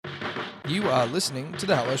You are listening to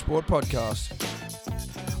the Hello Sport Podcast.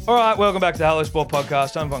 All right, welcome back to the Hello Sport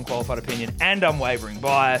Podcast. I'm of unqualified opinion and unwavering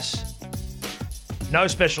bias. No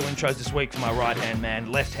special intros this week for my right-hand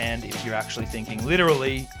man. Left hand, if you're actually thinking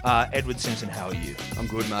literally. Edward Simpson, how are you? I'm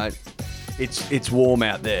good, mate. It's warm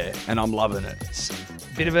out there, and I'm loving it.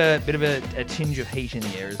 Bit of a tinge of heat in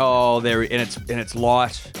the air. Isn't It's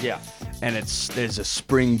light. Yeah. And there's a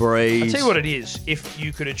spring breeze. I'll tell you what it is. If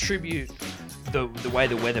you could attribute the way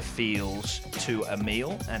the weather feels to a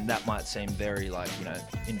meal, and that might seem very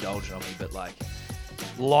indulgent of me, but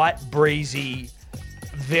light, breezy,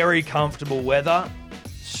 very comfortable weather,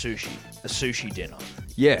 sushi, a sushi dinner.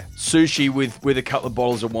 Yeah, sushi with a couple of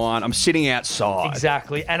bottles of wine. I'm sitting outside.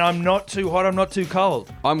 Exactly, and I'm not too hot, I'm not too cold.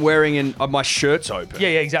 I'm wearing my shirt's open. Yeah,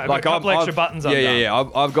 exactly. I've got a couple extra buttons undone. Yeah.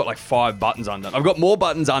 I've got 5 buttons undone. I've got more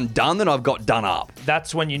buttons undone than I've got done up.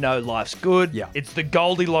 That's when you know life's good. Yeah. It's the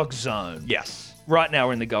Goldilocks zone. Yes. Right now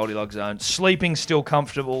we're in the Goldilocks zone. Sleeping still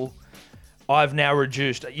comfortable. I've now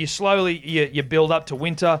reduced. You build up to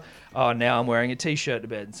winter. Oh, now I'm wearing a t-shirt to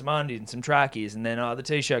bed and some undies and some trackies, and then the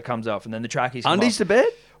t-shirt comes off, and then the trackies come Undies off. to bed?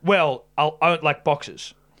 Well, I like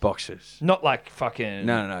boxers. Boxers. Not like fucking...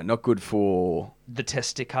 No. Not good for... the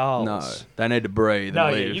testicles. No. They need to breathe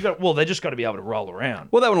and live. They just got to be able to roll around.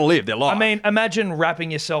 Well, they want to live their life. I mean, imagine wrapping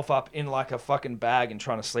yourself up in like a fucking bag and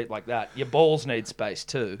trying to sleep like that. Your balls need space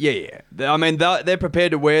too. Yeah. I mean, they're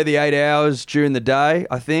prepared to wear the 8 hours during the day,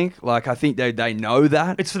 I think. I think they know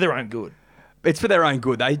that. It's for their own good. It's for their own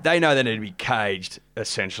good. They know they need to be caged,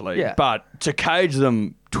 essentially. Yeah. But to cage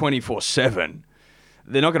them 24/7,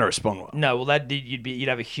 they're not going to respond well. No, well, you'd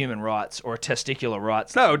have a human rights or a testicular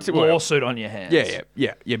rights lawsuit on your hands.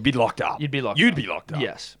 Yeah. You'd be locked up. You'd be locked up.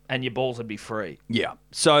 Yes, and your balls would be free. Yeah.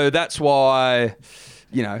 So that's why,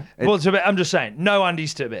 I'm just saying, no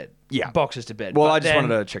undies to bed. Yeah. Boxers to bed. Well, But I just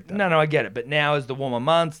wanted to check that. No, I get it. But now is the warmer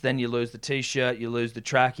months, then you lose the t-shirt, you lose the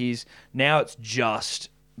trackies. Now it's just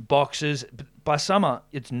boxers. By summer,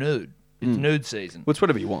 it's nude. It's nude season. Well, it's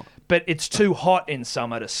whatever you want. But it's too hot in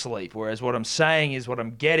summer to sleep. Whereas what I'm saying is what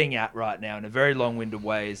I'm getting at right now in a very long-winded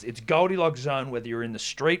way is it's Goldilocks zone whether you're in the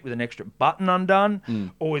street with an extra button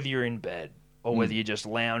undone or whether you're in bed or whether you're just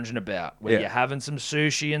lounging about, whether you're having some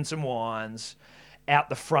sushi and some wines out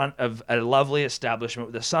the front of a lovely establishment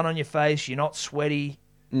with the sun on your face. You're not sweaty.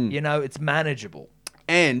 It's manageable.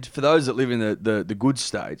 And for those that live in the good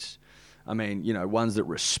states, I mean, ones that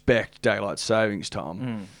respect daylight savings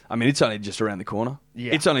time. I mean, it's only just around the corner.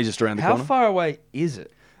 Yeah. It's only just around the corner. How far away is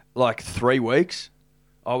it? 3 weeks,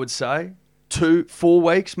 I would say. 4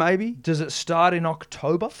 weeks, maybe. Does it start in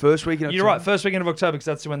October? First week in October. You're right, first weekend of October, because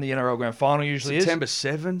that's when the NRL Grand Final usually September is.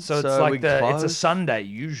 7. So it's like it's a Sunday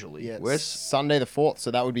usually. Yeah, it's Sunday the 4th,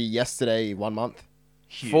 so that would be yesterday 1 month.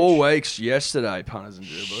 Huge. 4 weeks yesterday, punters and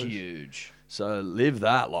dribblers. Huge. So live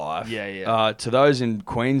that life. Yeah. To those in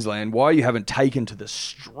Queensland, why you haven't taken to the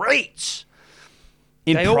streets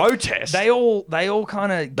in protest? They all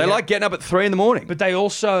kind of... They like getting up at 3 a.m. But they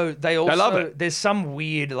also love it. There's some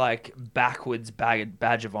weird backwards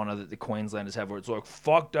badge of honour that the Queenslanders have where it's like,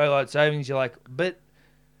 fuck daylight savings. You're like, but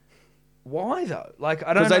why though? I don't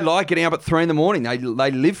know. Because they like getting up at 3 a.m.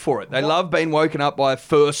 They live for it. They love being woken up by a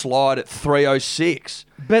first light at 3:06.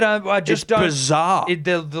 But I just don't... It's bizarre.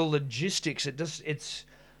 The logistics, it's...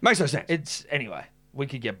 Makes no sense. Anyway, we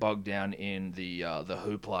could get bogged down in the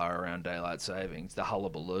hoopla around daylight savings, the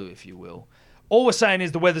hullabaloo, if you will. All we're saying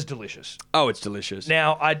is the weather's delicious. Oh, it's delicious.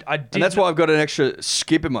 Now, I did... And that's why I've got an extra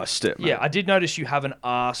skip in my step, mate. Yeah, I did notice you haven't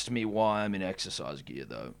asked me why I'm in exercise gear,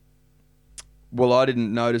 though. Well, I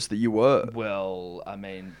didn't notice that you were. Well, I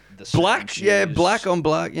mean... Black? Yeah, black on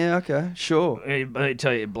black. Yeah, okay, sure. I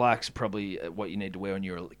tell you, black's probably what you need to wear when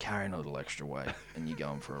you're carrying a little extra weight and you're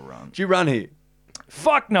going for a run. Did you run here?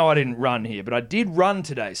 Fuck no, I didn't run here, but I did run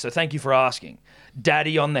today, so thank you for asking.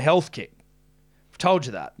 Daddy on the health kick. I've told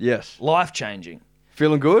you that. Yes. Life-changing.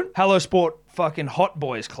 Feeling good? Hello Sport fucking Hot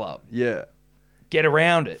Boys Club. Yeah. Get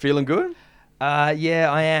around it. Feeling good?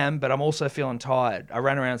 Yeah, I am, but I'm also feeling tired. I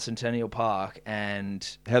ran around Centennial Park and...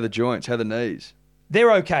 How the joints? How the knees?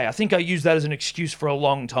 They're okay. I think I used that as an excuse for a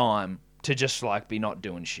long time to just be not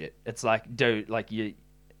doing shit. It's like, dude,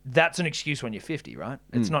 that's an excuse when you're 50, right?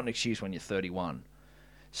 It's not an excuse when you're 31.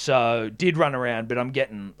 So did run around, but I'm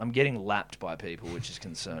getting lapped by people, which is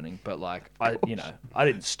concerning. But I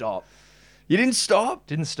didn't stop. You didn't stop?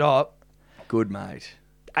 Didn't stop. Good, mate.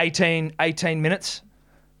 18 minutes,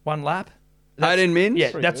 one lap. 18 min?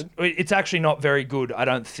 Yeah, it's actually not very good, I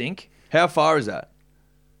don't think. How far is that?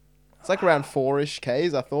 It's around 4-ish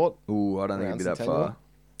Ks, I thought. Ooh, I don't think it'd be that Centennial. far.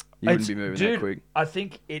 You wouldn't be moving that quick. I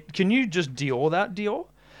think it... Can you just Dior that, Dior?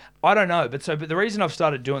 I don't know, but the reason I've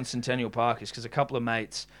started doing Centennial Park is because a couple of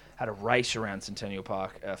mates had a race around Centennial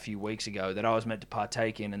Park a few weeks ago that I was meant to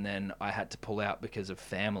partake in, and then I had to pull out because of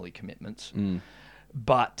family commitments.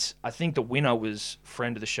 But I think the winner was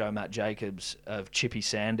friend of the show, Matt Jacobs, of Chippy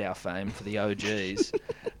Sandow fame for the OGs.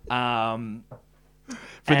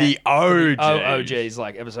 For the OGs. OGs,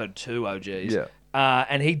 like episode 2 OGs. Yeah.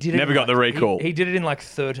 And he did it. Never got the recall. He did it in like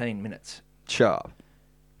 13 minutes. Sharp.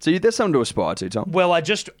 So there's something to aspire to, Tom. Well,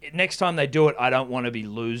 next time they do it, I don't want to be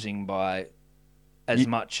losing by as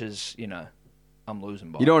much as, I'm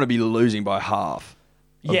losing by. You don't want to be losing by half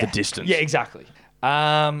of the distance. Yeah, exactly.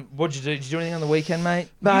 What'd you do? Did you do anything on the weekend, mate?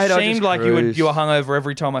 Mate, you I seemed just like cruised. you were hungover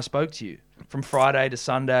every time I spoke to you. From Friday to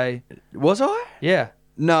Sunday. Was I? Yeah.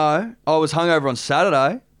 No, I was hungover on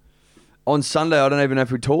Saturday. On Sunday, I don't even know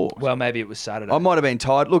if we talked. Well, maybe it was Saturday. I might have been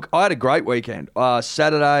tired. Look, I had a great weekend.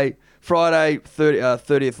 Saturday, Friday,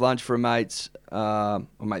 30th lunch for a mate's, mate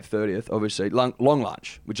 30th, obviously. Long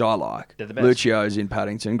lunch, which I like. They're the best. Lucio's in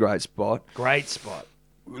Paddington, great spot. Great spot.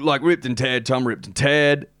 Like ripped and teared, Tom ripped and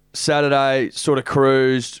teared. Saturday, sort of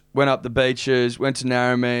cruised, went up the beaches, went to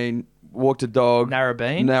Narrabeen, walked a dog.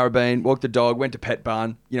 Narrabeen, walked the dog, went to Pet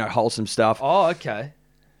Bun, wholesome stuff. Oh, okay.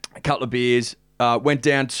 A couple of beers, went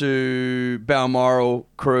down to Balmoral,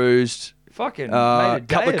 cruised, Fucking made a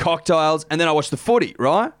day couple of cocktails, and then I watched the footy,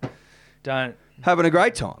 right? Don't. Having a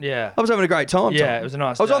great time. Yeah. I was having a great time. Yeah, Tom. it was a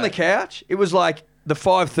nice I was on day. the couch. It was like the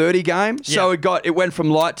 5:30 game, so it went from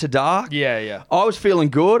light to dark. Yeah. I was feeling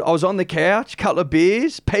good. I was on the couch, couple of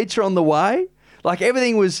beers, pizza on the way. Like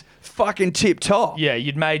everything was fucking tip top. Yeah,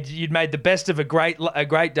 you'd made the best of a great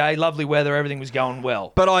day, lovely weather, everything was going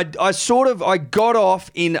well. But I got off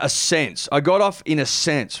in a sense.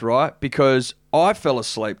 Right? Because I fell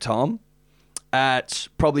asleep, Tom, at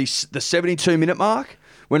probably the 72-minute mark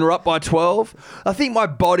when we're up by 12. I think my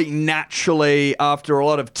body naturally, after a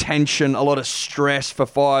lot of tension, a lot of stress for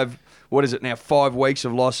 5 weeks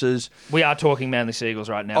of losses. We are talking Manly Seagulls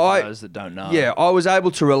right now for those that don't know. Yeah, I was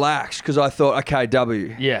able to relax because I thought, okay,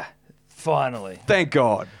 W. Yeah, finally. Thank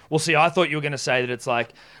God. Well, see, I thought you were going to say that it's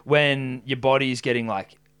like when your body's getting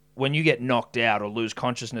when you get knocked out or lose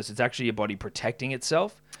consciousness, it's actually your body protecting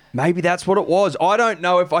itself. Maybe that's what it was. I don't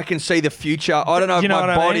know if I can see the future. I don't know if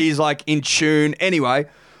my body is in tune. Anyway,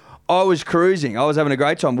 I was cruising. I was having a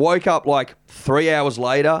great time. Woke up 3 hours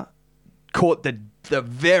later, caught the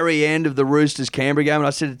very end of the Roosters Canberra game, and I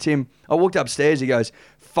said to Tim, I walked upstairs, he goes,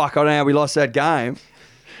 fuck, I don't know how we lost that game.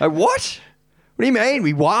 I go, what? What do you mean?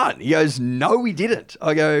 We won. He goes, no, we didn't.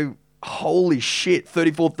 I go, holy shit,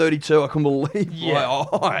 34-32. I couldn't believe my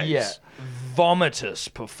eyes. Yeah.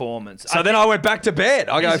 Vomitous performance. So then I went back to bed.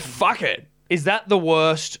 I go, fuck it. Is that the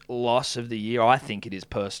worst loss of the year? I think it is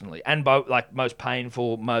personally. And most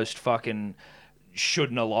painful, most fucking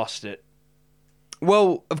shouldn't have lost it.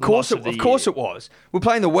 Well, of course it was. We're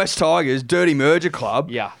playing the West Tigers, Dirty Merger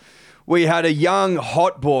Club. Yeah. We had a young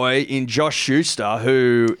hot boy in Josh Schuster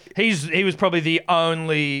who... He was probably the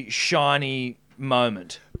only shiny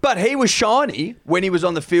moment. But he was shiny when he was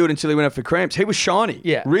on the field until he went up for cramps. He was shiny.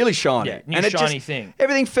 Yeah. Really shiny. Yeah, new shiny thing.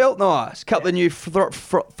 Everything felt nice. Couple of new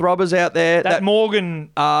throbbers out there. That Morgan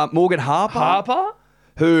Harper?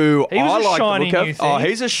 Who he was I a like shiny the look new of. thing. Oh,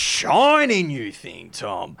 he's a shiny new thing,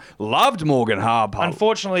 Tom. Loved Morgan Harper.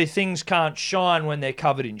 Unfortunately, things can't shine when they're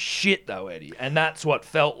covered in shit, though, Eddie. And that's what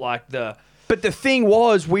felt like the... But the thing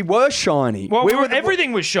was, we were shiny. Well,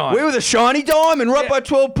 everything was shiny. We were the shiny diamond, right by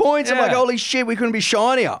 12 points. I'm Yeah. like, holy shit, we couldn't be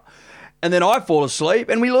shinier. And then I fall asleep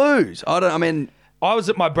and we lose. I was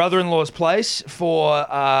at my brother-in-law's place for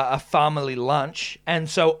a family lunch, and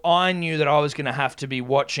so I knew that I was going to have to be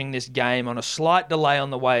watching this game on a slight delay on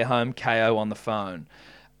the way home, KO on the phone.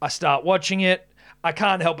 I start watching it. I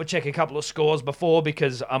can't help but check a couple of scores before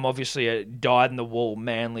because I'm obviously a dyed-in-the-wool,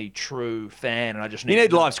 Manly, true fan, and I just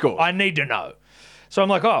need live scores. I need to know. So I'm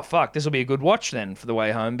like, oh, fuck, this will be a good watch then for the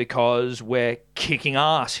way home because we're kicking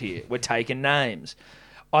ass here. We're taking names.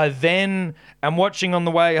 I then am watching on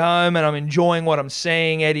the way home and I'm enjoying what I'm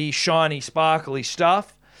seeing, Eddie. Shiny, sparkly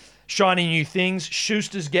stuff. Shiny new things.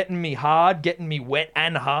 Schuster's getting me hard, getting me wet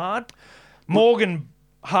and hard. Morgan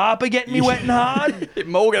Harper getting me wet and hard.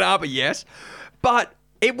 Morgan Harper, yes. But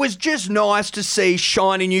it was just nice to see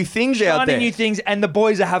shiny new things out there. Shiny new things, and the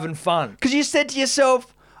boys are having fun. Because you said to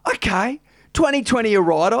yourself, okay, 2020 a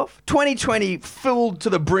write-off. 2020 filled to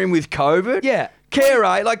the brim with COVID. Yeah. Care,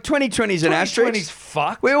 2020's an asterisk. 2020's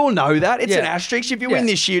fucked. We all know that. It's Yeah. an asterisk. If you Yeah. win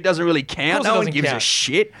this year, it doesn't really count. Of course it No one doesn't gives a count.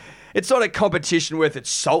 shit. It's not a competition worth its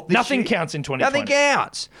salt this Nothing year. counts in 2020. Nothing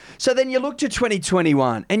counts. So then you look to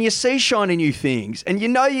 2021 and you see shiny new things and you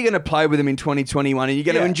know you're going to play with them in 2021 and you're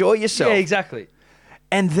going to enjoy yourself. Yeah, exactly.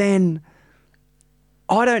 And then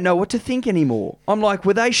I don't know what to think anymore. I'm like,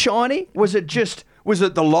 were they shiny? Was it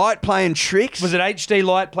the light playing tricks? Was it HD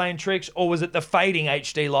light playing tricks, or was it the fading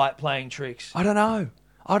HD light playing tricks? I don't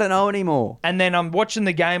know anymore. And then I'm watching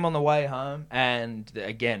the game on the way home, and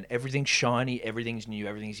again, everything's shiny, everything's new,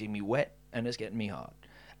 everything's getting me wet, and it's getting me hard.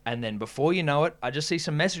 And then before you know it, I just see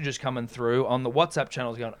some messages coming through on the WhatsApp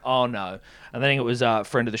channels going, oh no. And I think it was a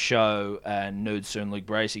friend of the show and Nude Soon, Luke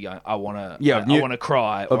Bracey, going, I want to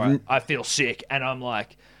cry, or I feel sick. And I'm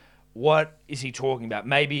like, what is he talking about?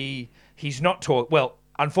 Maybe he's not talking. Well,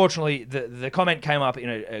 unfortunately, the comment came up in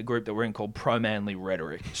a group that we're in called Pro Manly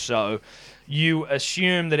Rhetoric. So you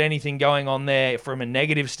assume that anything going on there from a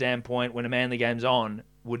negative standpoint when a Manly game's on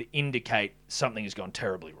would indicate something has gone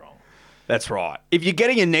terribly wrong. That's right. If you're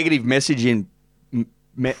getting a negative message in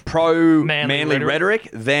pro-manly rhetoric,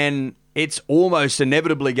 then it's almost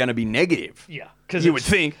inevitably going to be negative. Yeah, you would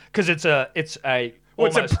think, because it's a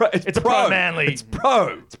pro-manly. It's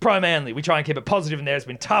pro. It's pro-manly. We try and keep it positive in there. It's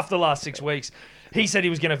been tough the last 6 weeks. He said he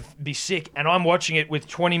was going to be sick, and I'm watching it with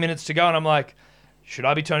 20 minutes to go, and I'm like, should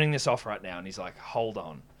I be turning this off right now? And he's like, hold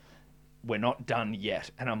on, we're not done yet.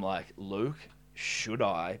 And I'm like, Luke, should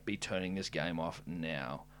I be turning this game off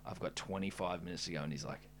now? I've got 25 minutes to go. And he's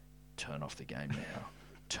like, turn off the game now.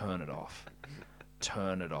 Turn it off.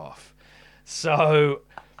 Turn it off. So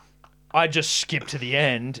I just skipped to the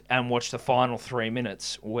end and watched the final 3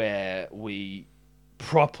 minutes where we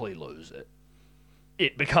properly lose it.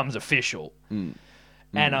 It becomes official. And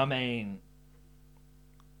I mean...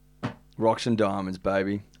 Rocks and diamonds,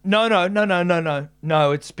 baby. No.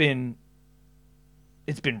 No, it's been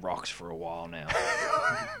rocks for a while now.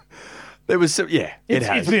 There was some, it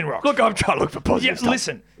has. It's been rocks. Look, I'm trying to look for positive stuff.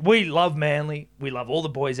 Listen, we love Manly. We love all the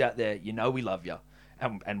boys out there. You know we love you.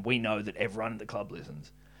 And we know that everyone at the club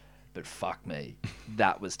listens. But fuck me,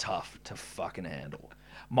 that was tough to fucking handle.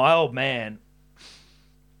 My old man,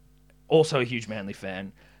 also a huge Manly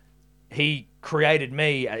fan, he created a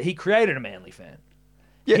Manly fan.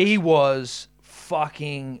 Yes. He was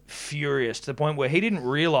fucking furious to the point where he didn't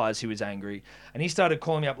realise he was angry, and he started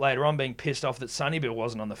calling me up later on being pissed off that Sonny Bill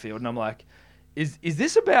wasn't on the field, and I'm like, is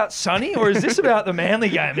this about Sonny or is this about the Manly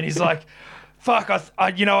game? And he's like, fuck, I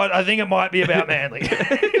you know what, I think it might be about Manly.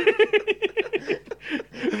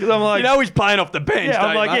 Because I'm like, he's playing off the bench. Yeah,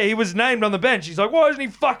 I'm like, he was named on the bench. He's like, why isn't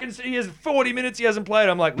he has 40 minutes he hasn't played?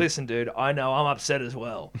 I'm like, listen, dude, I know, I'm upset as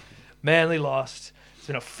well. Manly lost. It's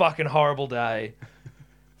been a fucking horrible day.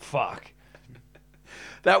 Fuck.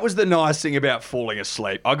 That was the nice thing about falling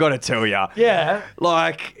asleep. I got to tell you. Yeah.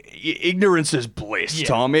 Like, ignorance is bliss,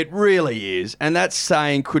 Tom. It really is. And that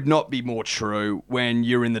saying could not be more true when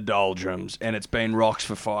you're in the doldrums and it's been rocks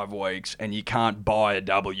for 5 weeks and you can't buy a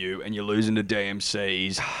W and you're losing to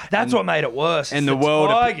DMCs. That's what made it worse. And the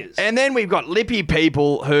world. Tigers. And then we've got lippy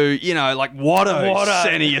people who, like Watto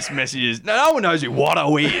sending us messages. No one knows who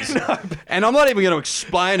Watto is. And I'm not even going to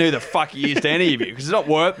explain who the fuck he is to any of you because it's not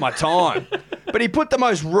worth my time. But he put the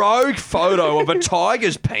most rogue photo of a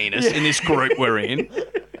tiger's penis in this group we're in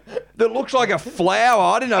that looks like a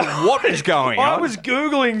flower. I didn't know what was going on. I was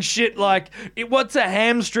Googling shit like, what's a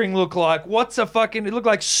hamstring look like? It looked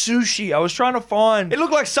like sushi. I was trying to find... It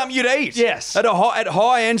looked like something you'd eat. Yes. At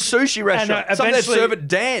high-end sushi restaurant. And, something they serve at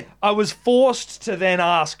Dan. I was forced to then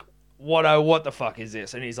ask, Watto, what the fuck is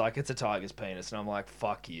this? And he's like, it's a tiger's penis. And I'm like,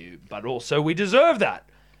 fuck you. But also, we deserve that.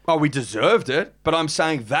 Oh, we deserved it, but I'm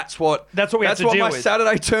saying that's what we have to deal with. That's what my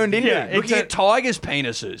Saturday turned into. Looking at tigers'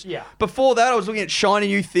 penises. Yeah. Before that, I was looking at shiny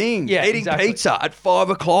new things. Yeah, eating pizza at 5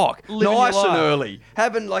 o'clock. Nice and early.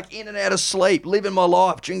 Having in and out of sleep. Living my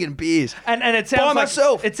life. Drinking beers. And it sounds by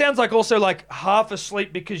myself. It sounds like also half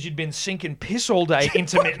asleep because you'd been sinking piss all day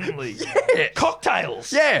intermittently.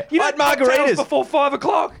 Cocktails. Yeah. You had margaritas before 5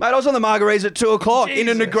 o'clock. Mate, I was on the margaritas at 2 o'clock in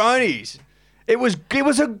the Negronis. It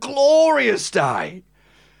was a glorious day.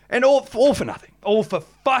 And all for nothing. All for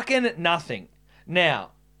fucking nothing. Now,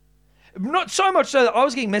 not so much so that I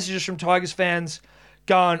was getting messages from Tigers fans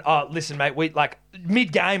going, oh, listen, mate, we,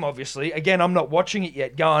 mid-game, obviously. Again, I'm not watching it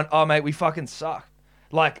yet. Going, oh, mate, we fucking suck.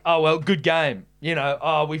 Oh, well, good game.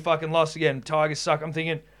 Oh, we fucking lost again. Tigers suck. I'm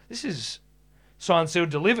thinking, this is signed, sealed,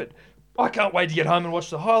 delivered. I can't wait to get home and watch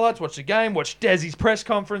the highlights, watch the game, watch Desi's press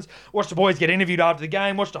conference, watch the boys get interviewed after the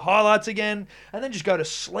game, watch the highlights again, and then just go to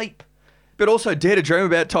sleep. But also dare to dream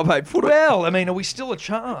about top 8 football. Well, I mean, are we still a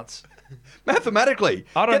chance? Mathematically.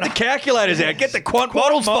 I don't know. Get the calculators out. Get the quant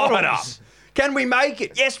models fired up. Can we make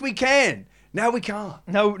it? Yes, we can. No, we can't.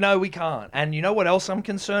 No, we can't. And you know what else I'm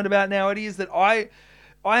concerned about now? It is that I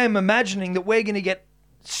am imagining that we're going to get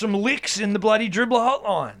some licks in the bloody dribbler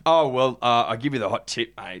hotline. Oh, well, I'll give you the hot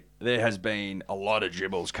tip, mate. There has been a lot of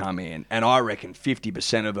dribbles come in, and I reckon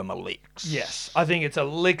 50% of them are licks. Yes, I think it's a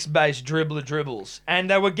licks-based dribbles. And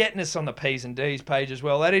they were getting us on the P's and D's page as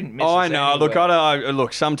well. They didn't miss us I know. Look, anywhere.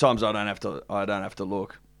 look, sometimes I don't have to look. I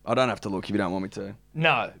don't have to look if you don't want me to.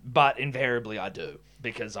 No, but invariably I do.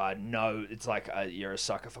 Because I know it's like you're a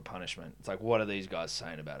sucker for punishment. It's like, what are these guys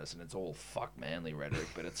saying about us? And it's all fuck Manly rhetoric,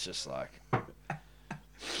 but it's just like...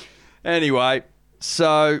 Anyway,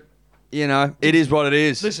 so, it is what it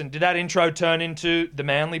is. Listen, did that intro turn into the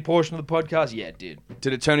Manly portion of the podcast? Yeah, it did.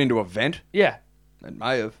 Did it turn into a vent? Yeah. It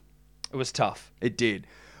may have. It was tough. It did.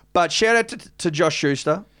 But shout out to Josh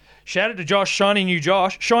Schuster. Shout out to Josh, Shiny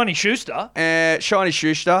Schuster. Shiny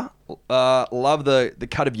Schuster. Love the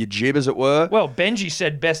cut of your jib, as it were. Well, Benji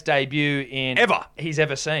said best debut he's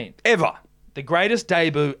ever seen. Ever. The greatest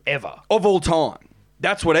debut ever. Of all time.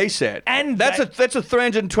 That's what he said. And that's a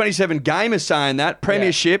 327 gamer saying that.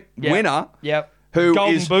 Premiership winner. Yep.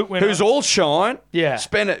 Golden Boot winner. Who's all shine. Yeah.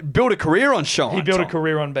 Built a career on shine. He built a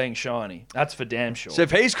career on being shiny. That's for damn sure. So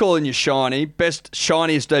if he's calling you shiny,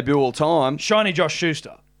 shiniest debut all time. Shiny Josh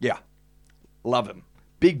Schuster. Yeah. Love him.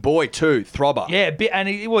 Big boy too, throbber. Yeah, and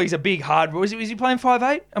he's a big hard... Was he playing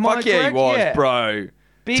 5'8"? Am I correct? Yeah, he was, bro.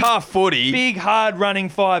 Big, tough footy. Big, hard running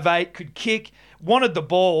 5'8", could kick, wanted the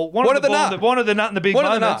ball, wanted the nut in the big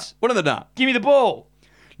moments. Wanted the nut. Give me the ball.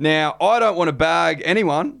 Now, I don't want to bag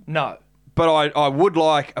anyone. No. But I would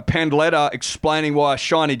like a penned letter explaining why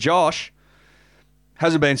Shiny Josh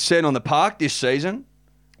hasn't been sent on the park this season.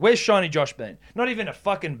 Where's Shiny Josh been? Not even a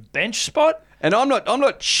fucking bench spot? And I'm not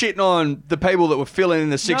shitting on the people that were filling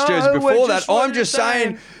in the six jersey before that. I'm just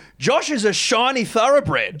saying Josh is a shiny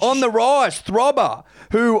thoroughbred on the rise, throbber,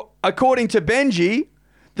 who, according to Benji,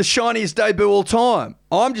 the shiniest debut all time.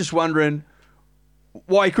 I'm just wondering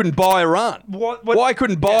why he couldn't buy a run. Why he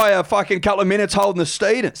couldn't buy a fucking couple of minutes holding the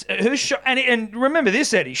Steedens. And remember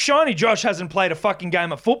this, Eddie. Shiny Josh hasn't played a fucking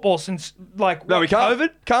game of football since, COVID?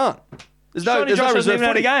 Can't. There's no Josh hasn't even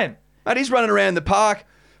had a game. Mate, he's running around the park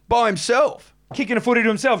by himself. Kicking a footy to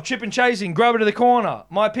himself, chip and chasing, grub it to the corner,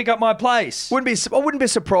 might pick up my place. I wouldn't be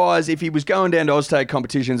surprised if he was going down to Oztag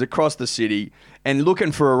competitions across the city and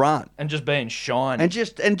looking for a run. And just being shiny. And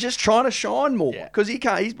just trying to shine more. Because he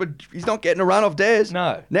can't, he's not getting a run off Des.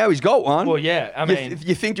 No. Now he's got one. Well, yeah, I mean...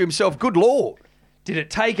 You think to himself, good Lord. Did it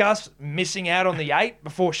take us missing out on the 8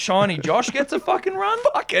 before Shiny Josh gets a fucking run?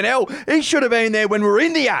 Fucking hell. He should have been there when we were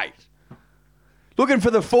in the 8. Looking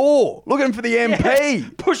for the 4. Looking for the MP. Yeah,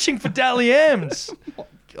 pushing for Dally M's. Oh,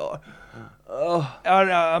 my God.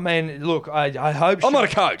 I mean, look, I hope... I'm not a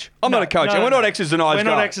coach. I'm not a coach. And we're not X's and O's guys.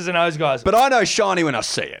 We're not X's and O's guys. But I know shiny when I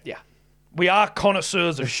see it. Yeah. We are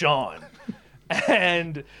connoisseurs of shine.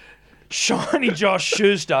 And Shiny Josh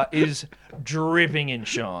Schuster is dripping in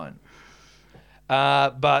shine.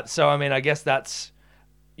 But, so, I mean, I guess that's...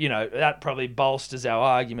 that probably bolsters our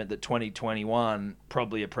argument that 2021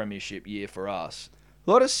 probably a premiership year for us. A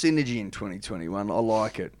lot of synergy in 2021. I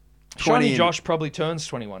like it. Shiny Josh probably turns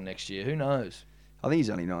 21 next year. Who knows? I think he's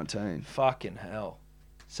only 19. Fucking hell.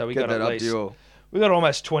 So we Get got that at up, least Dior. we got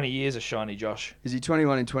almost 20 years of Shiny Josh. Is he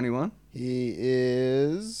 21 in 21? He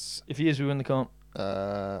is... If he is, we win the comp.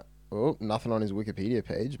 Nothing on his Wikipedia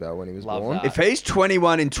page about when he was Love born. that. If he's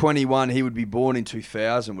 21 in 21, he would be born in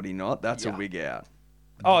 2000, would he not? That's a wig out.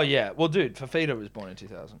 Oh, yeah. Well, dude, Fafita was born in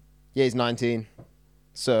 2000. Yeah, he's 19.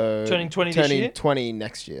 So Turning 20 this year? 20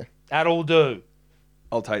 next year. That'll do.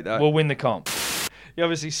 I'll take that. We'll win the comp. You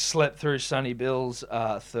obviously slept through Sonny Bill's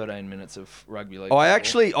 13 minutes of rugby league. I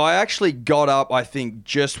actually got up, I think,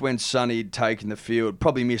 just when Sonny had taken the field.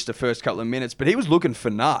 Probably missed the first couple of minutes, but he was looking for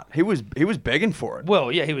nut. He was begging for it.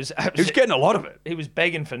 Well, yeah, he was getting a lot of it. He was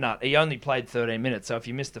begging for nut. He only played 13 minutes, so if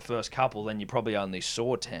you missed the first couple, then you probably only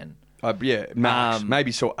saw 10. Yeah, max.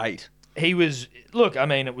 Maybe saw 8. He was... Look, I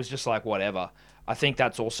mean, it was just like whatever. I think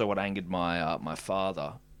that's also what angered my my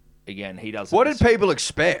father. Again, he doesn't... What did people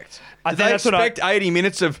expect? Did they expect 80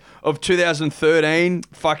 minutes of 2013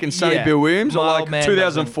 fucking Sonny Bill Williams or like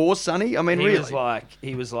 2004 Sonny? I mean, really?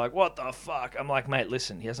 He was like, what the fuck? I'm like, mate,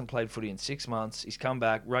 listen, he hasn't played footy in 6 months. He's come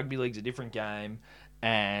back. Rugby league's a different game.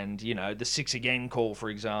 And, the 6 again call, for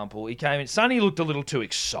example. He came in. Sonny looked a little too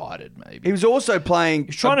excited, maybe. He was also playing...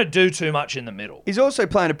 He's trying to do too much in the middle. He's also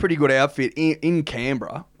playing a pretty good outfit in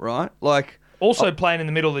Canberra, right? Like... Also playing in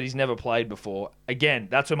the middle that he's never played before. Again,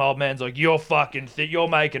 that's when my old man's like, you're fucking... you're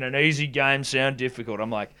making an easy game sound difficult. I'm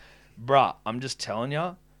like, bruh, I'm just telling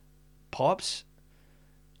you, Pops,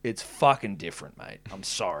 it's fucking different, mate. I'm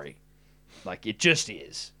sorry. Like, it just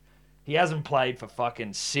is. He hasn't played for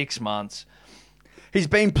fucking 6 months. He's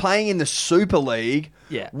been playing in the Super League,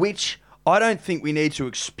 Yeah. which I don't think we need to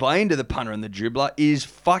explain to the punter and the dribbler is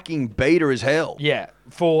fucking beta as hell. Yeah,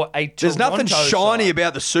 for a There's nothing Toronto shiny side.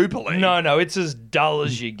 about the Super League. No, it's as dull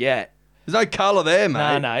as you get. There's no colour there,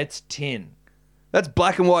 mate. No, it's tin. That's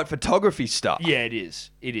black and white photography stuff. Yeah, it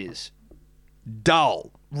is. It is.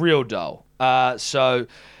 Dull. Real dull. So,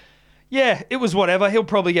 yeah, it was whatever. He'll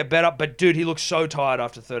probably get better. But, dude, he looked so tired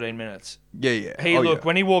after 13 minutes. Yeah.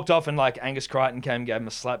 When he walked off and, like, Angus Crichton came and gave him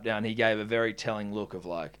a slap down, he gave a very telling look of,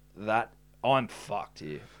 like, that, I'm fucked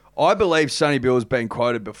here. I believe Sonny Bill has been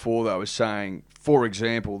quoted before, though, as saying, for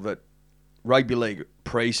example, that rugby league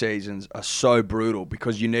pre-seasons are so brutal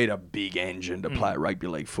because you need a big engine to play rugby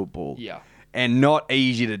league football. Yeah. And not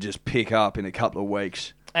easy to just pick up in a couple of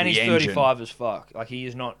weeks. And the he's engine. 35 as fuck. Like, he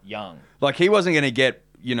is not young. Like, he wasn't going to get,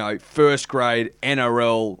 first grade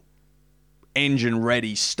NRL engine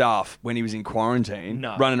ready stuff when he was in quarantine,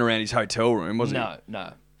 running around his hotel room, was he?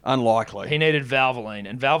 No. Unlikely. He needed Valvoline,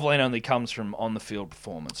 and Valvoline only comes from on-the-field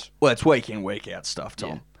performance. Well, it's week in, week out stuff, Tom.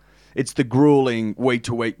 Yeah. It's the grueling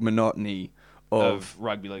week-to-week monotony of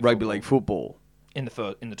rugby league football. In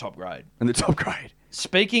the top grade. In the top grade.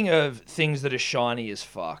 Speaking of things that are shiny as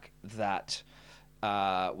fuck that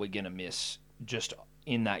we're going to miss just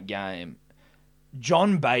in that game,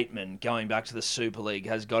 John Bateman, going back to the Super League,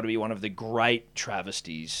 has got to be one of the great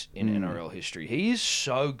travesties in NRL history. He is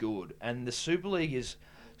so good, and the Super League is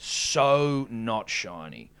so not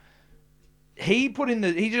shiny. He put in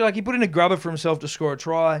a grubber for himself to score a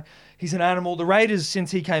try. He's an animal. The Raiders,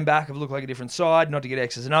 since he came back, have looked like a different side, not to get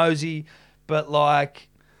X's and O's, but like,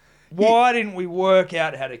 why didn't we work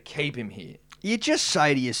out how to keep him here? You just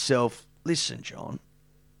say to yourself, listen, John,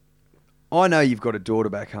 I know you've got a daughter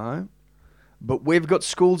back home, but we've got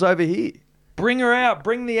schools over here. Bring her out.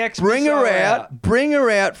 Bring the ex. Bring her out. Bring her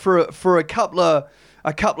out for a couple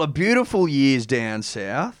of beautiful years down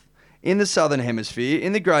south in the Southern Hemisphere,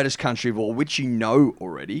 in the greatest country of all, which you know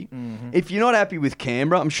already. Mm-hmm. If you're not happy with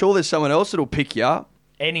Canberra, I'm sure there's someone else that'll pick you up.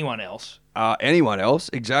 Anyone else? Anyone else?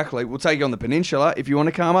 Exactly. We'll take you on the peninsula if you want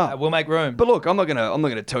to come up. We'll make room. But look, I'm not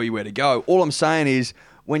gonna tell you where to go. All I'm saying is,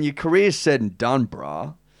 when your career's said and done,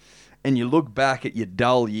 brah, and you look back at your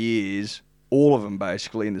dull years, all of them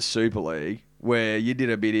basically in the Super League, where you did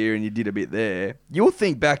a bit here and you did a bit there, you'll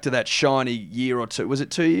think back to that shiny year or two. Was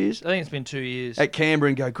it 2 years? I think it's been 2 years. At Canberra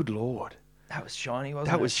and go, good Lord. That was shiny, wasn't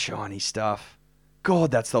it? That was shiny stuff.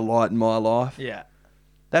 God, that's the light in my life. Yeah.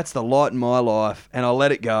 That's the light in my life, and I'll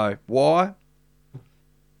let it go. Why?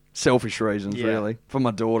 Selfish reasons, really. For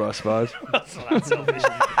my daughter, I suppose. That's not that selfish.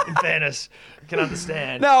 In fairness, I can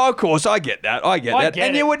understand. No, of course, I get that.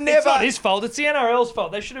 And you would never... It's not his fault. It's the NRL's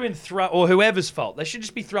fault. They should have been or whoever's fault. They should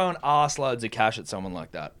just be throwing arseloads of cash at someone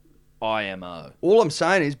like that. IMO. All I'm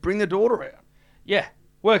saying is bring the daughter out. Yeah,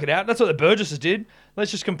 work it out. That's what the Burgesses did.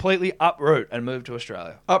 Let's just completely uproot and move to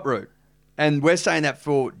Australia. Uproot. And we're saying that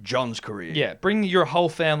for John's career. Yeah, bring your whole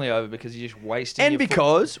family over because you're just wasting and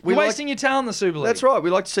because you're wasting your talent in the Super League. That's right. We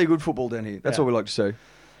like to see good football down here. That's all we like to see.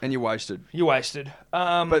 And you're wasted. You're wasted.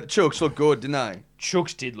 But Chooks looked good, didn't they?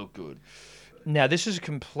 Chooks did look good. Now, this is a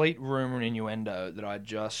complete rumour and innuendo that I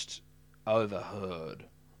just overheard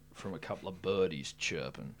from a couple of birdies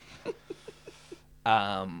chirping.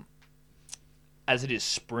 As it is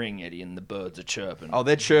spring, Eddie, and the birds are chirping. Oh,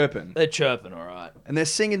 they're chirping. They're chirping, all right. And they're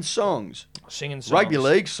singing songs. Singing songs. Rugby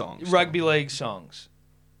league songs. Rugby league songs.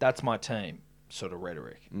 That's my team sort of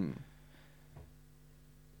rhetoric. Mm.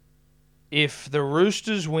 If the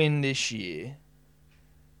Roosters win this year,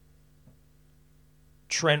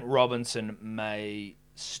 Trent Robinson may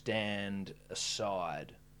stand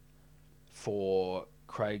aside for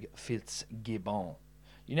Craig Fitzgibbon.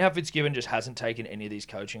 You know how Fitzgibbon just hasn't taken any of these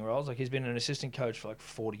coaching roles? Like, he's been an assistant coach for like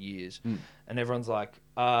 40 years. And everyone's like,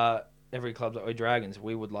 every club's like, Dragons,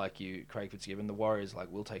 we would like you, Craig Fitzgibbon. The Warriors like,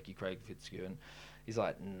 we'll take you, Craig Fitzgibbon. He's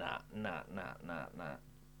like, nah.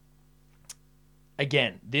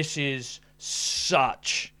 Again, this is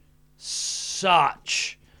such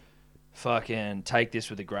fucking, take this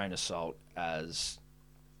with a grain of salt as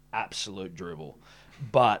absolute dribble.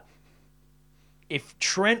 But if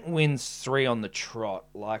Trent wins 3 on the trot,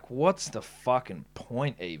 like, what's the fucking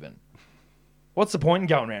point even? What's the point in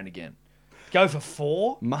going around again? Go for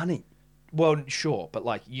 4? Money. Well, sure, but,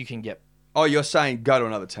 like, you can get... Oh, you're saying go to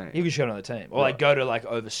another team? You can just go to another team. Or, like, go to, like,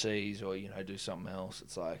 overseas or, do something else.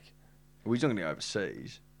 It's like... Well, he's not going to go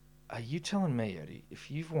overseas. Are you telling me, Eddie,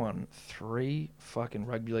 if you've won 3 fucking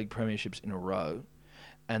rugby league premierships in a row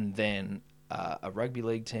and then... a rugby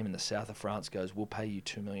league team in the south of France goes, we'll pay you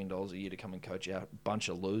 $2 million a year to come and coach our bunch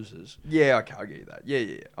of losers. Yeah, okay, I'll get you that.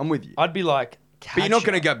 Yeah. I'm with you. I'd be like, But you're not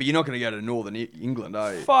going to go. But you're not going to go to Northern England,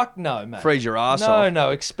 are you? Fuck no, mate. Freeze your ass off. No.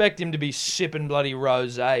 Expect him to be sipping bloody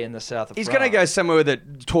rosé in the south of He's France. going to go somewhere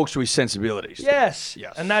that talks to his sensibilities. Yes.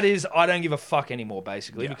 Yes. And that is, I don't give a fuck anymore,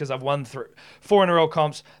 basically, because I've won 4 NRL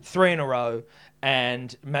comps, 3 in a row,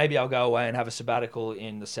 and maybe I'll go away and have a sabbatical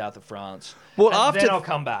in the south of France. Well, and then I'll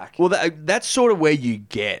come back. Well, that's sort of where you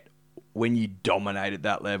get when you dominate at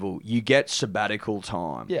that level. You get sabbatical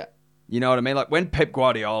time. Yeah. You know what I mean? Like when Pep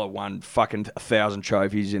Guardiola won fucking 1,000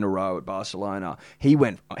 trophies in a row at Barcelona, he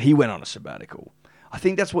went on a sabbatical. I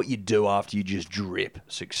think that's what you do after you just drip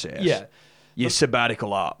success. Yeah. You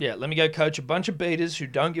sabbatical up. Yeah, let me go coach a bunch of beaters who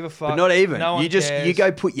don't give a fuck. But not even. No one cares. You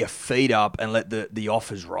go put your feet up and let the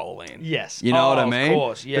offers roll in. Yes. You know what I of mean?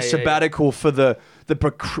 course. Yeah, the sabbatical for the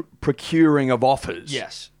procuring of offers.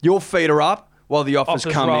 Yes. Your feet are up while the offers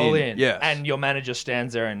come roll in. Yes. And your manager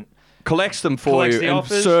stands there and collects them for collects you the and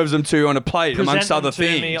offers, serves them to you on a plate, amongst present other them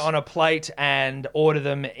to things. me on a plate and order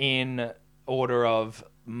them in order of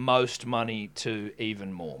most money to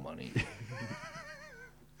even more money.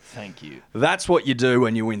 Thank you. That's what you do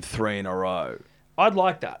when you win 3 in a row. I'd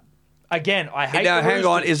like that. Again, I hate Now, the hang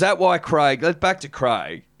on. Roosters. Is that why Craig... Let's back to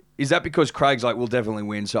Craig. Is that because Craig's like, we'll definitely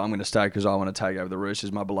win, so I'm going to stay because I want to take over the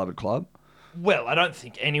Roosters, my beloved club? Well, I don't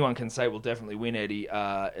think anyone can say we'll definitely win, Eddie.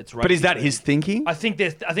 It's But is that rugby. his thinking? I think the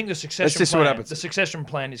succession just see plan. what happens. The succession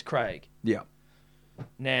plan is Craig. Yeah.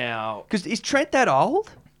 Now, Because is Trent that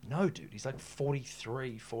old? no, dude, he's like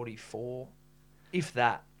 43, 44, if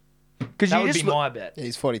that. Because That would be my bet. Yeah,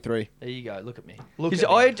 he's 43. There you go. Look at me. Look 'Cause at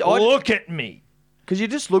me. Look at me. Because you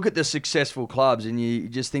just look at the successful clubs and you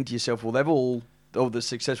just think to yourself, well, they've all... Or the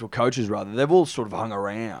successful coaches, rather. They've all sort of hung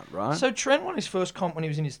around, right? So Trent won his first comp when he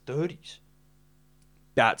was in his 30s.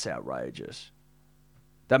 That's outrageous.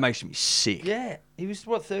 That makes me sick. Yeah. He was,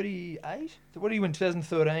 what, 38? What did he win,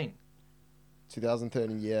 2013?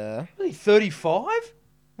 2013, yeah. Really, 35?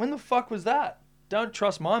 When the fuck was that? Don't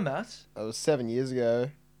trust my maths. That was 7 years ago.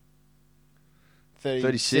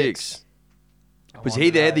 36. I Was wonder he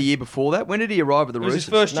there that. the year before that? When did he arrive at the It was Roosters?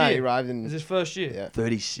 his first No, year. he arrived It was in... his first year. Yeah.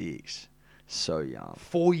 36. So young.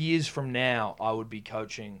 4 years from now, I would be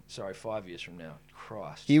coaching. Sorry, 5 years from now.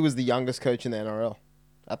 Christ. He was the youngest coach in the NRL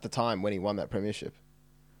at the time when he won that premiership.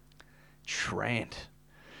 Trent.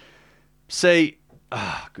 See,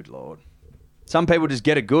 good Lord. Some people just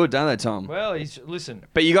get it good, don't they, Tom? Well, listen.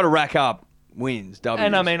 But you got to rack up wins, W's,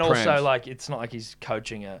 And I mean, also, prems. like, it's not like he's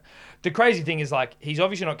coaching a. The crazy thing is, like, he's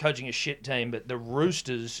obviously not coaching a shit team, but the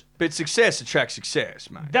Roosters. But success attracts success,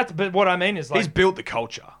 mate. But what I mean is, like, He's built the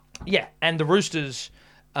culture. yeah, and the Roosters,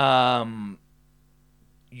 you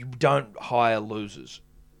don't hire losers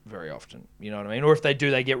very often. You know what I mean? Or if they do,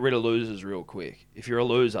 they get rid of losers real quick. If you're a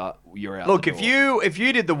loser, you're out. Look, the door. if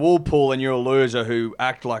you did the wool pool and you're a loser who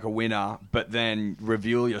act like a winner, but then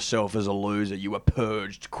reveal yourself as a loser, you were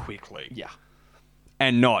purged quickly. Yeah.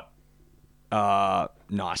 And not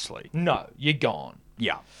nicely. No, you're gone.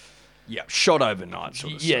 Yeah. Yeah. Shot overnight,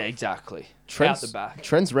 sort of Yeah, stuff. exactly. Trent's, Out the back.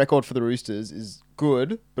 Trent's record for the Roosters is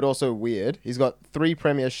good, but also weird. He's got 3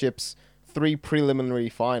 premierships, 3 preliminary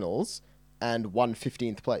finals, and 1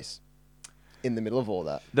 15th place in the middle of all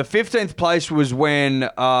that. The 15th place was when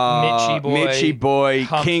Mitchie boy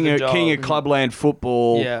humped king the of dog. Clubland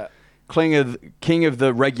football, Yeah. king of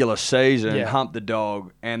the regular season, Yeah. humped the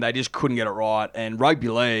dog, and they just couldn't get it right. And rugby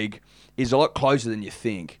league is a lot closer than you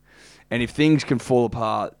think. And if things fall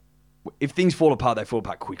apart, they fall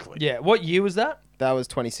apart quickly. Yeah. What year was that? That was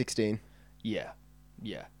 2016. Yeah.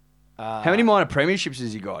 Yeah. How many minor premierships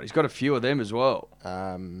has he got? He's got a few of them as well.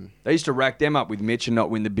 They used to rack them up with Mitch and not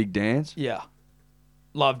win the big dance. Yeah.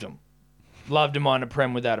 Loved him. Loved him on a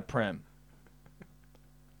prem without a prem.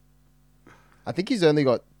 I think he's only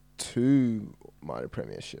got 2 minor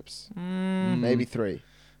premierships. Maybe 3.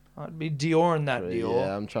 I'd be Dior in that 3, Dior.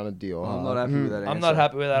 yeah, I'm trying to Dior. I'm hard. not happy with that answer. I'm not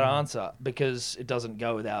happy with that answer because it doesn't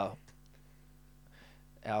go with our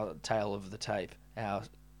tale of the tape.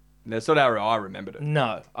 That's not how I remembered it,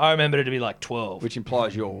 No, I remembered it to be like 12. which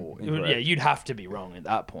implies you're incorrect. Yeah, you'd have to be wrong at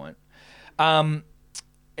that point.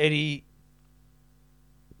 Eddie,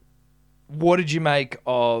 what did you make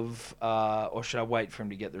of, or should I wait for him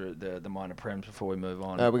to get the minor prems before we move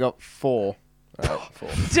on? We got 4. All right, 4.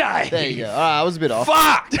 Dave! There you go. All right, I was a bit off.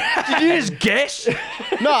 Fuck! Did you just guess?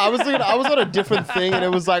 No, I was on a different thing, and it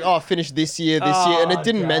was like, finish this year, and it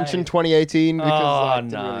didn't Dave. mention 2018 because I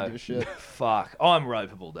didn't no. really give a shit. Fuck. I'm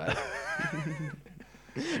ropeable, Dave.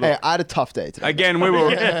 Hey, I had a tough day today. Again, we were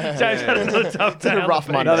Dave's had another tough day. a on rough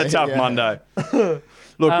the Monday. another tough Yeah. Monday.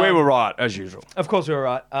 Look, we were right as usual. Of course we were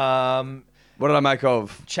right. What did I make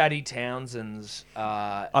of? Chatty Townsend's.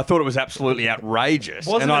 I thought it was absolutely outrageous,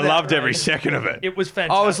 Wasn't and I it loved every outrageous? second of it. It was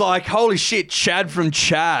fantastic. I was like, holy shit, Chad from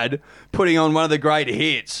Chad putting on one of the great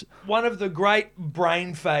hits. One of the great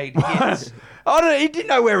brain fade hits. He didn't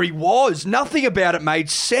know where he was. Nothing about it made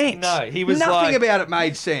sense. No, he was Nothing like- about it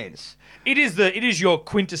made sense. It is your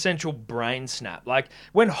quintessential brain snap. Like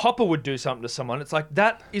when Hopper would do something to someone, it's like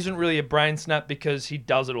that isn't really a brain snap because he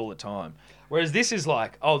does it all the time. Whereas this is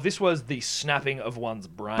like, oh, this was the snapping of one's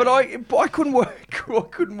brain. But I couldn't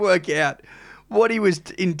work out what he was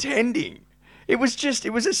intending. It was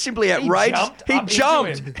simply outrageous. He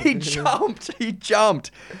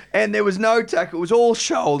jumped, and there was no tackle. It was all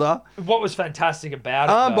shoulder, What was fantastic about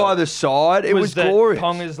it, arm though, by the side. It was that glorious.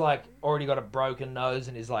 Ponga's like already got a broken nose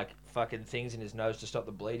and his like fucking things in his nose to stop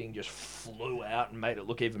the bleeding just flew out and made it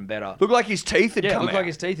look even better. Looked like his teeth had Yeah, it come looked out. like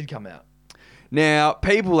his teeth had come out. Now,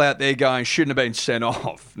 people out there going, shouldn't have been sent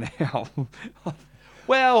off. Now,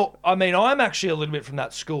 Well, I mean, I'm actually a little bit from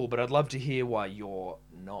that school, but I'd love to hear why you're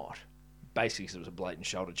not. Basically, 'cause it was a blatant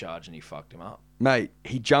shoulder charge and he fucked him up. mate,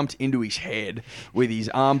 he jumped into his head with his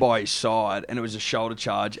arm by his side, and it was a shoulder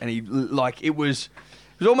charge, and it was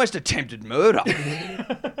almost attempted murder.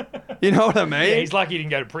 You know what I mean? Yeah, he's lucky he didn't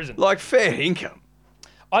go to prison. Like fair income.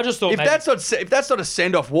 I just thought If maybe, that's not a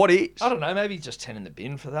send off, what is? I don't know, maybe he's just 10 in the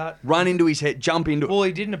bin for that. Run into his head, jump into it. Well,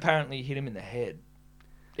 he didn't apparently hit him in the head.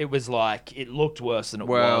 It was like, it looked worse than it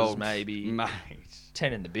was, maybe. Mate.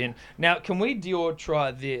 10 in the bin. Now, can we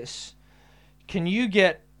try this? Can you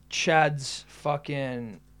get Chad Townsend's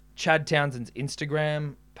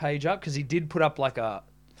Instagram page up? Because he did put up like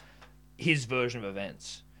his version of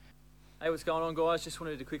events. Hey, what's going on, guys? Just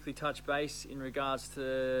wanted to quickly touch base in regards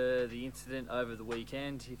to the incident over the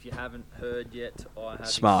weekend. If you haven't heard yet, I have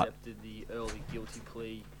Smart. accepted the early guilty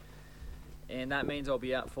plea, and that means I'll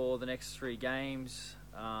be out for the next 3 games.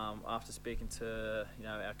 After speaking to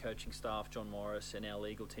our coaching staff, John Morris, and our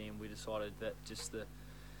legal team, we decided that just the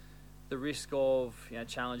risk of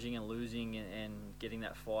challenging and losing and getting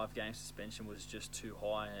that 5-game suspension was just too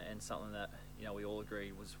high, and something that we all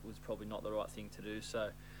agreed was probably not the right thing to do.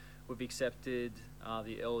 So we've accepted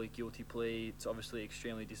the early guilty plea. It's obviously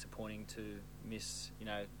extremely disappointing to miss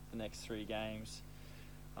the next 3 games.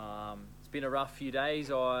 It's been a rough few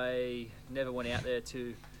days. I never went out there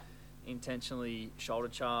to intentionally shoulder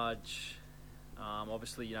charge.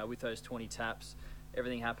 Obviously, with those 20 taps,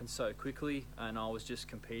 everything happened so quickly, and I was just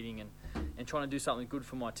competing and trying to do something good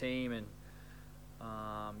for my team. And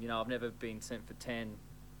I've never been sent for 10,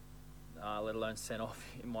 let alone sent off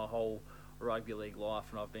in my whole rugby league life,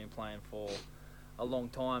 and I've been playing for a long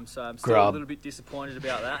time, so I'm still a little bit disappointed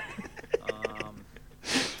about that.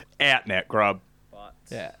 Out net grub. But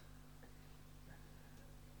Yeah.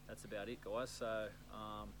 that's about it, guys. So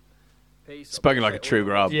peace. Spoken like a true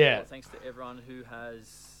grub. Yeah. Thanks to everyone who has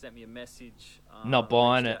sent me a message. Not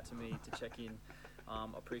buying reached it. out to me to check in.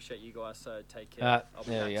 Appreciate you guys. So take care. I'll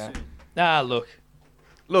be there you back go. soon. Look.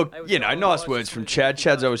 Look, Hey, what's going on, nice guys? words Just from wanted to Chad. keep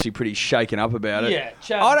Chad's going. obviously pretty shaken up about it. Yeah,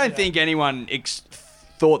 Chad, I don't think anyone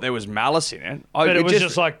thought there was malice in it. But it was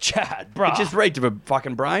just like, Chad, bruh. It just reeked of a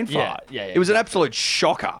fucking brain fart. Yeah, It was an absolute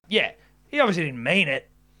shocker. Yeah, he obviously didn't mean it,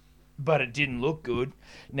 but it didn't look good.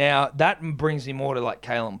 Now, that brings me more to like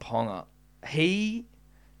Kalen Ponga.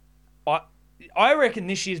 I reckon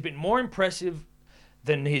this year's been more impressive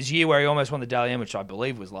than his year where he almost won the Dally M, which I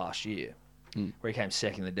believe was last year, where he came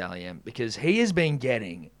second in the Dally M, because he has been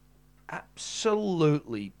getting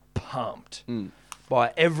absolutely pumped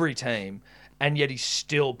by every team, and yet he's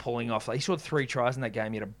still pulling off. Like, he scored 3 tries in that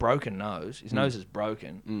game. He had a broken nose. His nose is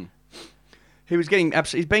broken. He's been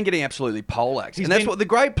getting absolutely poleaxed. He's And that's been- what the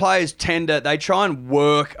great players they try and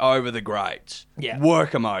work over the greats. Yeah.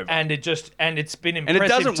 Work them over. And it's been it impressive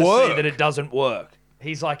doesn't to work. see that it doesn't work.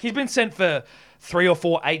 He's been sent for 3 or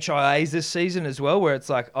 4 HIAs this season as well, where it's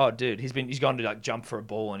like, oh, dude, he's gone to like jump for a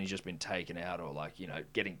ball and he's just been taken out, or like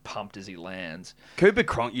getting pumped as he lands. Cooper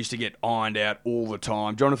Cronk used to get ironed out all the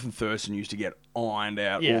time. Jonathan Thurston used to get ironed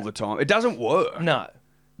out Yeah. all the time. It doesn't work. No.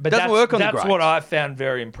 But Doesn't work on the that's greats. what I found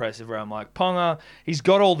very impressive, where I'm like, Ponga, he's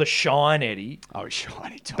got all the shine, Eddie, Oh, he's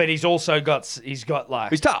shiny. Tom. but he's got like...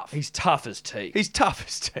 He's tough. He's tough as teak. He's tough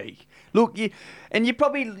as teak. Look, you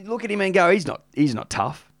probably look at him and go, he's not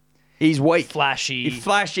tough. He's weak. Flashy. He's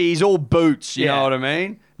flashy. He's all boots. You Yeah. know what I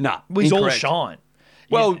mean? Nah, He's all incorrect. shine.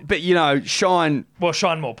 Well, Yeah. but shine. Well,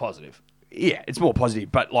 shine more positive. Yeah, it's more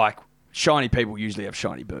positive. But like shiny people usually have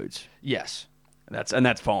shiny boots. Yes. That's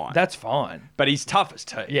fine. That's fine. but he's tough as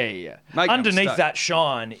teak. Yeah. Make no Underneath mistake. that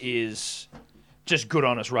shine is just good,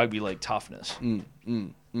 honest rugby league toughness. So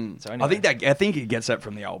anyway. I think he gets that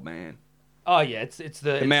from the old man. Oh yeah, it's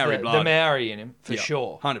the Maori the blood. Maori in him for Yeah,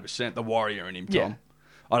 sure. 100%. The warrior in him, Tom. Yeah.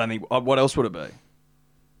 I don't think. What else would it be?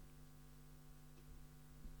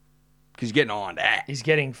 Because he's getting on that. He's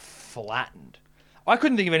getting flattened. I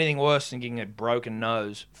couldn't think of anything worse than getting a broken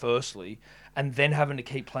nose, firstly, and then having to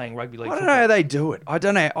keep playing rugby league I don't football. know how they do it. I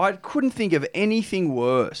don't know. I couldn't think of anything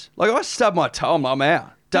worse. Like, I stubbed my toe, I'm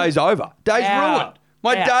out. Day's over. Day's Out. ruined.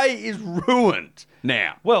 My Out. day is ruined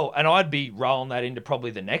now. Well, and I'd be rolling that into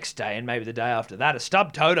probably the next day and maybe the day after that. A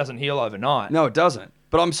stubbed toe doesn't heal overnight. No, it doesn't.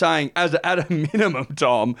 But I'm saying, at a minimum,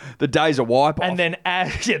 Tom, the day's a wipe off. And then,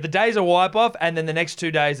 the day's a wipe off, and then the next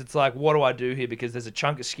 2 days, it's like, what do I do here? Because there's a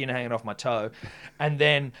chunk of skin hanging off my toe. And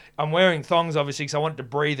then I'm wearing thongs, obviously, because I want it to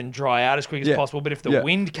breathe and dry out as quick as Yeah. possible. But if the Yeah.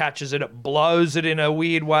 wind catches it, it blows it in a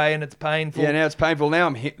weird way, and it's painful. Yeah, now it's painful. Now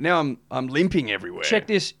I'm limping everywhere. Check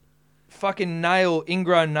this fucking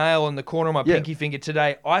ingrown nail on the corner of my Yeah. pinky finger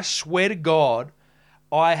today. I swear to God,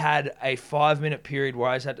 I had a 5-minute period where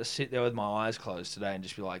I just had to sit there with my eyes closed today and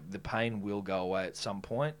just be like, the pain will go away at some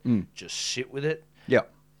point. Just sit with it.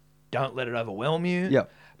 Yep. Don't let it overwhelm you.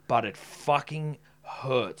 Yep. But it fucking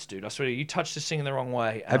hurts, dude. I swear to you, touched this thing in the wrong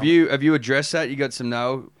way. and Have you addressed that? You got some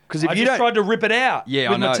nail? Because if I you just don't, tried to rip it out yeah,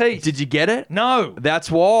 with I know. my teeth. Did you get it? No.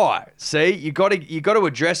 That's why. See, you got to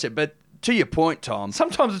address it. But to your point, Tom,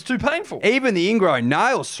 Sometimes it's too painful. even the ingrown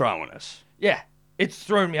nail's throwing us. Yeah, it's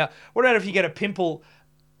thrown me out. What about if you get a pimple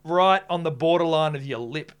right on the borderline of your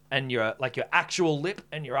lip and your actual lip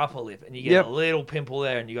and your upper lip, and you get Yep. a little pimple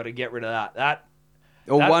there, and you got to get rid of that.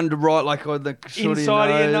 Or That- one to right, like on the sort Inside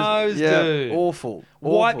of your nose, yeah, dude. Awful.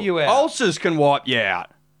 Wipe Awful. you out. Ulcers can wipe you out.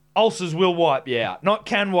 Ulcers will wipe you out. Not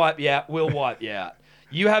can wipe you out, will wipe you out.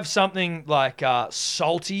 You have something like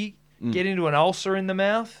salty get into an ulcer in the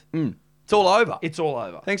mouth, It's all over. it's all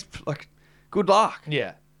over. Thanks. Like, good luck.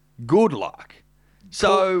 Yeah. Good luck.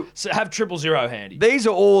 So So have 000 handy. these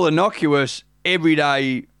are all innocuous,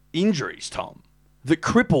 everyday injuries, Tom, that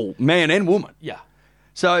cripple man and woman. Yeah.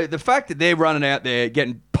 So the fact that they're running out there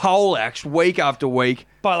getting poleaxed week after week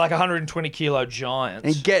By like 120 kilo giants.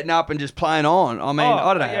 and getting up and just playing on, I mean,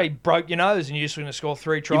 I don't know. Yeah, you broke your nose and you're just going to score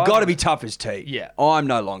 3 tries. You've got to be tough as teak. Yeah. I'm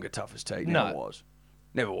no longer tough as teak. Never No. was.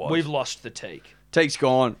 Never was. We've lost the teak. Teak's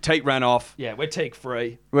gone. Teak ran off. Yeah, we're teak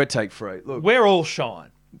free. We're teak free. Look, We're all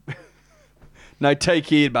shine. no teak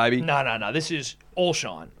here, baby. No. This is all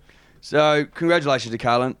shine. So congratulations to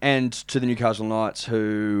Carlin and to the Newcastle Knights,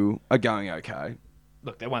 who are going okay.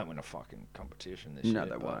 Look, they won't win a fucking competition this No, year.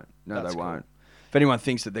 they but won't. No, that's they cool. won't. If anyone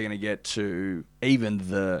thinks that they're going to get to even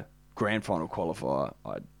the grand final qualifier,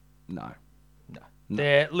 no.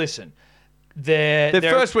 They're Their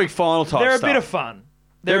first week final type They're a stuff. bit of fun.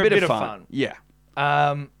 They're a bit of fun. Yeah.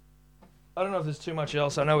 I don't know if there's too much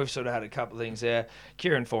else. I know we've sort of had a couple of things there.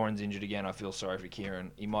 Kieran Foran's injured again. I feel sorry for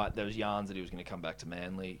Kieran. There was yarns that he was going to come back to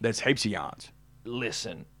Manly. There's heaps of yarns.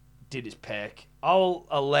 Listen, did his peck. I'll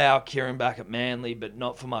allow Kieran back at Manly, but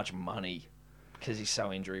not for much money because he's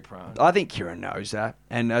so injury prone. I think Kieran knows that.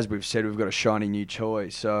 And as we've said, we've got a shiny new toy.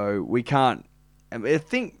 So we can't. I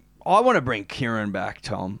want to bring Kieran back,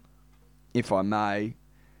 Tom, if I may,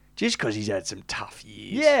 just because he's had some tough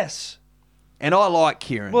years. Yes. And I like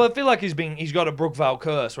Kieran. Well, I feel like he's got a Brookvale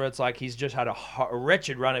curse where it's like he's just had a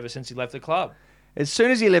wretched run ever since he left the club. As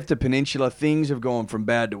soon as he left the Peninsula, things have gone from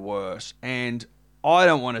bad to worse. And I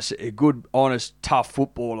don't want to see a good, honest, tough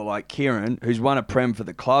footballer like Kieran, who's won a Prem for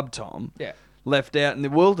the club, Tom, Yeah. left out in the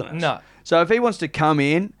wilderness. No. So if he wants to come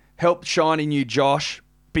in, help shiny new Josh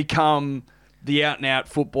become the out-and-out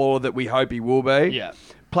footballer that we hope he will be, Yeah.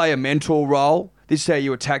 play a mentor role. This is how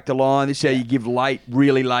you attack the line. This is how you give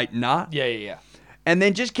really late nut. Yeah. And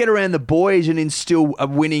then just get around the boys and instill a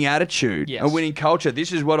winning attitude, Yes. a winning culture.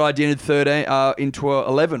 This is what I did in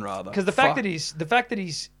 11 rather. Because the fact that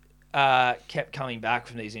he's kept coming back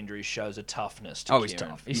from these injuries shows a toughness to Oh, he's Kieran.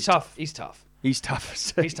 tough. He's He's tough. he's tough. He's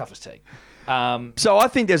tough as teak. So I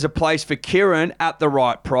think there's a place for Kieran at the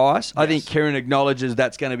right price. I think Yes. Kieran acknowledges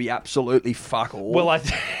that's going to be absolutely fuck all. Well,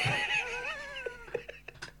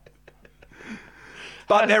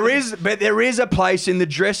 but there is a place in the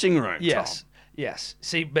dressing room. yes. Tom. Yes.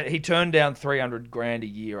 See, but he turned down $300,000 a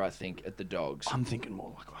year, I think, at the Dogs. I'm thinking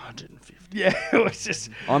more like 150. Yeah, it was just.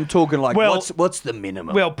 I'm talking like Well- what's the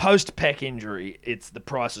minimum? Well, post pec injury, the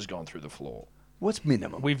price has gone through the floor. what's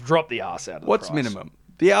minimum? We've dropped the arse out of the What's price. minimum?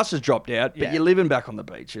 The ass has dropped out, but Yeah. you're living back on the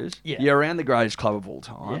beaches. Yeah. You're around the greatest club of all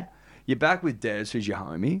time. Yeah. You're back with Des, who's your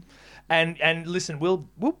homie. And listen, we'll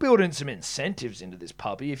build in some incentives into this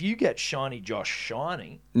puppy. If you get shiny Josh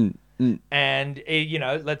shiny, And,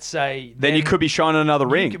 let's say... Then you could be shining another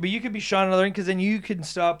ring. You could be shining another ring because then you can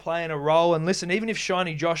start playing a role. And listen, even if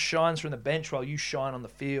Shiny Josh shines from the bench while you shine on the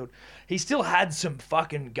field, he still had some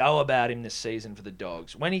fucking go about him this season for the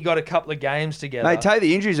Dogs. When he got a couple of games together... Mate, take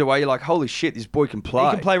the injuries away, you're like, holy shit, this boy can play.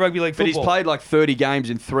 He can play rugby league football. But he's played like 30 games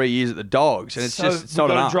in 3 years at the Dogs, and it's not enough. We've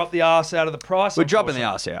got to drop the arse out of the price. We're dropping the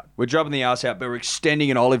arse out. We're dropping the arse out, but we're extending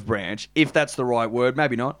an olive branch, if that's the right word.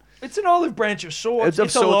 Maybe not. It's an olive branch of sorts. Of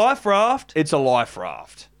It's a sorts. life raft. It's a life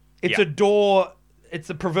raft. It's Yeah. a door. It's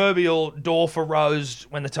the proverbial door for Rose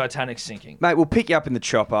when the Titanic's sinking. Mate, we'll pick you up in the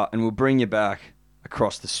chopper and we'll bring you back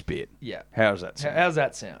across the spit. Yeah. How's that sound? How's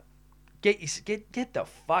that sound? Get the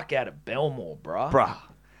fuck out of Belmore, bruh. Bruh,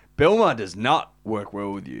 Belmar does not work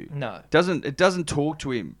well with you. No. It doesn't talk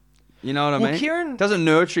to him. You know what I Well, mean? Kieran- doesn't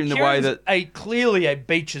nurture him the way Kieran's that... clearly a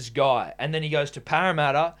beaches guy, and then he goes to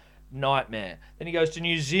Parramatta, nightmare. Then he goes to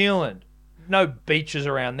New Zealand, no beaches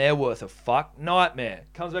around there worth of fuck, nightmare.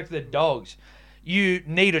 Comes back to the Dogs. You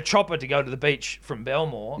need a chopper to go to the beach from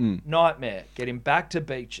Belmore, nightmare. Get him back to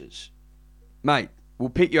beaches. Mate, we'll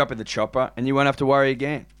pick you up in the chopper and you won't have to worry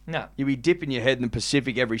again. No. You'll be dipping your head in the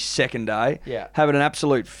Pacific every second day. Yeah. Having an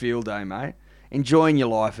absolute field day, mate. Enjoying your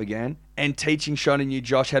life again. And teaching Shiny New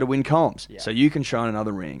Josh how to win comps. Yeah. So you can shine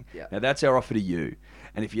another ring. Yeah. Now, that's our offer to you.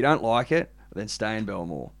 And if you don't like it, then stay in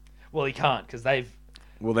Belmore. Well, he can't because they've...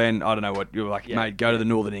 Well, then, I don't know what... You're like, Yeah. mate, go to the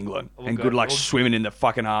Northern England. We'll and go- good luck we'll- swimming in the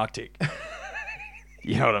fucking Arctic.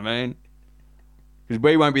 You know what I mean? Because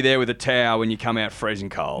we won't be there with a towel when you come out freezing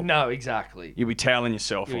cold. No, exactly. You'll be toweling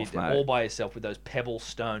yourself You'll off, be mate. all by yourself with those pebble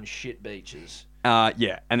stone shit beaches.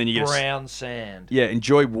 Yeah, and then you get... Brown sand. Yeah,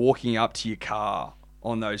 enjoy walking up to your car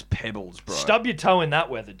on those pebbles, bro. Stub your toe in that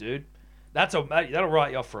weather, dude. That'll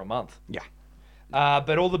write you off for a month. Yeah,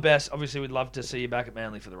 But all the best. Obviously, we'd love to see you back at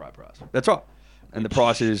Manly for the right price. that's right. And the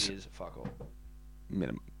price is fuck all.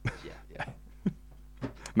 minimum. Yeah.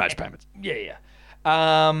 Match payments. Yeah.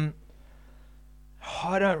 I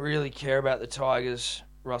don't really care about the Tigers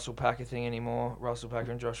Russell Packer thing anymore. Russell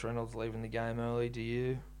Packer and Josh Reynolds leaving the game early. Do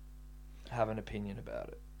you have an opinion about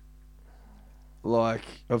it? Like,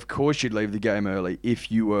 of course you'd leave the game early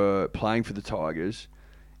if you were playing for the Tigers.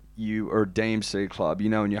 You are a DMC club. You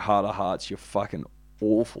know in your heart of hearts you're fucking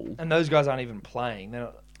awful. And those guys aren't even playing. They're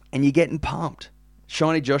not. And you're getting pumped.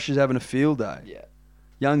 Shiny Josh is having a field day. Yeah.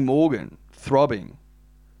 Young Morgan, throbbing.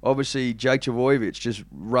 Obviously, Jake Trbojevic just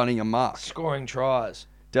running amok. Scoring tries.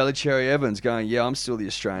 Delicherry Evans going, yeah, I'm still the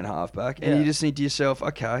Australian halfback. And Yeah. you just think to yourself,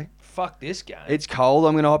 okay, Fuck this game. it's cold.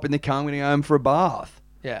 I'm going to hop in the car. I'm going to go home for a bath.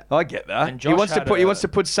 Yeah. I get that. And He Josh wants to had put. He a- wants to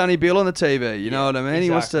put Sonny Bill on the TV. You know what I mean? He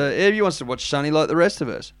wants to watch Sonny like the rest of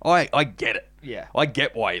us. I get it. Yeah. I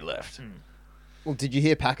get why he left. Well, did you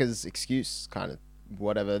hear Packer's excuse, kind of,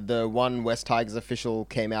 whatever? The one West Tigers official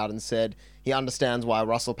came out and said he understands why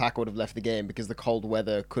Russell Packer would have left the game because the cold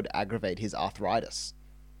weather could aggravate his arthritis,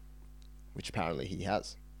 which apparently he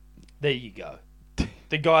has. There you go.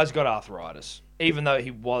 The guy's got arthritis. Even though he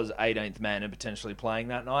was 18th man and potentially playing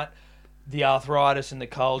that night, the arthritis and the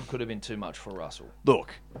cold could have been too much for Russell.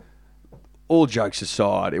 Look, all jokes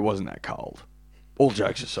aside, it wasn't that cold. All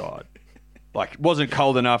jokes aside. Like, it wasn't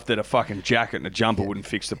cold enough that a fucking jacket and a jumper wouldn't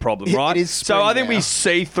fix the problem, right? It is So spring I think now. we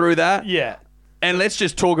see through that. Yeah. And let's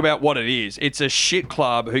just talk about what it is. It's a shit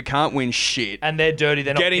club who can't win shit. And they're dirty.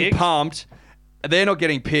 They're not Getting picked. pumped. They're not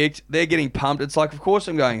getting picked. They're getting pumped. It's like, of course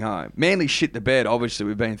I'm going home. Manly shit the bed. Obviously,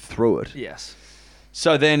 we've been through it. Yes.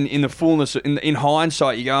 So then, in the fullness, in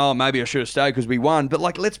hindsight, you go, oh, maybe I should have stayed because we won. But,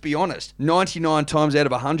 like, let's be honest. 99 times out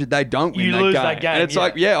of 100, they don't win You that lose game. that game, And it's yeah.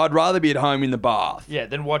 like, yeah, I'd rather be at home in the bath. Yeah,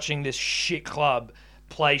 then watching this shit club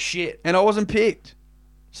play shit. And I wasn't picked.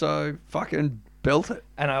 So, fucking belt it.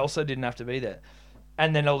 And I also didn't have to be there.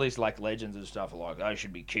 And then all these like legends and stuff are like, I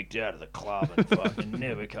should be kicked out of the club and fucking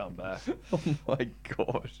never come back. Oh, my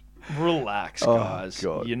God. Relax, Oh, guys.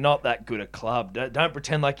 God. You're not that good a club. Don't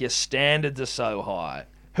pretend like your standards are so high.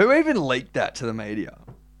 Who even leaked that to the media?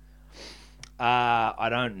 I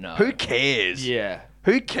don't know. Who cares? Yeah.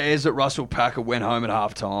 Who cares that Russell Packer went home at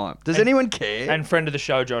half time? Does anyone care? And friend of the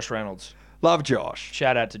show, Josh Reynolds. Love Josh.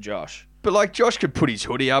 Shout out to Josh. But, like, Josh could put his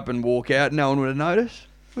hoodie up and walk out. No one would have noticed,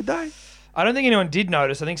 would they? I don't think anyone did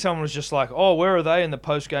notice. I think someone was just like, oh, where are they in the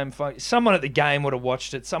post-game phone? Someone at the game would have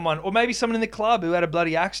watched it. Or maybe someone in the club who had a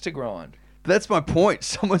bloody axe to grind. But that's my point.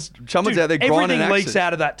 Someone's Dude, out there grinding everything leaks axes.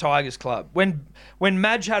 out of that Tigers club. When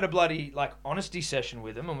Madge had a bloody like honesty session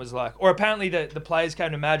with him and was like, or apparently the players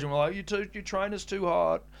came to Madge and were like, you train us too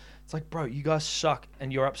hard. It's like, bro, you guys suck,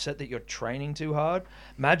 and you're upset that you're training too hard.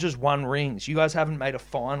 Madge has won rings. You guys haven't made a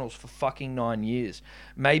finals for fucking 9 years.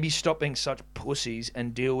 Maybe stop being such pussies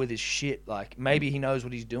and deal with his shit. Like, maybe he knows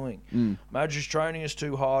what he's doing. Madge's training is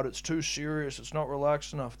too hard. It's too serious. It's not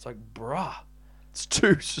relaxed enough. It's like, bruh.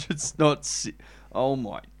 It's not. Oh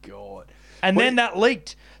my God. And then that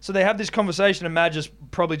leaked. So they have this conversation, and Madge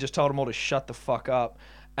probably just told them all to shut the fuck up.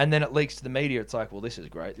 And then it leaks to the media. It's like, well, this is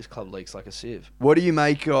great. This club leaks like a sieve. What do you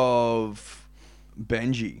make of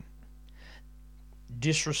Benji?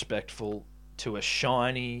 Disrespectful to a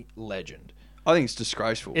shiny legend. I think it's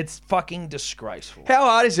disgraceful. It's fucking disgraceful. How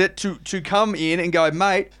hard is it to come in and go,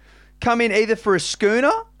 mate, come in either for a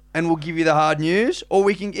schooner and we'll give you the hard news, or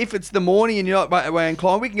we can, if it's the morning and you're not way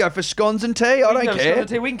inclined, we can go for scones and tea. I don't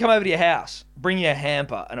care. We can come over to your house, bring you a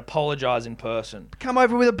hamper, and apologise in person. Come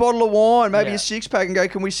over with a bottle of wine, maybe Yeah. a six-pack, and go,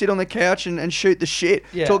 can we sit on the couch and shoot the shit?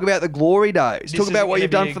 Yeah. Talk about the glory days. This Talk about isn't what gonna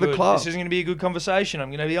you've be done a for the good- club. This isn't going to be a good conversation. I'm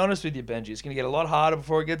going to be honest with you, Benji. It's going to get a lot harder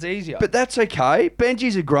before it gets easier. But that's okay.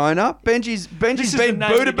 Benji's a grown-up. Benji's is been the name of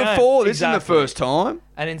the booted game. before. This isn't the Exactly. first time.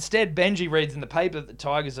 And instead, Benji reads in the paper that the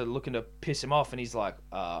Tigers are looking to piss him off, and he's like,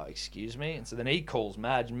 excuse me? And so then he calls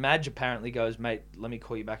Madge, and Madge apparently goes, mate, let me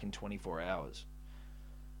call you back in 24 hours.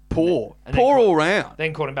 Poor. And then Poor call- all round.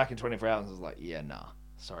 Then called him back in 24 hours and was like, yeah, nah,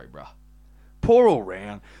 sorry, bruh. Poor all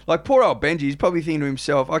round. Like, poor old Benji. He's probably thinking to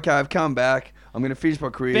himself, okay, I've come back. I'm going to finish my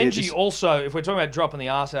career. Benji also, if we're talking about dropping the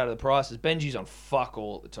arse out of the prices, Benji's on fuck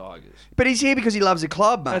all at the Tigers. But he's here because he loves the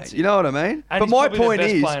club, mate. That's it. You know what I mean? And But he's my probably the point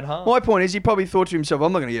best is, player in half. he probably thought to himself,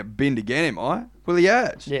 I'm not going to get binned again, am I? Well, he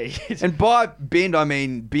has. Yeah, he is. And by binned, I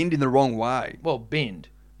mean binned in the wrong way. Well, binned.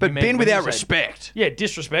 But You mean binned when without you say- respect. Yeah,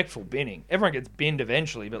 disrespectful binning. Everyone gets binned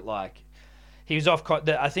eventually, but like, he was off.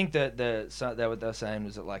 I think that what they were saying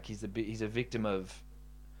was that like he's a victim of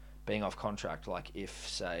being off contract. Like if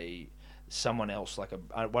say someone else, like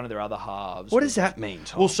one of their other halves. What does that mean,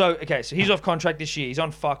 Tom? Well, so he's off contract this year. He's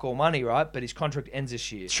on fuck all money, right? But his contract ends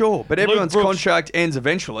this year. Sure, but Luke everyone's Brooks- contract ends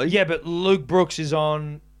eventually. Yeah, but Luke Brooks is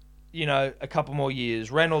on, a couple more years.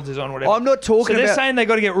 Reynolds is on whatever. I'm not talking So they're about- saying they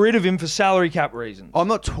got to get rid of him for salary cap reasons. I'm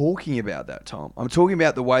not talking about that, Tom. I'm talking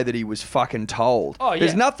about the way that he was fucking told. Oh, yeah.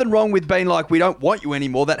 There's nothing wrong with being like, we don't want you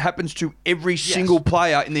anymore. That happens to every single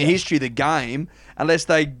player in the history of the game, unless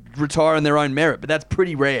they retire on their own merit. But that's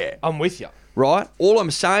pretty rare, I'm with you. right? All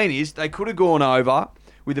I'm saying is they could have gone over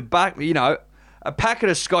with a packet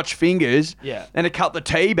of Scotch fingers Yeah. and a couple of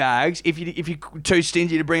tea bags if you're too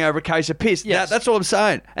stingy to bring over a case of piss. Yes. That's all I'm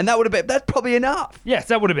saying. And that's probably enough. Yes,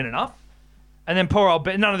 that would have been enough. And then poor old,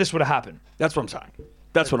 but none of this would have happened. That's what I'm saying.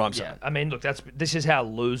 That's what I'm saying. Yeah, I mean, look, this is how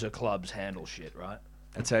loser clubs handle shit, right?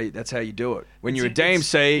 That's how you do it. When you're a It's-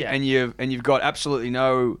 DMC yeah. and you've got absolutely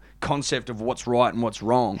no concept of what's right and what's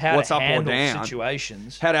wrong, How what's to up or handle down,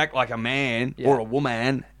 situations. how to act like a man Yeah. or a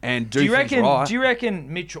woman and do Do you things reckon? right. Do you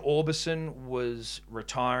reckon Mitch Orbison was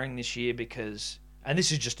retiring this year because? And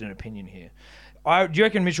this is just an opinion here. Do you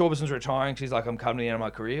reckon Mitch Orbison's retiring because he's like, I'm coming to the end of my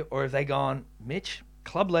career, or have they gone, Mitch,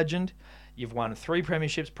 club legend, you've won 3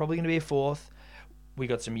 premierships, probably going to be a 4th. We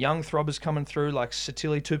got some young throbbers coming through like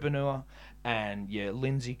Satili Tupanua and your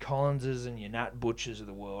Lindsay Collinses and your Nat Butchers of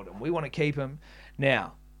the world, and we want to keep them.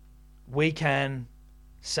 Now, we can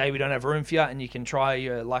say we don't have room for you and you can try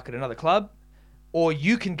your luck at another club, or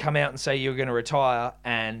you can come out and say you're going to retire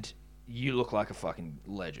and you look like a fucking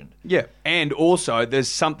legend. Yeah, and also there's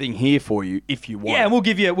something here for you if you want. Yeah, and we'll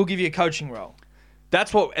give you a coaching role.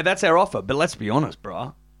 That's our offer. But let's be honest,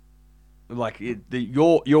 bruh. Like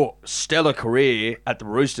your stellar career at the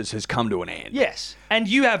Roosters has come to an end. Yes, and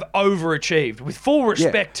you have overachieved. With full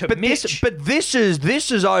respect to but Mitch,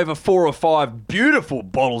 this is over 4 or 5 beautiful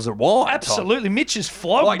bottles of wine. Tom. absolutely, Mitch is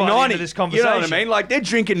flogged Like by the end 90. of this You conversation. know what I mean? Like they're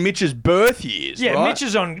drinking Mitch's birth years. Yeah, right?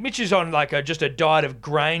 Mitch is on like just a diet of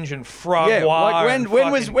Grange and Frogwa. Yeah, like and when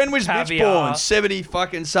was fucking Mitch caviar. born? 70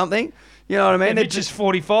 fucking something. You know what I mean? Yeah, They're Mitch is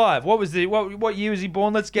 45. What was what year was he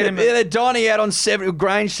born? Let's get him. they're dining out on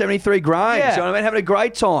Grange, 73 Grange. Yeah. You know what I mean? Having a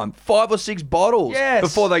great time. 5 or 6 bottles Yes.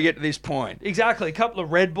 before they get to this point. Exactly, a couple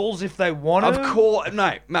of Red Bulls if they want to. Of course,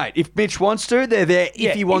 mate. If Mitch wants to, they're there.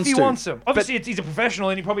 Yeah, if he wants to. them. Obviously, he's a professional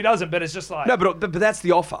and he probably doesn't, but it's just like... No, but that's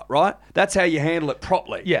the offer, right? That's how you handle it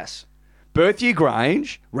properly. Yes. Birth year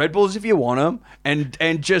Grange, Red Bulls if you want them,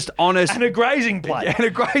 and just honest... And a grazing plate. and a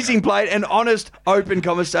grazing plate and honest, open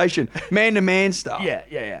conversation. Man-to-man stuff.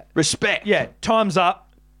 Yeah. Respect. Yeah, time's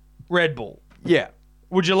up. Red Bull. Yeah.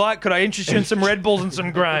 Could I interest you in some Red Bulls and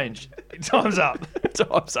some Grange? Time's up.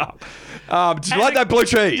 Time's up. Did you like that blue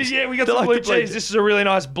cheese? Yeah, we got Do you some like blue the cheese. This is a really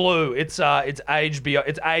nice blue. It's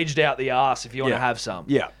aged out the arse if you want to have some.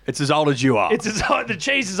 Yeah, it's as old as you are. The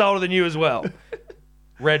cheese is older than you as well.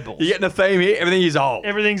 Red Bulls. You're getting a theme here. Everything is old.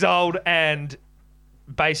 Everything's old and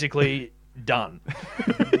basically done.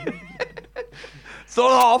 It's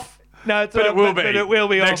not off. No, it's But not, it will be But it will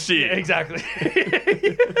be next off. year. Yeah, exactly.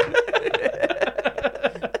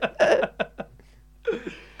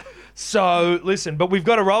 So, listen, but we've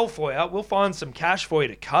got a role for you. We'll find some cash for you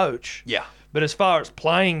to coach. Yeah. But as far as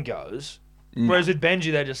playing goes, whereas with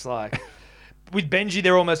Benji, they're just like, with Benji,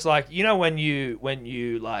 they're almost like, you know, when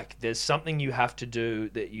you like, there's something you have to do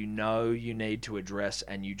that you know you need to address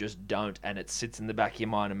and you just don't, and it sits in the back of your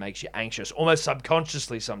mind and makes you anxious, almost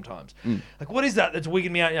subconsciously sometimes. Like, what is that that's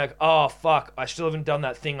wigging me out? And you're like, oh, fuck, I still haven't done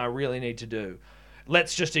that thing I really need to do.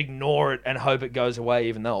 Let's just ignore it and hope it goes away,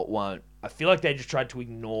 even though it won't. I feel like they just tried to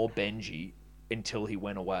ignore Benji until he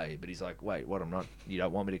went away. But he's like, wait, what? You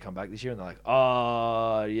don't want me to come back this year? And they're like,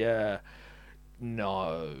 oh, yeah.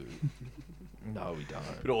 No. No, we don't.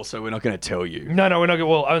 But also, we're not going to tell you. No, we're not going to.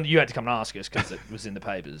 Well, you had to come and ask us because it was in the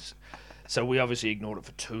papers. So we obviously ignored it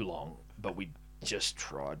for too long, but we just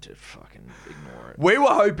tried to fucking ignore it. We were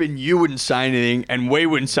hoping you wouldn't say anything and we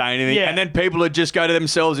wouldn't say anything. Yeah. And then people would just go to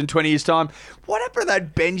themselves in 20 years' time. What happened to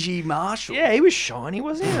that Benji Marshall? Yeah, he was shiny,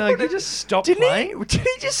 wasn't he? Like, he just stopped playing. Did he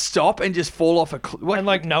just stop and just fall off a cliff? And,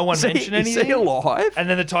 like, no one mentioned anything. Is he alive? And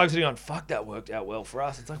then the Tigers are going, fuck, that worked out well for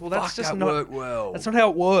us. It's like, well, that's Fuck, just that not. worked well. That's not how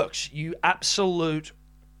it works. You absolute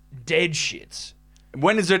dead shits.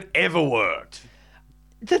 When has it ever worked?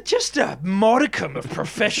 Just a modicum of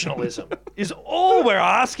professionalism is all we're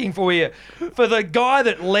asking for here. For the guy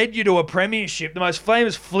that led you to a premiership, the most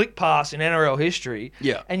famous flick pass in NRL history,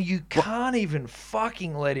 Yeah. and you can't even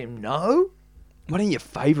fucking let him know? One of your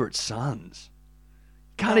favourite sons.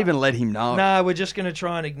 Can't even let him know. No, we're just going to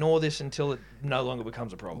try and ignore this until it no longer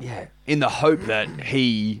becomes a problem. Yeah. In the hope that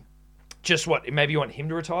he... Just what? Maybe you want him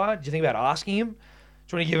to retire? Do you think about asking him? Do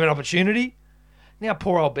you want to give him an opportunity? Now,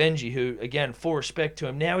 poor old Benji, who, again, full respect to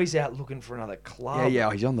him, now he's out looking for another club.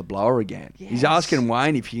 Yeah, he's on the blower again. He's Yes. asking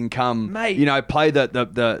Wayne if he can come, Mate. play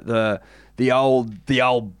the old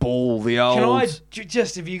bull, the old... Can I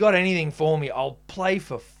just, if you got anything for me, I'll play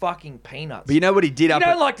for fucking peanuts. But you know what he did You up don't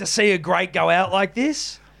at... like to see a great go out like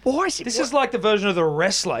this? Why is he... This is like the version of the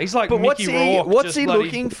wrestler. He's like But Mickey Rourke. what's just he bloody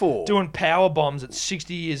looking for? Doing power bombs at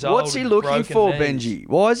 60 years old. What's he with looking broken for, knees. Benji?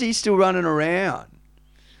 Why is he still running around?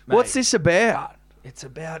 What's this about? It's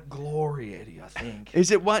about glory, Eddie, I think.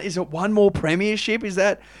 Is it one more premiership?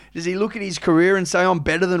 Does he look at his career and say I'm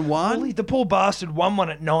better than one? Really, the poor bastard won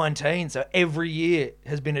one at 19, so every year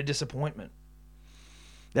has been a disappointment.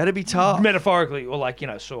 That'd be tough. Metaphorically, or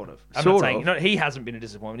sort of. I'm Sort not saying of. he hasn't been a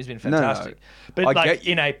disappointment. He's been No, fantastic. I But get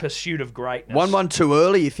you. in a pursuit of greatness. 1-1 too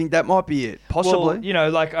early. You think that might be it? Possibly.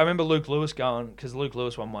 Well, I remember Luke Lewis going, because Luke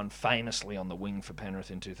Lewis won one famously on the wing for Penrith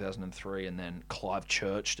in 2003, and then Clive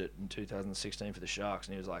Churched it in 2016 for the Sharks,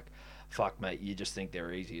 and he was like, fuck, mate, you just think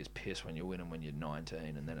they're easy as piss when you win them when you're 19,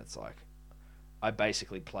 and then it's like, I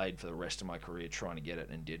basically played for the rest of my career trying to get it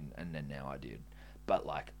and didn't, and then now I did. But,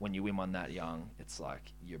 when you win one that young, it's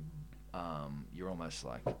like you're almost,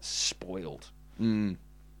 spoiled.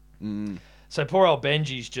 So poor old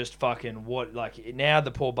Benji's just fucking now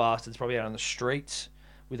the poor bastard's probably out on the streets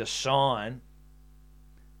with a sign.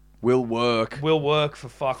 Will work. Will work for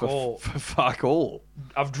fuck all. For fuck all.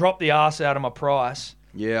 I've dropped the arse out of my price.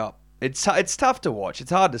 Yeah. It's tough to watch.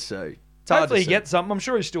 It's hard to see. Hopefully he gets something. I'm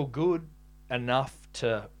sure he's still good enough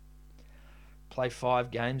to play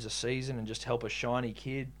 5 games a season and just help a shiny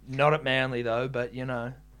kid. Not at Manly, though, but,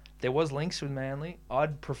 there was links with Manly.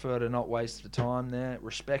 I'd prefer to not waste the time there,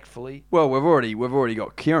 respectfully. Well, we've already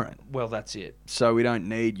got Kieran, Well, that's it. so we don't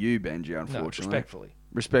need you, Benji. No, Unfortunately,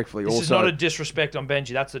 respectfully. This also, is not a disrespect on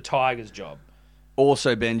Benji. That's the Tigers' job.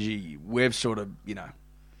 also Benji. We've sort of,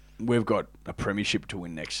 we've got a premiership to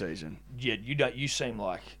win next season. Yeah, you seem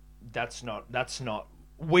like that's not.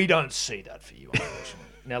 We don't see that for you, unfortunately.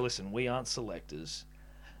 Now, listen, we aren't selectors,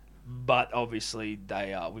 but obviously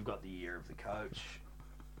they are. We've got the year of the coach.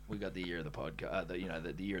 We got the year of the podcast. The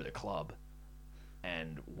year of the club,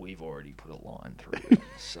 and we've already put a line through it.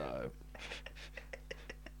 So,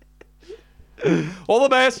 All the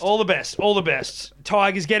best. all the best, all the best.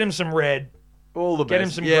 Tigers, get him some red. All the best. Get him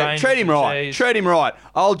some yeah, grains treat and him right. cheese. Treat him right.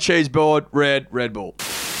 Old cheese board, Red Bull.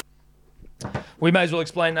 We may as well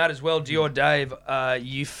explain that as well. Dior Dave,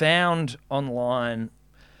 you found online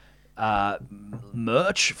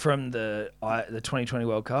merch from the 2020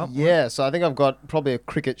 World Cup. Yeah, so I think I've got probably a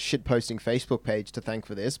cricket shitposting Facebook page to thank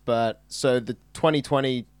for this. But so the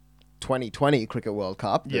 2020 Cricket World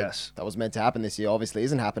Cup, Yes. that was meant to happen this year, obviously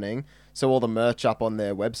isn't happening. So all the merch up on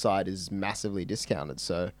their website is massively discounted.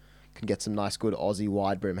 So you can get some nice, good Aussie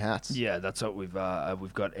wide brim hats. Yeah, that's what we've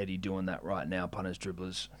got Eddie doing that right now. Punters,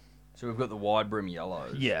 dribblers, So we've got the wide brim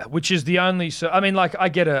yellows. Yeah, which is the only. So I mean, like I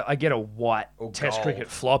get a white Or Test gold. cricket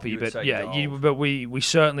floppy, You would but say yeah, gold. we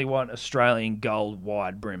certainly want Australian gold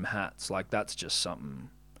wide brim hats. Like that's just something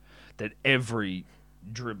that every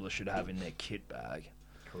dribbler should have in their kit bag.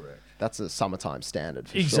 Correct. That's a summertime standard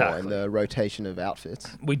for sure Exactly. in the rotation of outfits.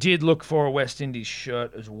 We did look for a West Indies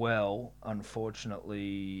shirt as well.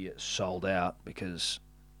 Unfortunately, sold out because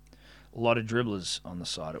a lot of dribblers on the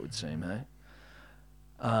side. It would seem, hey.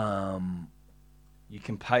 You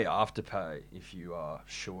can pay afterpay if you are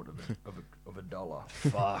short of a dollar.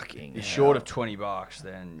 Fucking. You're hell. short of $20,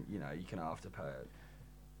 then you can afterpay it,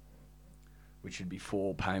 which would be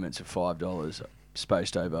 4 payments of $5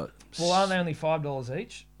 spaced over. Well, aren't they only $5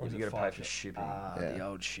 each? Or If is you it gotta pay $5? for shipping. Yeah. The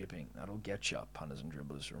old shipping. That'll get you, punters and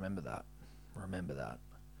dribblers. Remember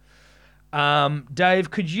that.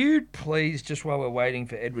 Dave, could you please, just while we're waiting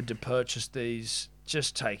for Edward to purchase these,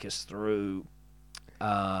 just take us through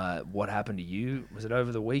what happened to you? Was it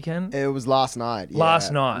over the weekend? It was last night. Yeah,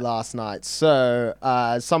 Last night. Last night. So,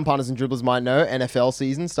 some punters and dribblers might know, NFL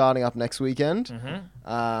season starting up next weekend.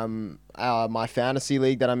 My fantasy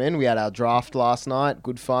league that I'm in, we had our draft last night.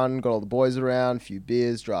 Good fun. Got all the boys around, a few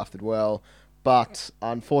beers, drafted well. But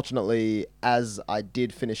unfortunately, as I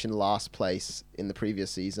did finish in last place in the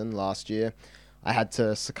previous season last year, I had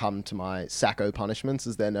to succumb to my Sacco punishments,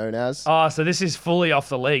 as they're known as. Oh, so this is fully off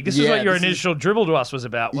the league. This is Yeah, what your this is- initial dribble to us was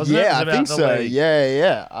about, wasn't it? It Yeah, was I about think the so. league.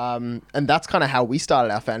 Yeah. And that's kind of how we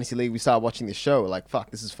started our fantasy league. We started watching this show. We're like,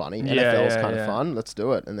 fuck, this is funny. NFL's kind of fun. Let's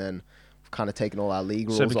do it. And then we've kind of taken all our league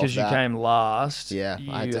rules So because off you that. came last, Yeah,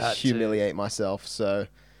 you I had to humiliate myself. So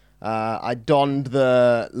I donned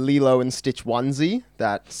the Lilo and Stitch onesie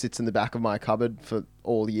that sits in the back of my cupboard for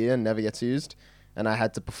all year and never gets used. And I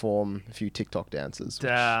had to perform a few TikTok dances.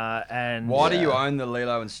 which- and Why do you own the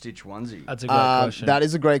Lilo and Stitch onesie? That's a great question. That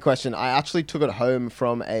is a great question. I actually took it home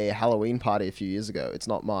from a Halloween party a few years ago. It's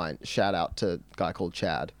not mine. Shout out to a guy called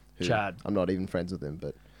Chad. who Chad. I'm not even friends with him,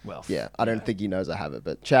 but Well, yeah, I don't think he knows I have it.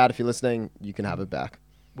 But Chad, if you're listening, you can have it back.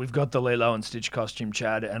 We've got the Lilo and Stitch costume,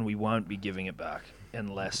 Chad, and we won't be giving it back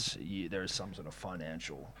unless there is some sort of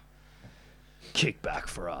financial kickback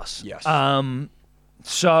for us. Yes.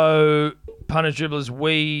 So, punters, dribblers,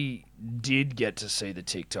 we did get to see the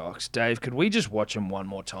TikToks. Dave, could we just watch them one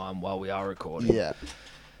more time while we are recording? Yeah.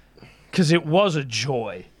 Because it was a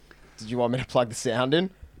joy. Did you want me to plug the sound in?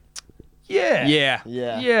 Yeah. Yeah.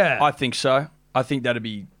 Yeah. I think so. I think that'd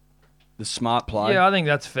be the smart play. Yeah, I think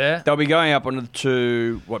that's fair. They'll be going up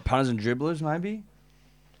to punters and dribblers, maybe?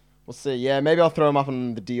 We'll see. Yeah, maybe I'll throw them up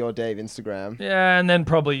on the D or Dave Instagram. Yeah, and then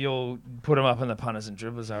probably you'll put them up in the punters and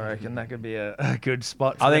dribblers, I reckon. That could be a good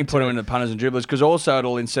spot for I them think put them in the punters and dribblers because also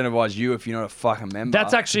it'll incentivize you if you're not a fucking member.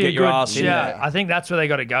 That's actually to a get your good. ass in Yeah, there. I think that's where they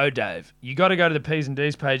got to go, Dave. You got to go to the P's and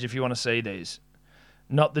D's page if you want to see these,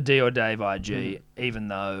 not the D or Dave IG. Even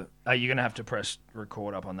though you're gonna have to press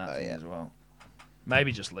record up on that thing as well.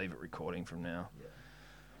 Maybe just leave it recording from now.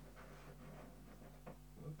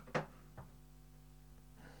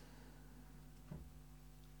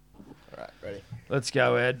 All right, ready? Let's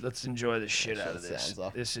go, Ed. Let's enjoy the shit Shut out of the this. sounds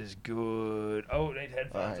off. This is good. Oh, need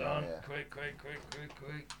headphones Oh, yeah, on. yeah. Quick.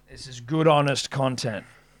 This is good, honest content.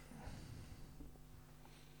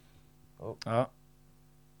 Oh.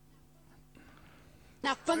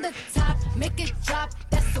 Now from the top, make it drop.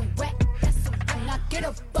 That's some wet. That's some wet. Now get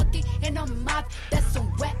a bucket and a mop. That's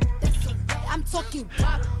some wet. That's some wet. I'm talking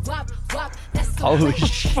wop. That's some Holy wet.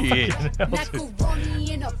 shit.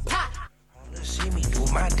 Macaroni in a pot. See me do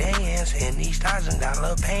my dance in these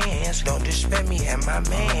 $1,000 pants. Don't disrespect me and my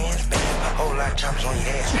mans. Spend a whole lot of choppers on your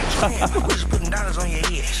ass. Man, who's putting dollars on your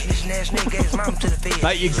head? This ass nigga gave his mom to the feds.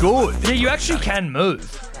 Mate, you're good. Yeah, you actually can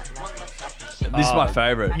move. This is my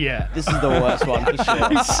favourite. Yeah. This is the worst one for sure.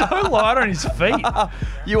 He's so light on his feet.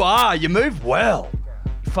 You are. You move well.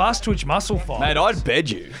 Fast twitch muscle fibers. Mate, I'd bed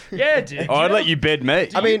you. Yeah, dude. I'd let you bed me.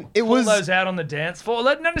 I mean, it Pull was. those out on the dance floor.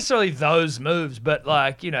 Not necessarily those moves, but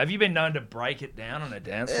like, have you been known to break it down on a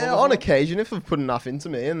dance floor? Yeah, on occasion, if I've put enough into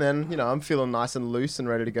me, and then I'm feeling nice and loose and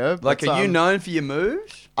ready to go. Like, But, are you known for your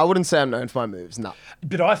moves? I wouldn't say I'm known for my moves. No.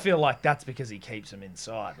 But I feel like that's because he keeps them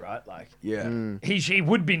inside, right? Like Yeah. he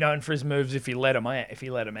would be known for his moves if he let him out.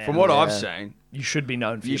 From what Yeah. I've seen, you should be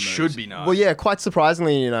known for you your should moves. be known. Well, yeah, quite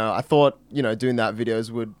surprisingly, I thought, doing that videos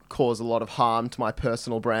would cause a lot of harm to my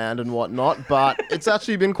personal brand and whatnot, but it's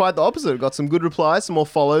actually been quite the opposite. Got some good replies, some more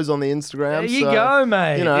follows on the Instagram. There you so, go,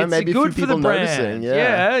 mate. It's maybe good a few for the people brand. noticing.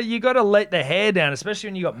 Yeah, you got to let the hair down, especially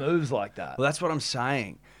when you got moves like that. Well, that's what I'm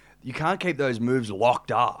saying. You can't keep those moves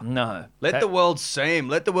locked up. No. Let the world see them.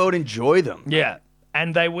 Let the world enjoy them. Yeah,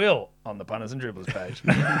 and they will on the Punters and Dribblers page.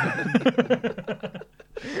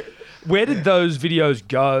 Where did those videos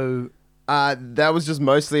go? That was just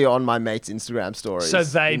mostly on my mate's Instagram stories. So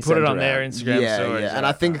they put it on their Instagram stories. Yeah, and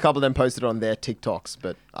I think a couple of them posted it on their TikToks,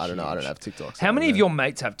 but I don't know. I don't have TikToks. How many of your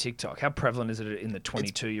mates have TikTok? How prevalent is it in the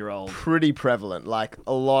 22-year-old? Pretty prevalent. Like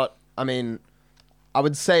a lot. I mean, I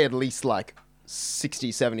would say at least like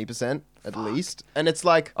 60, 70% at least. And it's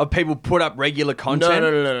like... Of people put up regular content?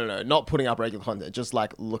 No. Not putting up regular content. Just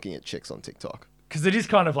like looking at chicks on TikTok. Because it is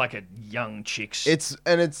kind of like a young chicks.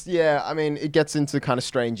 I mean, it gets into kind of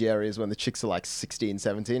strange areas when the chicks are like 16,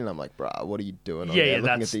 17, and I'm like, bruh, what are you doing on there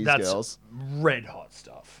looking at these girls? Red hot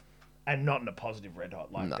stuff. And not in a positive red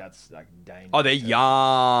hot. Like, that's like dangerous. Oh, they're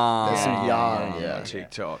young. There's some young,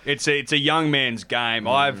 TikTok. It's a young man's game.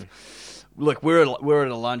 Look, we're at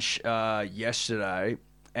a lunch yesterday,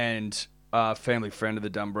 and a family friend of the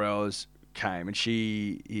Dumbrellas came, and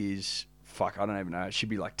she is, I don't even know, she'd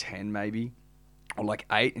be like 10 maybe. Or like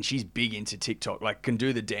 8, and she's big into TikTok, like can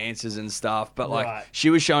do the dances and stuff. But like she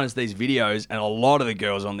was showing us these videos, and a lot of the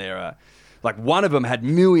girls on there are like, one of them had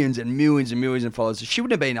millions and millions and millions of followers. So she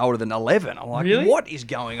wouldn't have been older than 11. I'm like, really? What is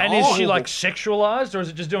going on? And is she like sexualized, or is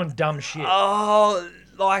it just doing dumb shit? Oh,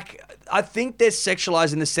 like I think they're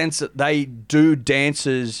sexualized in the sense that they do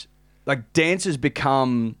dances. Like dancers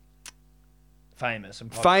become famous,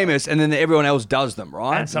 and then everyone else does them,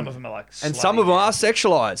 right? And some of them are like, and some of them are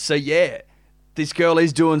sexualized. So yeah. This girl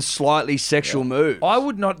is doing slightly sexual moves. I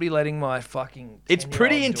would not be letting my fucking. It's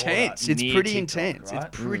pretty intense. It's pretty TikTok, intense. right?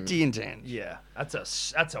 It's pretty intense. Yeah, that's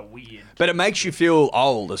a weird. But it makes you feel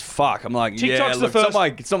old as fuck. I'm like, TikTok's look,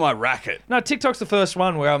 it's not my racket. No, TikTok's the first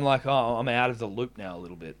one where I'm like, oh, I'm out of the loop now a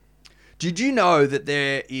little bit. Did you know that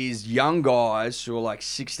there is young guys who are like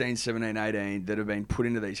 16, 17, 18 that have been put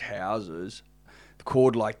into these houses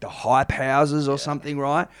called like the hype houses or something,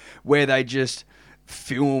 right? Where they just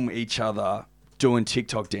film each other doing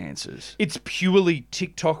TikTok dances. It's purely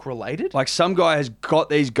TikTok related? Like some guy has got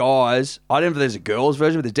these guys, I don't know if there's a girl's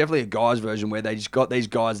version, but there's definitely a guy's version where they just got these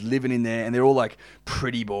guys living in there, and they're all like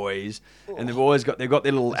pretty boys, and they've got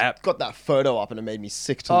their little app. Got that photo up, and it made me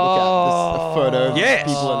sick to look at. A photo of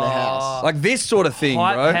people in the house. Like this sort of thing,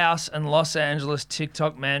 Hype bro. House and Los Angeles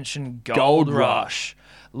TikTok Mansion Gold Rush.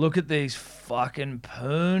 Look at these fucking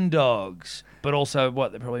poon dogs. But also,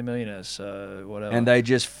 they're probably millionaires, so whatever. And they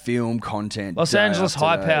just film content. Los Angeles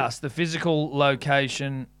Hype House, the physical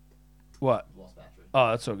location. What?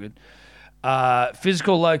 Oh, that's all good.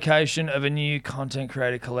 Physical location of a new content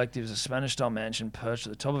creator collective is a Spanish-style mansion perched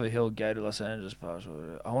at the top of a hill gated Los Angeles.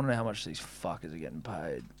 I want to know how much these fuckers are getting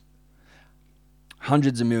paid.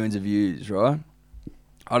 Hundreds of millions of views, right?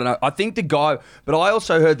 I don't know. I think the guy, but I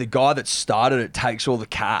also heard the guy that started it takes all the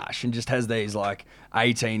cash and just has these like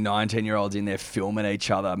 18, 19-year-olds in there filming each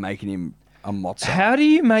other, making him a mozza. How do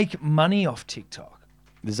you make money off TikTok?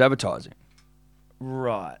 There's advertising.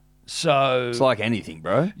 Right. So it's like anything,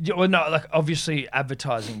 bro. Well, no, like obviously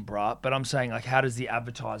advertising, bruh. But I'm saying, like, how does the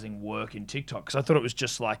advertising work in TikTok? Because I thought it was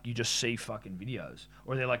just like you just see fucking videos,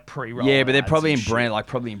 or they're like pre-roll. Yeah, but they're probably in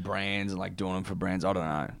brands and like doing them for brands. I don't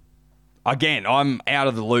know. Again, I'm out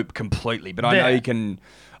of the loop completely, but I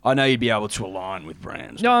know you'd be able to align with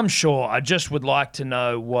brands. No, I'm sure. I just would like to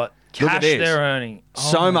know what cash they're earning.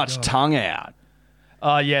 So much tongue out.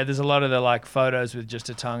 Oh yeah, there's a lot of the like photos with just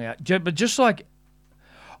a tongue out. But just like,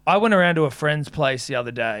 I went around to a friend's place the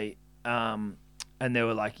other day, and there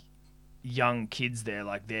were like young kids there,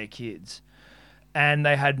 like their kids, and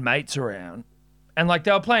they had mates around. And like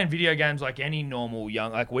they were playing video games like any normal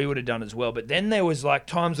young, like we would have done as well. But then there was like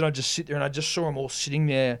times when I just sit there and I just saw them all sitting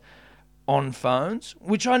there on phones,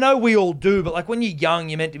 which I know we all do. But like when you're young,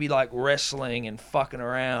 you're meant to be like wrestling and fucking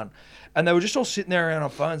around. And they were just all sitting there around on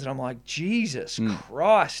phones. And I'm like, Jesus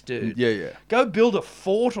Christ, dude. Yeah. Go build a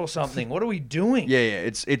fort or something. What are we doing? Yeah.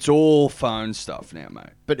 It's all phone stuff now, mate.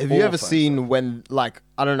 But have you ever seen when, like,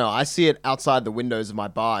 I don't know, I see it outside the windows of my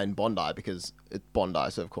bar in Bondi because it's Bondi,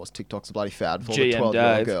 so of course TikTok's a bloody fad for all the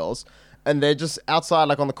 12-year-old girls. And they're just outside,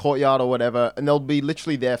 like on the courtyard or whatever, and they'll be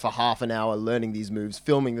literally there for half an hour learning these moves,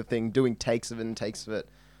 filming the thing, doing takes of it.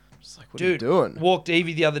 Just like, what are you doing? Walked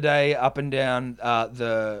Evie the other day up and down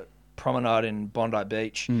the promenade in Bondi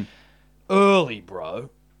Beach. Early, bro.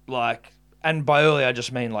 Like, and by early, I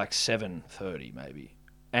just mean like 7:30 maybe.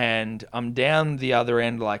 And I'm down the other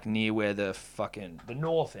end, like near where the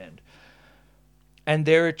north end. And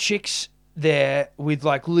there are chicks there with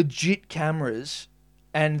like legit cameras,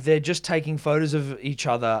 and they're just taking photos of each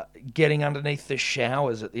other getting underneath the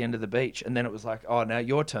showers at the end of the beach. And then it was like, oh, now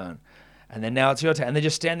your turn. And then now it's your turn. And they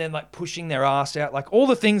just stand there like pushing their ass out, like all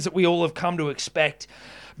the things that we all have come to expect.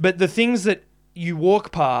 But the things that you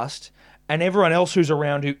walk past and everyone else who's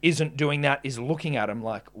around who isn't doing that is looking at him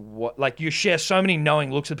like, what? Like, you share so many knowing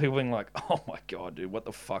looks at people being like, oh my God, dude, what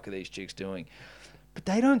the fuck are these chicks doing? But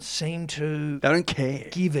they don't seem to... They don't care.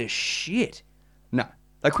 Give a shit. No.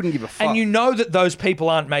 They couldn't give a fuck. And you know that those people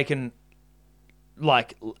aren't making,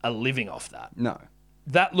 like, a living off that. No.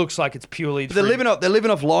 That looks like it's purely... But they're living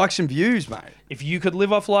off likes and views, mate. If you could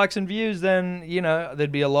live off likes and views, then, you know, there'd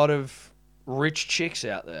be a lot of rich chicks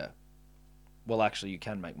out there. Well, actually, you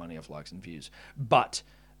can make money off likes and views. But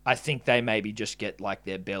I think they maybe just get, like,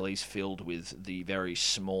 their bellies filled with the very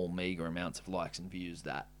small, meager amounts of likes and views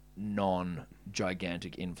that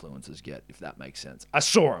non-gigantic influencers get, if that makes sense. I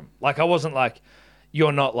saw him. Like, I wasn't like,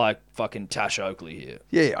 you're not like fucking Tash Oakley here.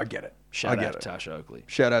 Yeah, I get it. Shout out to Tash Oakley.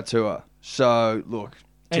 Shout out to her. So, look,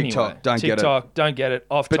 TikTok, anyway, don't get it. TikTok, don't get it.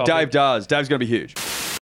 Off But topic. Dave does. Dave's going to be huge.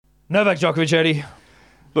 Novak Djokovic, Eddie.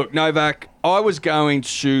 Look, Novak, I was going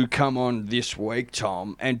to come on this week,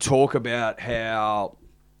 Tom, and talk about how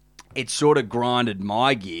it sort of grinded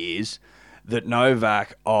my gears that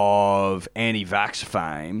Novak of anti-vax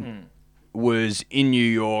fame was in New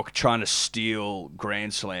York trying to steal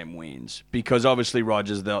Grand Slam wins because obviously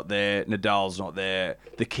Roger's not there, Nadal's not there,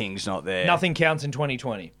 the King's not there. Nothing counts in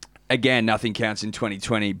 2020. Again, nothing counts in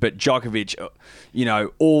 2020, but Djokovic, you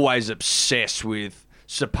know, always obsessed with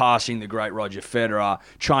surpassing the great Roger Federer,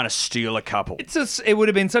 trying to steal a couple. It would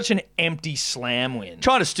have been such an empty slam win.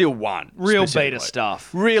 Trying to steal one. Real specifically. beta stuff.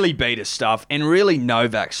 Really beta stuff and really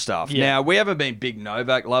Novak stuff. Yeah. Now, we haven't been big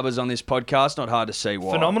Novak lovers on this podcast. Not hard to see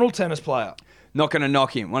why. Phenomenal tennis player. Not going to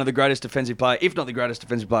knock him. One of the greatest defensive players, if not the greatest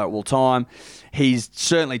defensive player of all time. He's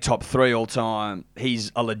certainly top 3 all time.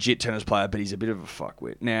 He's a legit tennis player, but he's a bit of a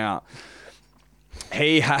fuckwit. Now,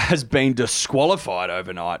 he has been disqualified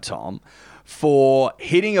overnight, Tom, for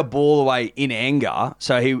hitting a ball away in anger.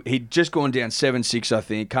 So he'd just gone down 7-6, I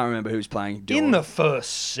think. Can't remember who was playing. In the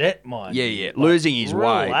first set, mind Yeah, you. yeah. Losing his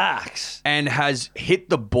way. Relax. And has hit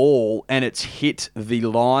the ball, and it's hit the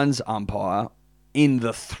lines umpire in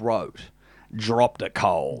the throat. Dropped a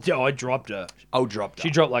cold. Oh, I dropped her. Oh, dropped her. She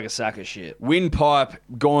dropped like a sack of shit. Windpipe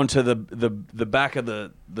gone to the back of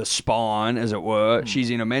the spine, as it were. She's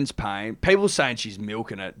in immense pain. People saying she's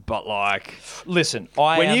milking it, but like... Listen,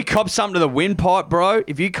 when you cop something to the windpipe, bro,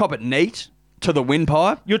 if you cop it neat to the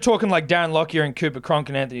windpipe... You're talking like Darren Lockyer and Cooper Cronk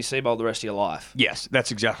and Anthony Seibold the rest of your life. Yes,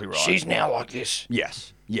 that's exactly right. She's now like this.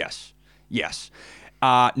 Yes.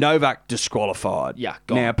 Novak disqualified. Yeah,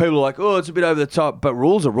 gone. Now, people are like, oh, it's a bit over the top, but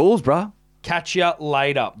rules are rules, bruh. Catch ya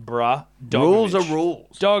later, bruh. Dogovic. Rules are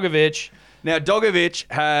rules. Dogovic. Now,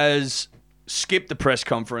 Dogovic has skipped the press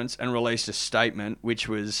conference and released a statement, which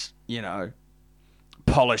was, you know,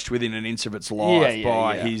 polished within an inch of its life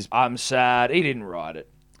by his... I'm sad. He didn't write it.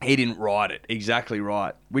 He didn't write it. Exactly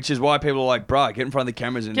right. Which is why people are like, bruh, get in front of the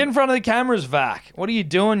cameras and... Get in front of the cameras, Vac. What are you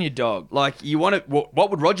doing, you dog? Like, you want to... What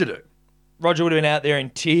would Roger do? Roger would have been out there in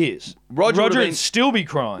tears. Roger would still be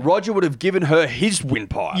crying. Roger would have given her his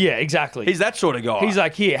windpipe. Yeah, exactly. He's that sort of guy. He's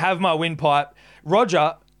like, here, have my windpipe.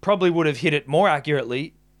 Roger probably would have hit it more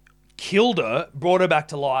accurately, killed her, brought her back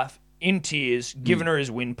to life in tears, given her his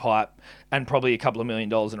windpipe, and probably a couple of $1 million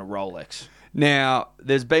in a Rolex. Now,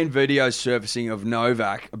 there's been videos surfacing of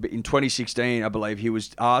Novak. In 2016, I believe, he was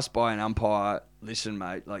asked by an umpire, listen,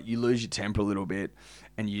 mate, like, you lose your temper a little bit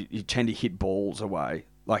and you tend to hit balls away.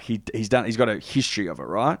 Like, he's got a history of it,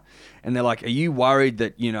 right? And they're like, are you worried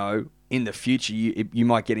that, you know, in the future you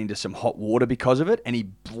might get into some hot water because of it? And he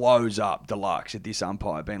blows up Deluxe at this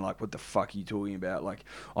umpire, being like, what the fuck are you talking about? Like,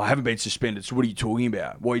 I haven't been suspended, so what are you talking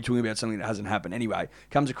about? Why are you talking about something that hasn't happened? Anyway,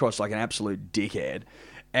 comes across like an absolute dickhead.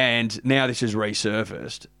 And now this has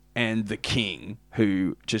resurfaced. And the King,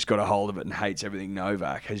 who just got a hold of it and hates everything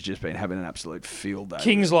Novak, has just been having an absolute field day.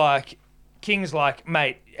 King's like,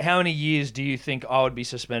 mate, how many years do you think I would be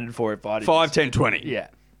suspended for if I did 5, this? 10, 20. Yeah.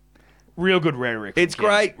 Real good rhetoric. It's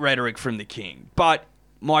great rhetoric from the King. But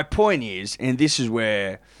my point is, and this is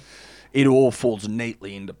where it all falls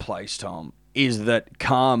neatly into place, Tom, is that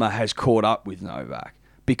karma has caught up with Novak.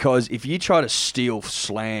 Because if you try to steal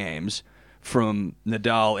slams from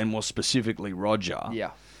Nadal and more specifically Roger... Yeah.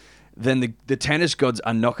 Then the tennis gods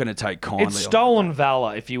are not going to take kindly. It's stolen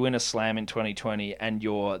valor if you win a slam in 2020 and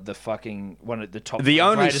you're the fucking one of the top the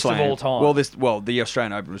only greatest slam of all time. Well, the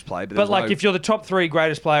Australian Open was played, but like if you're the top 3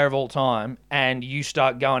 greatest player of all time and you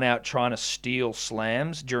start going out trying to steal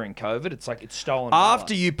slams during COVID, it's like it's stolen valor.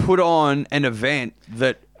 After you put on an event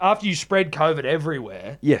that after you spread COVID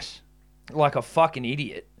everywhere, yes, like a fucking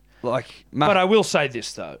idiot. Like, but I will say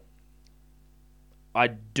this though, I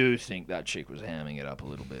do think that chick was hamming it up a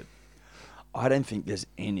little bit. I don't think there's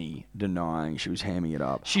any denying she was hamming it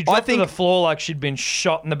up. She dropped to the floor like she'd been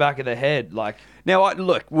shot in the back of the head. Like, now,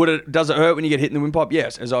 look, does it hurt when you get hit in the windpipe?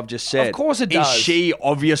 Yes, as I've just said. Of course it does. Is she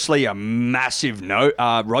obviously a massive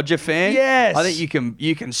Roger fan? Yes. I think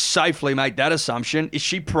you can safely make that assumption. Is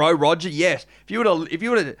she pro Roger? Yes. If you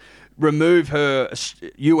were to remove her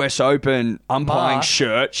US Open umpiring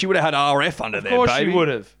shirt, she would have had RF under there, baby. Of course she would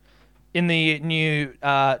have. In the new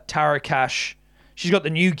Tara Cash, she's got the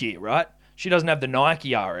new gear, right? She doesn't have the Nike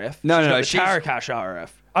RF. She's got the Tara Cash RF.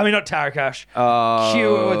 I mean, not Tara Cash.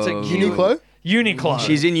 What's it? Uniqlo? Uniqlo.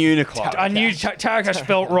 She's in Uniqlo. I knew Tara Cash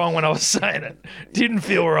felt wrong when I was saying it. Didn't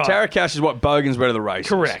feel right. Tara Cash is what Bogans wear to the races.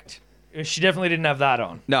 Correct. She definitely didn't have that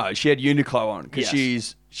on. No, she had Uniqlo on because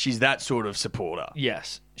Yes. she's that sort of supporter.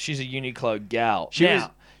 Yes, she's a Uniqlo gal.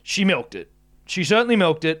 She milked it. She certainly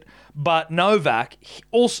milked it. But Novak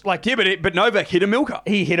also but Novak hit a milker.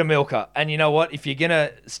 He hit a milker, and you know what? If you're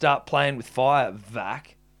gonna start playing with fire,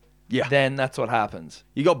 Vac, then that's what happens.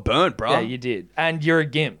 You got burnt, bro. Yeah, you did, and you're a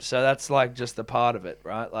gimp, so that's like just a part of it,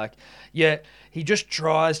 right? Like, yeah, he just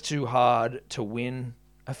tries too hard to win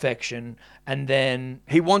affection, and then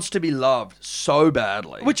he wants to be loved so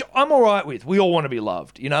badly, which I'm all right with. We all want to be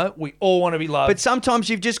loved, you know. We all want to be loved, but sometimes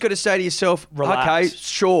you've just got to say to yourself, relax. "Okay,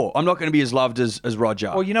 sure, I'm not going to be as loved as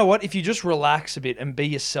Roger." Well, you know what? If you just relax a bit and be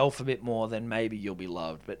yourself a bit more, then maybe you'll be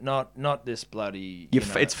loved. But not this bloody.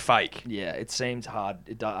 It's fake. Yeah, it seems hard.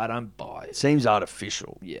 I don't buy it. It seems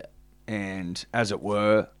artificial. Yeah, and as it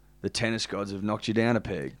were, the tennis gods have knocked you down a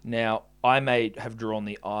peg. Now, I may have drawn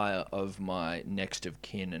the ire of my next of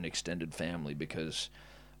kin and extended family because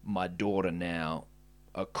my daughter now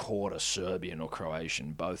a quarter Serbian or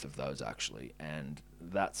Croatian, both of those actually, and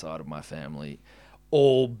that side of my family,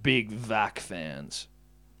 all big Vac fans.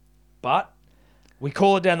 But we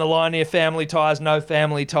call it down the line here, family ties, no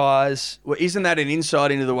family ties. Well, isn't that an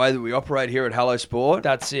insight into the way that we operate here at Hello Sport?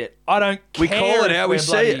 That's it. I don't care. We call it how we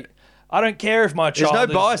see it. I don't care if my child There's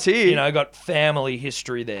no bias here. Got family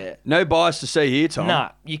history there. No bias to see here, Tom. Nah,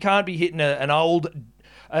 you can't be hitting an old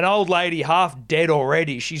lady half dead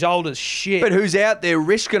already. She's old as shit. But who's out there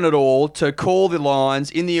risking it all to call the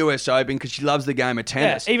lines in the US Open because she loves the game of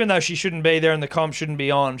tennis. Yeah, even though she shouldn't be there and the comp shouldn't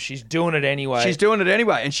be on, she's doing it anyway. She's doing it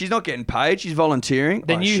anyway, and she's not getting paid. She's volunteering.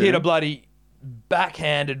 Then you hit a bloody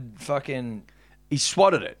backhanded fucking... He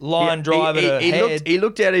swatted it. Line drive at her head. He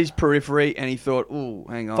looked at his periphery and he thought, ooh,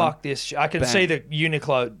 hang on. Fuck this. I can see the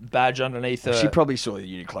Uniqlo badge underneath her. She probably saw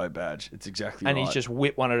the Uniqlo badge. It's exactly right. And he's just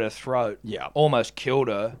whipped one at her throat. Yeah. Almost killed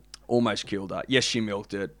her. Almost killed her. Yes, she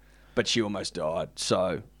milked it, but she almost died.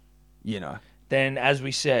 So, Then, as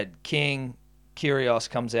we said, King Kyrgios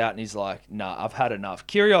comes out and he's like, nah, I've had enough.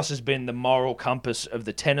 Kyrgios has been the moral compass of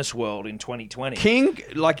the tennis world in 2020. King,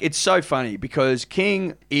 it's so funny because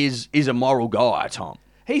King is a moral guy, Tom.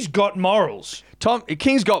 He's got morals.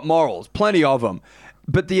 King's got morals, plenty of them.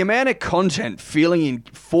 But the amount of content falling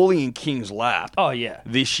in King's lap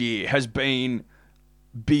this year has been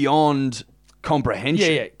beyond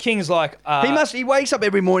comprehension. Yeah. King's like... he wakes up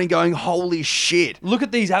every morning going, holy shit. Look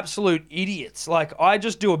at these absolute idiots. Like, I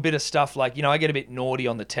just do a bit of stuff like, I get a bit naughty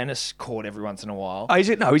on the tennis court every once in a while. Oh,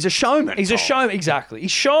 he's a showman. He's a showman, exactly.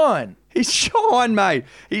 He's shine. He's shine, mate.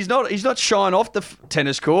 He's not shine off the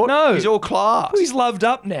tennis court. No. He's all class. He's loved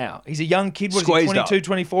up now. He's a young kid. What is he, 22,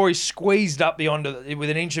 24? He's squeezed up with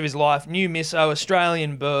an inch of his life. New misso,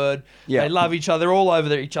 Australian bird. Yeah. They love each other, all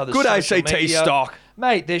over each other's Good social ACT media. stock.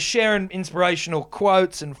 Mate, they're sharing inspirational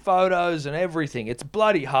quotes and photos and everything. It's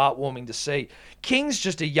bloody heartwarming to see. King's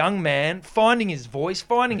just a young man finding his voice,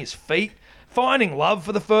 finding his feet, finding love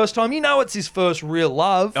for the first time. It's his first real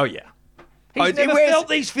love. Oh, yeah. He's never felt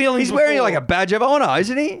these feelings He's wearing before. like a badge of honour,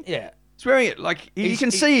 isn't he? Yeah. He's wearing it like you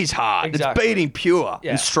can see his heart. Exactly. It's beating pure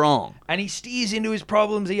and strong. And he steers into his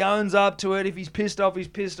problems. He owns up to it. If he's pissed off, he's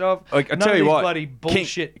pissed off. I tell you what, bloody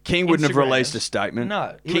bullshit King wouldn't have Instagrams. released a statement.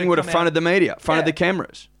 No. King would have fronted the media, fronted the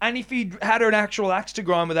cameras. And if he'd had an actual axe to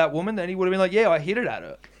grind with that woman, then he would have been like, yeah, I hit it at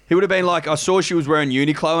her. He would have been like, I saw she was wearing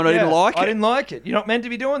Uniqlo and I didn't like it. I didn't like it. You're not meant to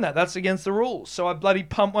be doing that. That's against the rules. So I bloody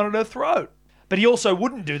pumped one at her throat. But he also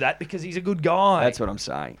wouldn't do that because he's a good guy. That's what I'm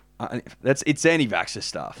saying. It's anti-vaxxer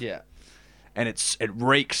stuff. Yeah. And it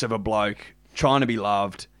reeks of a bloke trying to be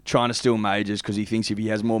loved, trying to steal majors because he thinks if he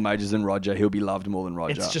has more majors than Roger, he'll be loved more than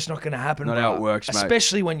Roger. It's just not going to happen. Not how it works, mate.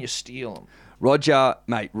 Especially when you steal them.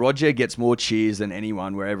 Roger gets more cheers than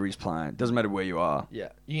anyone wherever he's playing. Doesn't matter where you are. Yeah,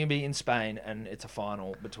 you can be in Spain and it's a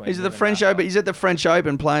final between. He's at the French Open. He's at the French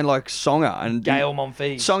Open playing like Songer and Gael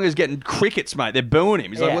Monfils. Songer's getting crickets, mate. They're booing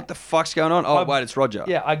him. He's like, "What the fuck's going on?" Oh, wait, it's Roger.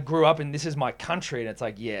 Yeah, I grew up in this is my country, and it's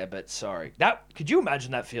like, yeah, but sorry. Could you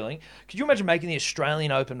imagine that feeling? Could you imagine making the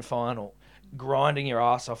Australian Open final? grinding your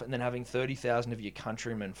ass off and then having 30,000 of your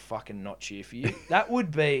countrymen fucking not cheer for you. That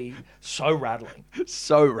would be so rattling.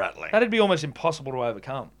 So rattling. That'd be almost impossible to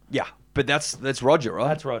overcome. Yeah, but that's Roger, right?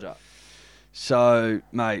 That's Roger. So,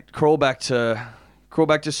 mate, crawl back to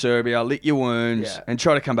Serbia, lick your wounds, Yeah. and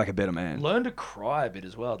try to come back a better man. Learn to cry a bit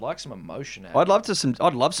as well. I'd like some emotion out. I'd love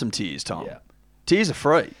some tears, Tom. Yeah. Tears are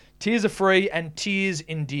free. Tears are free and tears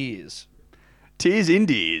endears. Tears in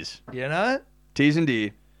dears. You know? Tears in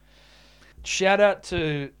dear. Shout out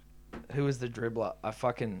to who was the dribbler. I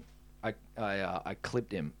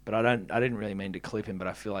clipped him, but I didn't really mean to clip him, but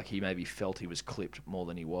I feel like he maybe felt he was clipped more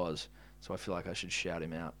than he was. So I feel like I should shout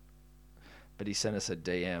him out. But he sent us a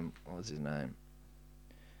DM. What was his name?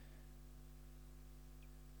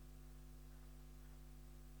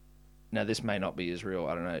 Now this may not be Israel.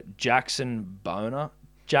 I don't know. Jackson Boner.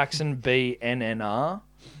 Jackson BNNR.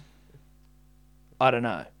 I don't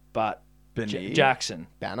know, but Jackson.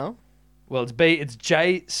 Banner? Well, it's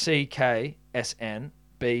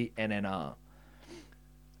JCKSNBNNR.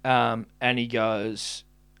 And he goes,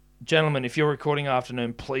 gentlemen, if you're recording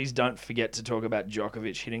afternoon, please don't forget to talk about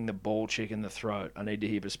Djokovic hitting the ball chick in the throat. I need to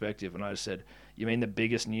hear perspective. And I just said, you mean the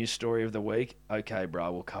biggest news story of the week? Okay,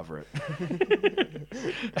 bro, we'll cover it.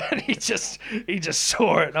 And he just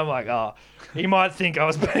saw it, and I'm like, oh, he might think I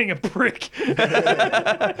was being a prick.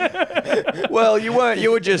 Well, you weren't.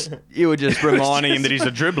 You were just reminding him that he's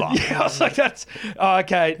a dribbler. Yeah, I was like,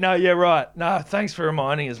 okay. No, yeah, right. No, thanks for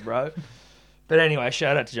reminding us, bro. But anyway,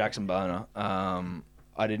 shout out to Jackson Boner.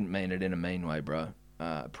 I didn't mean it in a mean way, bro.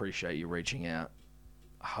 Appreciate you reaching out.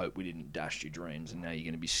 I hope we didn't dash your dreams, and now you're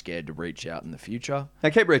going to be scared to reach out in the future. Now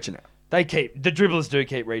keep reaching out. The dribblers do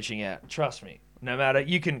keep reaching out. Trust me. No matter,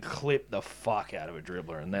 you can clip the fuck out of a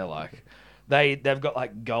dribbler, and they're like, they've got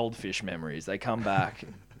like goldfish memories. They come back.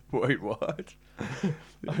 Wait, what?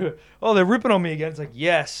 Oh, they're ripping on me again. It's like,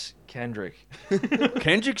 yes, Kendrick.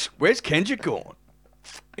 Where's Kendrick gone?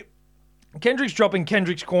 Kendrick's dropping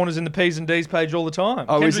Kendrick's corners in the P's and D's page all the time.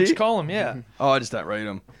 Oh, is Kendrick's he? column, yeah. Oh, I just don't read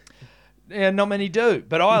them. Yeah, not many do,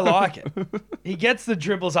 but I like it. He gets the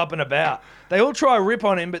dribbles up and about. They all try to rip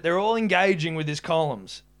on him, but they're all engaging with his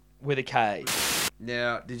columns with a K.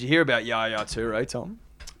 Now, did you hear about Yaya Toure, Tom?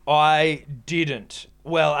 I didn't.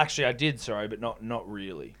 Well, actually, I did, sorry, but not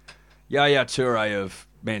really. Yaya Toure of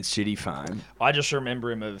Man City fame. I just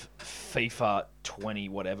remember him of FIFA 20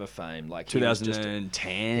 whatever fame. Like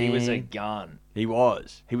 2010. He was a gun. He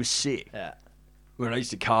was. He was sick. Yeah. When I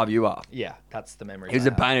used to carve you up. Yeah, that's the memory. He was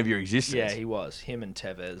the bane of your existence. Yeah, he was. Him and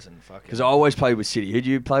Tevez and fucking... Because I always played with City. Who'd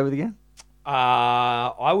you play with again?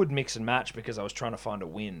 I would mix and match because I was trying to find a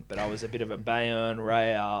win, but I was a bit of a Bayern,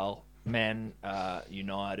 Real, Man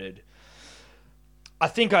United. I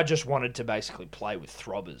think I just wanted to basically play with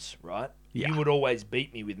throbbers, right? Yeah. You would always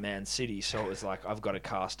beat me with Man City, so it was like, I've got to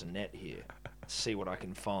cast a net here, see what I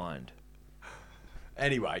can find.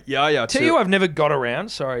 Anyway, Yaya Toure. Tell you I've never got around,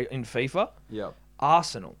 in FIFA. Yep.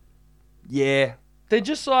 Arsenal. Yeah. They're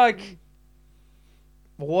just like,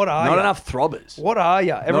 what are you? Not enough throbbers. What are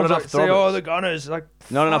you? Everyone's enough like, say, throbbers. the Gunners. Like,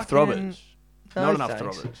 Not enough fucking- throbbers. No, Not enough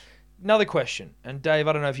thanks. throbbers. Another question, and Dave,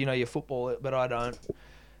 I don't know if you know your football, but I don't.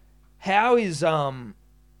 How is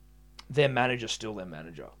their manager still their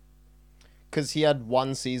manager? Because he had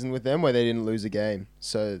one season with them where they didn't lose a game.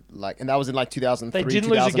 So, and that was in 2003, They didn't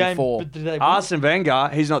lose a game, 2004. but did they win? Arsene Wenger,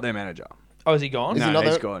 he's not their manager. Oh, is he gone? Is he No, not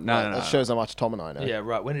he's there? gone. No. That shows how much Tom and I know. Yeah,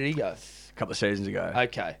 right. When did he go? A couple of seasons ago.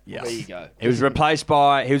 Okay, Yeah. there you go. He was replaced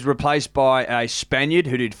by a Spaniard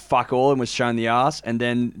who did fuck all and was shown the arse, and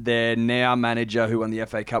then their now manager who won the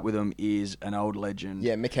FA Cup with them is an old legend.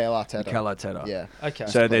 Yeah, Mikel Arteta. Mikel Arteta. Yeah. Okay.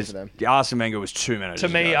 So Played there's for them. Arsene Wenger was 2 managers. To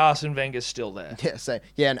me, ago. Arsene Wenger's still there.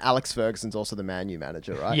 Yeah, and Alex Ferguson's also the Man U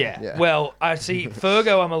manager, right? Yeah. Well, I see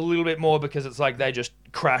Fergo, I'm a little bit more because it's like they just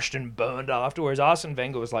crashed and burned after, whereas Arsene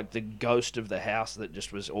Wenger was like the ghost of the house that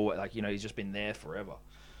just was always like, he's just been there forever.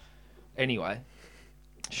 Anyway,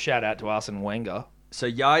 shout out to Arsene Wenger. So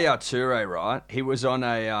Yaya Toure, right? He was on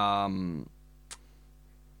a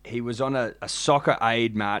soccer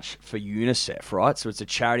aid match for UNICEF, right? So it's a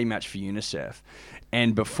charity match for UNICEF.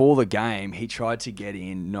 And before the game, he tried to get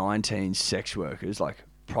in 19 sex workers, like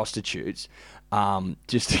prostitutes,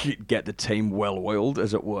 just to get the team well-oiled,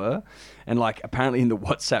 as it were. And apparently in the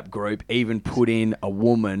WhatsApp group, even put in a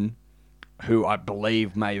woman who I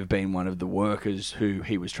believe may have been one of the workers who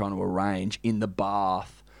he was trying to arrange in the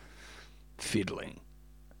bath fiddling.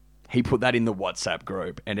 He put that in the WhatsApp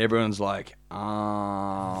group, and everyone's like,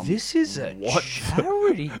 This is a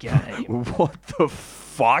charity game. what the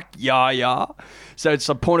fuck, Yaya? So it's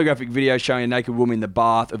a pornographic video showing a naked woman in the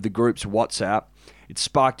bath of the group's WhatsApp. It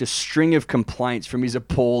sparked a string of complaints from his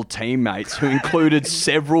appalled teammates, who included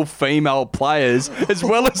several female players as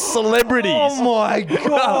well as celebrities. Oh my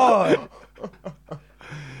God.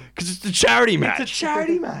 Because it's a charity match. It's a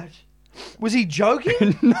charity match. Was he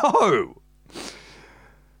joking? No.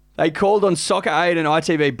 They called on Soccer Aid and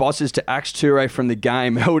ITV bosses to axe Toure from the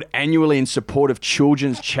game, held annually in support of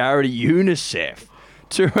children's charity UNICEF.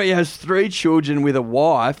 Toure has 3 children with a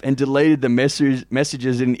wife and deleted the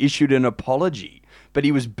messages and issued an apology, but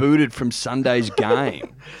he was booted from Sunday's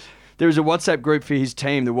game. There was a WhatsApp group for his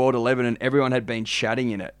team, the World 11, and everyone had been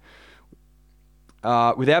chatting in it.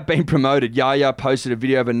 Without being promoted, Yaya posted a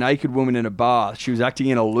video of a naked woman in a bath. She was acting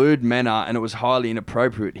in a lewd manner and it was highly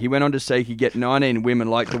inappropriate. He went on to say he could get 19 women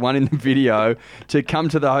like the one in the video to come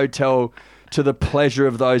to the hotel to the pleasure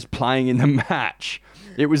of those playing in the match.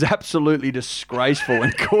 It was absolutely disgraceful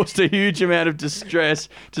and caused a huge amount of distress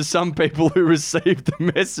to some people who received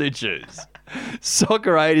the messages.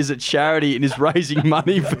 Soccer Aid is a charity and is raising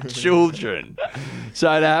money for children.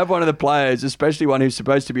 So to have one of the players, especially one who's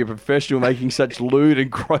supposed to be a professional, making such lewd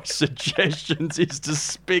and gross suggestions is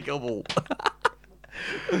despicable.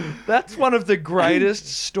 That's one of the greatest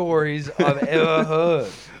stories I've ever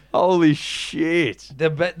heard. Holy shit. The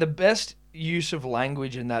best use of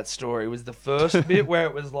language in that story was the first bit where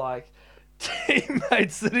it was like,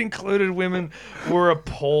 teammates that included women were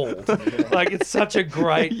appalled. Like, it's such a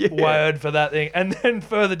great word for that thing. And then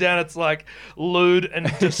further down, it's like lewd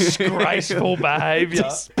and disgraceful behaviour.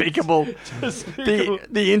 Despicable.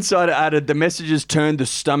 The insider added, the messages turned the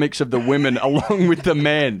stomachs of the women along with the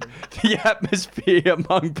men. The atmosphere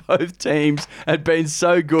among both teams had been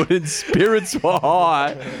so good and spirits were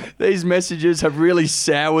high. These messages have really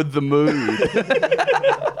soured the mood.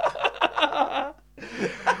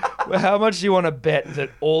 Well, how much do you want to bet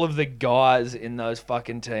that all of the guys in those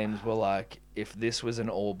fucking teams were like, if this was an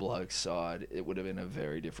all blokes side, it would have been a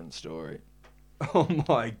very different story. Oh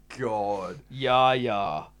my God. Yeah.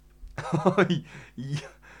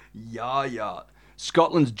 Yeah.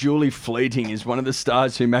 Scotland's Julie Fleeting is one of the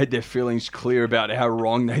stars who made their feelings clear about how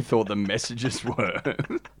wrong they thought the messages were.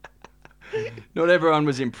 Not everyone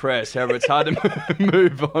was impressed. However, it's hard to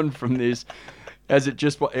move on from this, as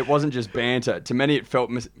it wasn't just banter. To many, it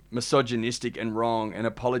felt misogynistic and wrong. An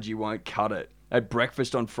apology won't cut it. At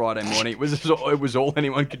breakfast on Friday morning, it was all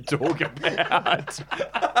anyone could talk about.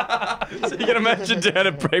 So you can imagine down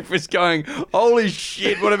at breakfast going, holy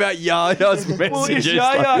shit, what about Yaya's messages? Well, is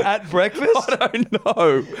Yaya at breakfast? I don't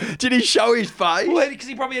know. Did he show his face? Well, because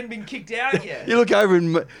he probably hadn't been kicked out yet. You look over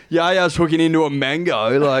and Yaya's hooking into a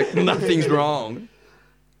mango like nothing's wrong.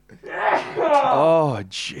 Oh,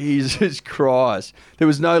 Jesus Christ. There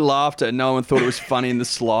was no laughter and no one thought it was funny in the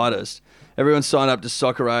slightest. Everyone signed up to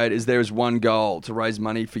Soccer Aid as there is one goal, to raise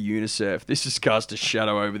money for UNICEF. This has cast a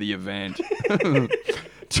shadow over the event.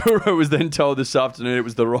 Toure was then told this afternoon it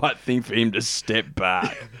was the right thing for him to step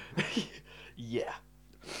back. Yeah.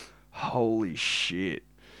 Holy shit.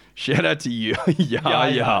 Shout out to you,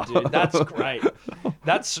 Yeah, dude. That's great.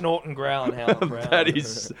 That's snorting, growling, howling, growling. That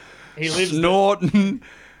is he lives snorting,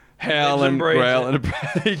 howling, growling.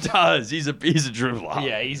 He does. He's a dribbler.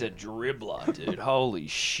 Yeah, he's a dribbler, dude. Holy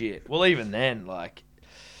shit. Well, even then, like,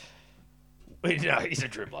 he's a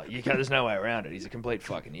dribbler. There's no way around it. He's a complete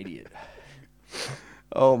fucking idiot.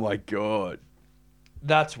 Oh my God.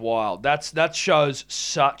 That's wild. That shows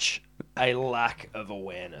such a lack of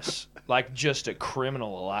awareness. Like, just a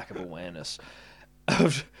criminal lack of awareness.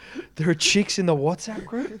 There are chicks in the WhatsApp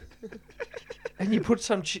group, and you put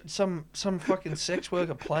some fucking sex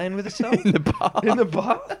worker playing with herself In the bar. in the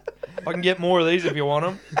bar. I can get more of these if you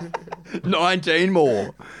want them. 19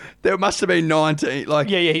 more. There must have been 19. Like,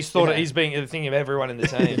 Yeah. He's thought he's being the thing of everyone in the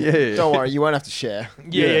team. yeah. Don't worry, you won't have to share.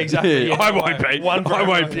 Yeah, exactly. Yeah. Yeah, I won't be. One for I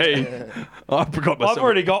won't everyone. be. I forgot myself. I've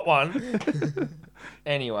already got one.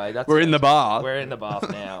 Anyway, that's We're in the bath. We're in the bath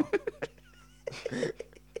now.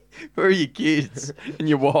 Where are your kids and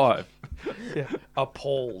your wife? Yeah.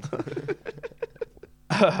 Appalled.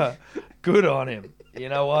 Good on him. You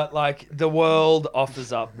know what? Like, the world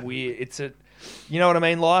offers up weird. You know what I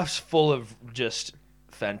mean? Life's full of just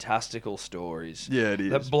fantastical stories. Yeah, it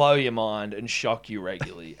is. That blow your mind and shock you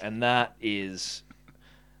regularly. And that is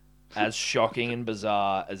as shocking and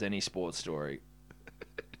bizarre as any sports story.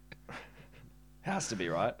 Has to be,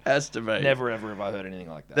 right? Has to be. Never ever have I heard anything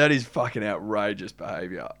like that. That is fucking outrageous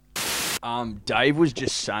behaviour. Dave was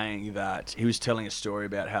just saying that he was telling a story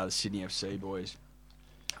about how the Sydney FC boys,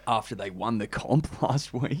 after they won the comp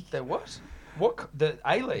last week. The what? What? The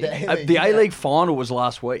A-League? The A-League final was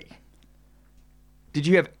last week. Did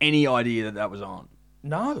you have any idea that was on?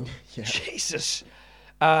 No. Yeah. Jesus.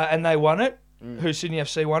 And they won it. Who, Sydney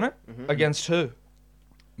FC won it? Against who?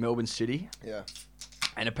 Melbourne City. Yeah.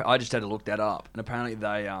 And I just had to look that up. And apparently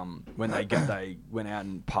they when they went out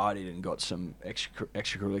and partied and got some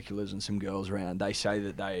extracurriculars and some girls around, they say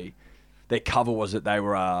that their cover was that they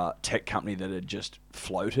were a tech company that had just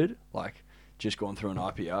floated, like just gone through an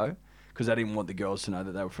IPO, because they didn't want the girls to know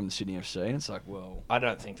that they were from the Sydney FC. And it's like, well, I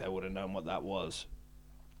don't think they would have known what that was.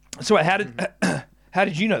 So how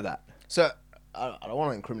did you know that? So I don't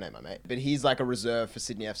want to incriminate my mate, but he's like a reserve for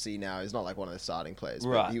Sydney FC now. He's not like one of the starting players. But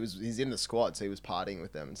Right. he's in the squad, so he was partying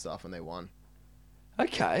with them and stuff, and they won.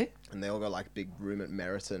 Okay. And they all got like big room at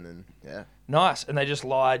Meriton, and yeah. Nice. And they just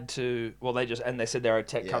lied to, they said they're a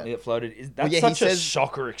tech Yeah. company that floated. That's he such a says-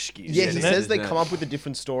 soccer excuse, Yeah, he isn't says it? they Isn't it? come up with a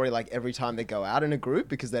different story like every time they go out in a group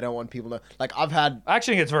because they don't want people to like. I've had I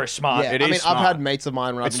actually think it's very smart. yeah, it I is mean smart. I've had mates of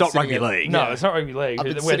mine when it's I've been not rugby sitting at- league. No, Yeah. it's not rugby league. I've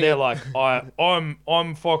been Where sitting they're at- like,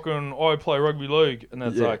 I'm fucking, I play rugby league. And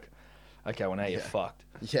it's Yeah. like, okay, well now you're fucked.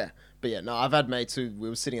 Yeah. But yeah, no, I've had mates who we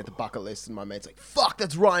were sitting at the bucket list and my mate's like, fuck,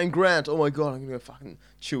 that's Ryan Grant. Oh my God, I'm going to go fucking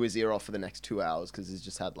chew his ear off for the next 2 hours because he's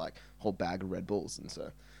just had like a whole bag of Red Bulls. And so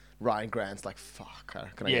Ryan Grant's like, fuck,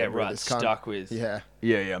 can I Yeah, get rid of right, this cunt? stuck with Yeah,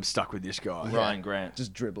 Yeah, I'm stuck with this guy. Ryan Grant.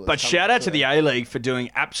 just dribble it. But shout out to the A-League for doing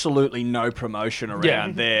absolutely no promotion around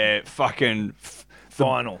Yeah. their fucking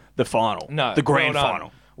Final. the final. No. The grand well done.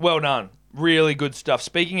 final. Well done. Really good stuff.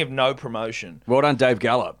 Speaking of no promotion, Well done, Dave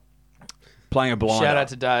Gallup. Playing a blinder. shout out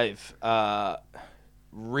to Dave.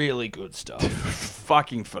 Really good stuff.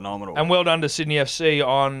 Fucking phenomenal. And well done to Sydney FC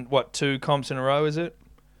on, 2 comps in a row, is it?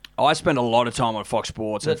 I spend a lot of time on Fox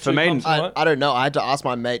Sports. And that for two me, comps? I don't know. I had to ask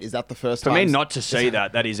my mate, is that the first for time? me not to see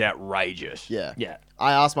that is outrageous. Yeah. Yeah.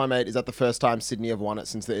 I asked my mate, is that the first time Sydney have won it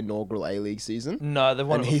since the inaugural A-League season? No, they've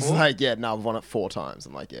won And it he's before. like, yeah, no, I've won it 4 times.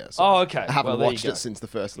 I'm like, yeah. So Oh, okay. I haven't Well, there you watched go. it since the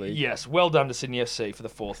first league. Yes, well done to Sydney FC for the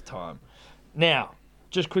 4th time. Now,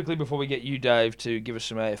 just quickly before we get you, Dave, to give us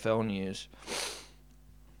some AFL news,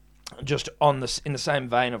 just on this in the same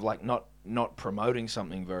vein of like not promoting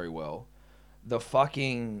something very well, the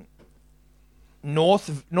fucking North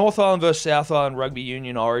Island versus South Island Rugby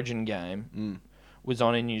Union Origin game was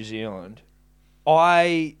on in New Zealand.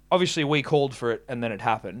 Obviously we called for it and then it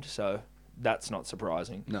happened, so that's not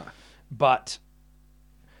surprising. No. But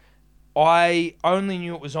I only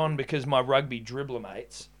knew it was on because my rugby dribbler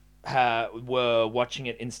mates were watching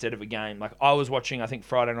it instead of a game. Like I was watching, I think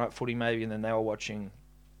Friday Night Footy maybe, and then they were watching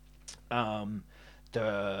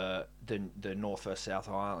the North versus South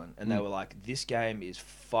Island, and they were like, "This game is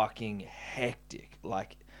fucking hectic."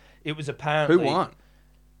 Like it was apparently Who won?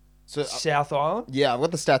 So South Island. yeah,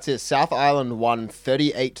 what the stats is, South Island won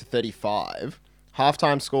 38-35.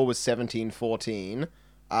 Halftime score was 17-14.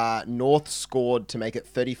 North scored to make it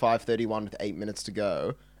 35-31 with 8 minutes to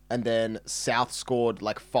go. And then South scored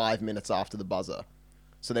like 5 minutes after the buzzer.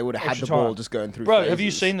 So they would have had Extra the ball time. just going through Bro, have you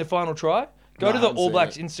phases. seen the final try? Go No, to I the haven't All seen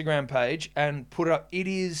Blacks it. Instagram page and put it up. It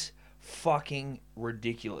is fucking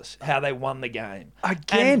ridiculous how they won the game.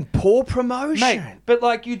 Again, poor promotion. Mate, but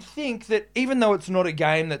like you'd think that even though it's not a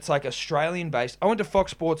game that's like Australian based, I went to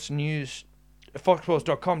Fox Sports News,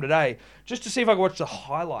 foxsports.com today, just to see if I could watch the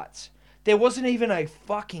highlights. There wasn't even a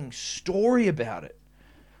fucking story about it.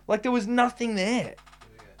 Like there was nothing there.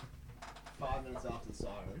 5 minutes after the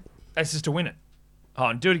siren. That's just to win it. Oh,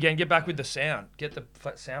 and do it again. Get back with the sound. Get the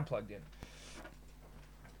sound plugged in.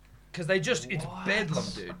 Because it's bedlam,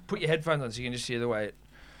 dude. Put your headphones on so you can just hear the way it...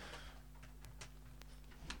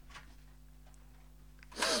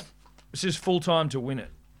 This is full time to win it.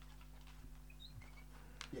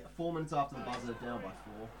 Yeah, 4 minutes after the buzzer, down by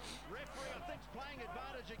 4.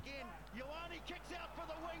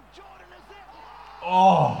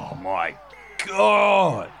 Oh my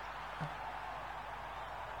God.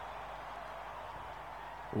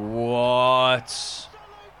 What?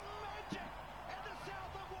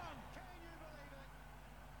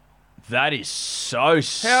 That is so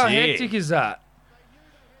sick. How hectic is that?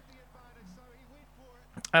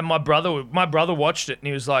 And my brother watched it and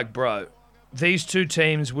he was like, bro, these two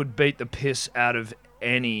teams would beat the piss out of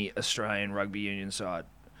any Australian rugby union side.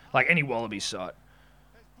 Like any Wallabies side.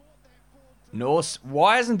 Norse,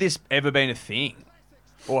 why hasn't this ever been a thing?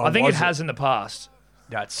 Or I think it was has in the past.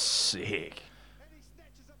 That's sick.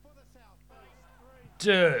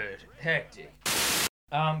 Dude, hectic.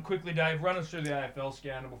 Quickly, Dave, run us through the AFL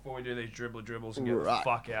scandal before we do these dribbles and get the Right.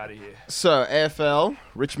 fuck out of here. So, AFL,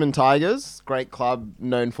 Richmond Tigers, great club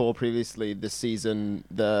known for previously this season,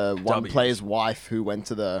 the one W's. player's wife who went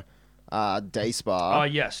to the day spa. Oh,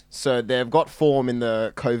 yes. So they've got form in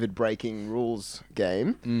the COVID breaking rules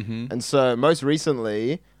game. Mm-hmm. And so most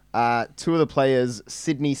recently, two of the players,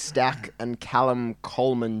 Sydney Stack and Callum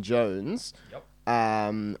Coleman Jones, Yep.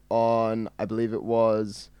 on, I believe it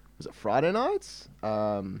was was it Friday night?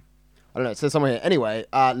 I don't know. It says somewhere here. Anyway,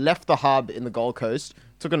 left the hub in the Gold Coast,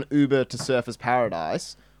 took an Uber to Surfers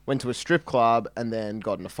Paradise, went to a strip club, and then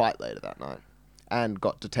got in a fight later that night, and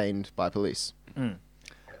got detained by police.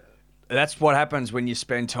 That's what happens when you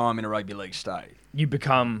spend time in a rugby league state. You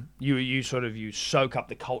become you soak up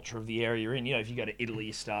the culture of the area you're in. You know, if you go to Italy,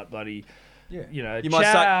 you start bloody. Yeah. You know, You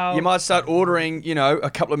might start ordering, a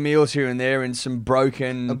couple of meals here and there and some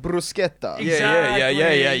broken. A bruschetta. Yeah.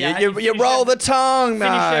 You finish roll the tongue, mate.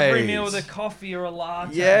 Finish every meal with a coffee or a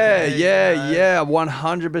latte. Yeah,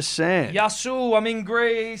 100%. Yasu, I'm in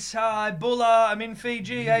Greece. Hi, Bulla, I'm in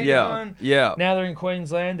Fiji. How you doing? Yeah. Now they're in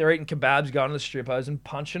Queensland. They're eating kebabs, going to the strippos and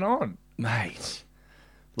punching on. Mate.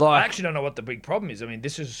 I actually don't know what the big problem is. I mean,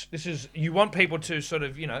 this is you want people to sort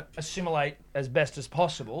of, assimilate as best as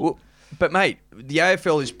possible. Well, but, mate, the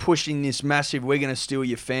AFL is pushing this massive we're going to steal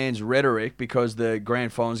your fans rhetoric because the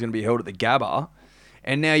grand final is going to be held at the Gabba.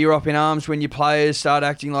 And now you're up in arms when your players start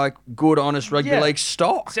acting like good, honest rugby league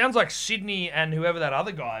stock. Sounds like Sydney and whoever that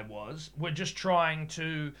other guy was were just trying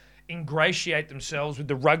to ingratiate themselves with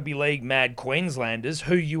the rugby league mad Queenslanders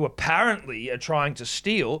who you apparently are trying to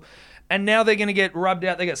steal. And now they're going to get rubbed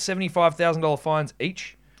out. They got $75,000 fines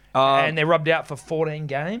each. And they're rubbed out for 14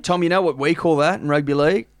 games. Tom, you know what we call that in rugby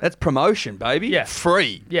league? That's promotion, baby. Yeah.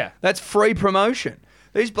 Free. Yeah. That's free promotion.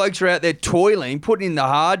 These blokes are out there toiling, putting in the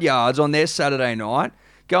hard yards on their Saturday night,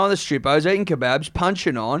 going to the strippos, eating kebabs,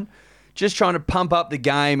 punching on, just trying to pump up the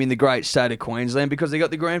game in the great state of Queensland because they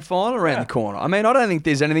got the grand final around the corner. I mean, I don't think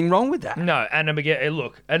there's anything wrong with that. No, and again,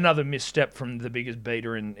 look, another misstep from the biggest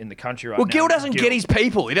beater in the country right now. Well, Gill doesn't get his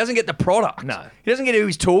people. He doesn't get the product. No. He doesn't get who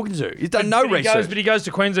he's talking to. He's done no research. But he goes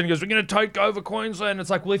to Queensland and goes, we're going to take over Queensland. It's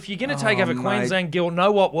like, well, if you're going to take over mate. Queensland, Gill,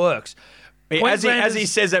 know what works. As he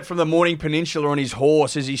says that from the Morning Peninsula on his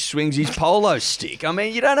horse as he swings his polo stick. I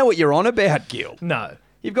mean, you don't know what you're on about, Gill. No.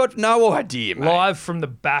 You've got no idea, mate. Live from the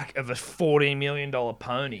back of a $14 million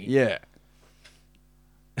pony. Yeah.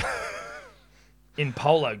 In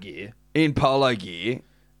polo gear. In polo gear.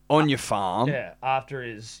 On your farm. Yeah, after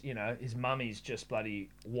his mummy's just bloody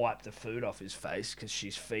wiped the food off his face because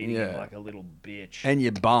she's feeding him like a little bitch. And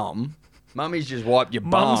your bum. Mummy's just wiped your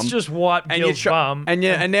bum. Mum's just wiped Gill's bum. And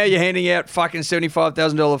now you're handing out fucking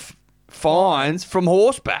 $75,000 fines from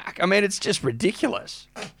horseback. I mean, it's just ridiculous.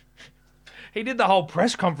 He did the whole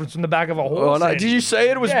press conference from the back of a horse. Oh, no. Did you see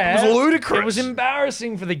it? It was ludicrous. It was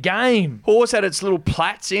embarrassing for the game. Horse had its little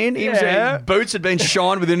plaits in. His boots had been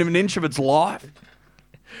shined within an inch of its life.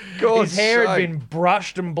 His hair had been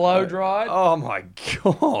brushed and blow dried. Oh, my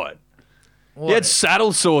God. He had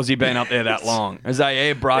saddle sores. He'd been up there that long as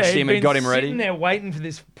they airbrushed him and got him ready. Sitting there waiting for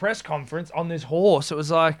this press conference on this horse. It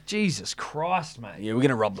was like, Jesus Christ, mate. Yeah, we're going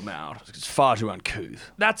to rub them out. It's far too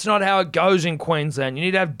uncouth. That's not how it goes in Queensland. You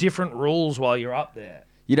need to have different rules while you're up there.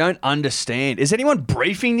 You don't understand. Is anyone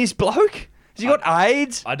briefing this bloke? Has he got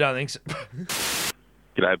AIDS? I don't think so.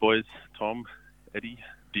 G'day, boys. Tom, Eddie,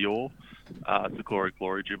 Dior. It's the Glory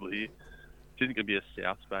dribbler here. This isn't going to be a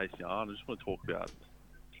South-based yarn. I just want to talk about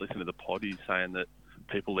listening to the poddies saying that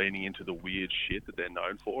people leaning into the weird shit that they're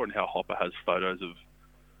known for and how Hopper has photos of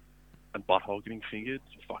a butthole getting fingered.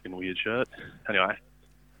 It's a fucking weird shirt. Anyway,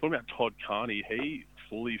 talking about Todd Carney, he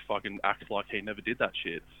fully fucking acts like he never did that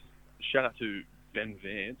shit. Shout out to Ben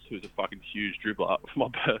Vance, who's a fucking huge dribbler. For my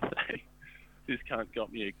birthday, this cunt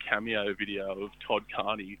got me a cameo video of Todd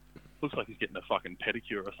Carney. Looks like he's getting a fucking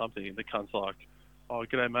pedicure or something, and the cunt's like, oh,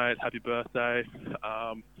 g'day, mate. Happy birthday.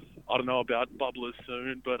 I don't know about bubblers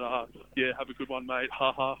soon, but yeah, have a good one, mate.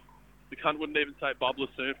 Ha. The cunt wouldn't even say bubblers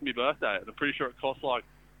soon for my birthday. And I'm pretty sure it costs like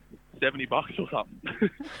 $70 or something.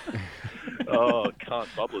 Oh, cunt,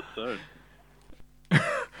 bubblers soon.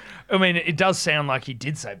 I mean, it does sound like he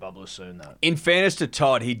did say bubblers soon, though. In fairness to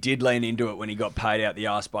Todd, he did lean into it when he got paid out the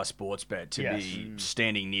arse by Sportsbet to be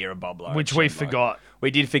standing near a bubbler. Which we forgot.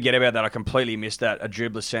 We did forget about that. I completely missed that. A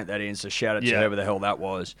dribbler sent that in, so shout out to whoever the hell that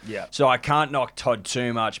was. Yeah. So I can't knock Todd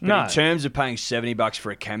too much, but in terms of paying $70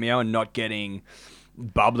 for a cameo and not getting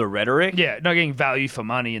bubbler rhetoric. Yeah, not getting value for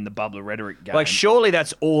money in the bubbler rhetoric game. Like, surely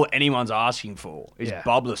that's all anyone's asking for is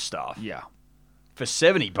bubbler stuff. Yeah. For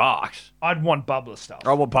 $70. I'd want bubbler stuff.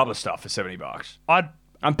 I want bubbler stuff for $70.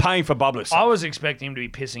 I'm paying for bubbler stuff. I was expecting him to be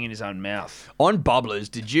pissing in his own mouth. On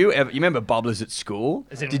bubblers, did you ever... You remember bubblers at school?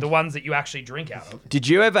 As in the ones that you actually drink out of? Did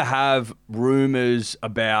you ever have rumours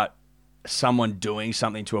about someone doing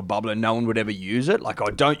something to a bubbler and no one would ever use it? Like,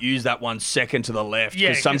 oh, don't use that 1 second to the left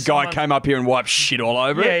because some guy came up here and wiped shit all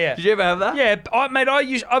over it. Yeah. Did you ever have that? Yeah, mate,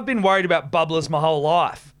 I've been worried about bubblers my whole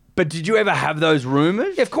life. But did you ever have those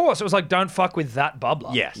rumours? Yeah, of course. It was like, don't fuck with that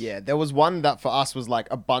bubbler. Yes. Yeah, there was one that for us was like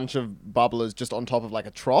a bunch of bubblers just on top of like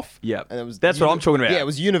a trough. Yep. And it was That's what I'm talking about. Yeah, it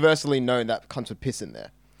was universally known that cunts would piss in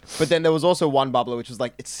there. But then there was also one bubbler which was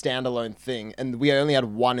like its standalone thing, and we only had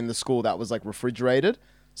one in the school that was like refrigerated.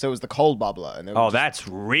 So it was the cold bubbler. And That's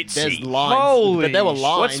ritzy. there's lines. Holy But there were sh-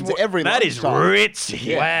 lines every That is lunchtime.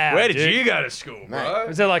 ritzy. Wow, Where did dude. you go to school, bro?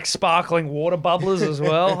 Was there like sparkling water bubblers as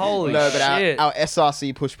well? Holy No, but shit. our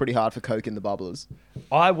SRC pushed pretty hard for Coke in the bubblers.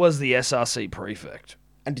 I was the SRC prefect.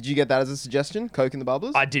 And did you get that as a suggestion? Coke in the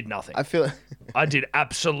bubblers? I did nothing. I feel I did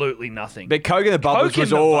absolutely nothing. But Coke in the Bubbles Coke in was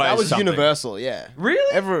the Bubbles. always that was something. universal, yeah.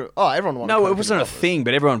 Really? Everyone wanted No, Coke it in wasn't the a bubblers. thing,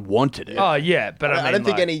 but everyone wanted it. Oh, yeah. But I mean, I don't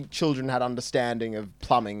think like, any children had understanding of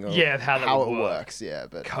plumbing or Yeah, how that how would it work. works. Yeah,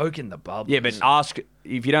 but Coke in the bubble. Yeah, but ask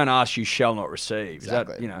if you don't ask, you shall not receive.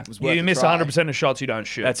 exactly. Is that, you know, It was worth You a miss try. 100% of shots you don't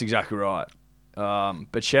shoot. that's exactly right.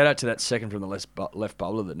 But shout out to that second from the left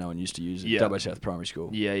bubbler that no one used to use at Yeah. Dubbo South Primary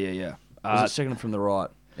School. Yeah, yeah, yeah. Was it second from the right?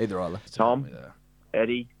 Either either. Tom, Yeah.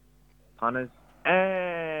 Eddie, punters,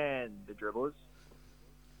 and the dribblers.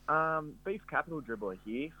 Beef Capital Dribbler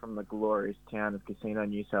here from the glorious town of Casino,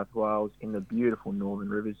 New South Wales, in the beautiful Northern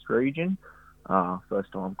Rivers region.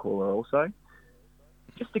 First time caller also.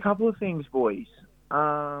 Just a couple of things, boys.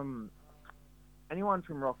 Anyone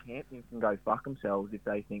from Rockhampton can go fuck themselves if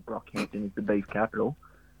they think Rockhampton is the beef capital.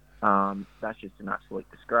 That's just an absolute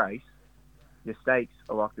disgrace. Your steaks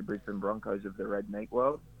are like the Brisbane Broncos of the red meat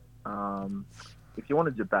world. If you want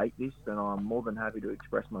to debate this, then I'm more than happy to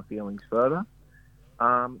express my feelings further.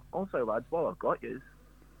 Also, lads, while I've got yous,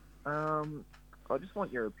 I just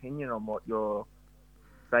want your opinion on what your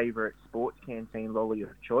favourite sports canteen lolly of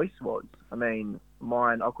choice was. I mean,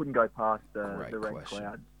 mine, I couldn't go past the Red question.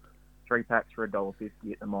 Cloud. 3 packs for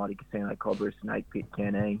 $1.50 at the Mighty Casino Cobra Snake Pit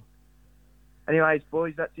Canteen. Anyways,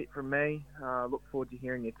 boys, that's it from me. Look forward to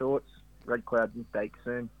hearing your thoughts. Red Clouds and steak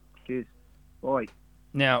soon. Cheers. Bye.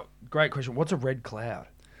 Now, great question. What's a red cloud?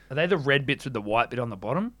 Are they the red bits with the white bit on the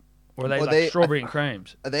bottom? Or are they Well, like strawberry and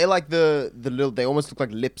creams? Are they like the little? They almost look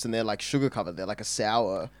like lips, and they're like sugar covered. They're like a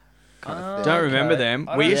sour kind of thing. Don't remember them.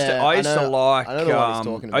 I We don't- used to. Yeah, I used I to know- like. I know the one he's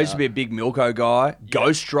talking I used to about. be a big Milko guy.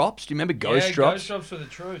 Ghost drops. Do you remember Ghost drops? Ghost drops for the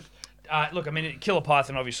truth. Look, I mean, Killer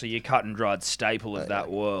Python, obviously, your cut and dried staple of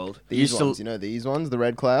that world. These Used to- ones, you know, these ones, the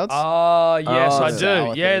red clouds. Oh, yes, Oh, I the do.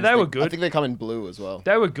 Sour Yeah, things. they were I good. think they come in blue as well.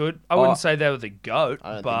 They were good. I wouldn't say they were the goat,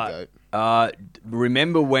 I don't but think goat.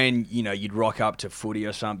 Remember when you'd rock up to footy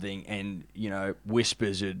or something, and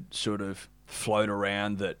whispers would sort of float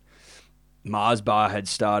around that Mars Bar had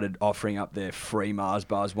started offering up their free Mars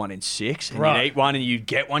Bars 1 in 6, and Right. you'd eat one and you'd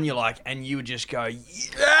get one, and you would just go,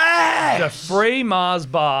 yeah! the free Mars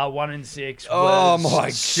Bar 1 in 6 Oh was my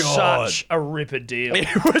God. such a ripper deal. It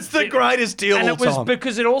was the greatest deal and all it was time.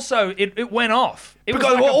 because it also it went off. It was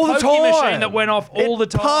Because like all a the pokey time. machine that went off all the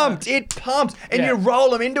time. It pumped. And Yeah. you roll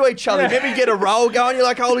them into each other. Yeah. Maybe you get a roll going, you're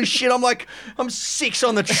like, holy shit, I'm 6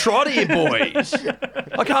 on the trot here, boys.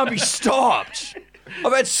 I can't be stopped.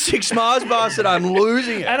 I've had 6 Mars bars that I'm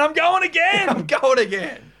losing it. And I'm going again. I'm going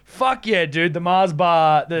again. Fuck yeah, dude. The Mars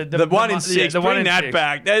Bar, the 1 in 6. the Bring 1 in that 6.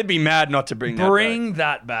 back. They'd be mad not to bring that back. Bring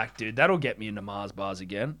that back, dude. That'll get me into Mars bars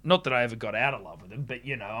again. Not that I ever got out of love with them, but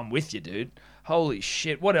I'm with you, dude. Holy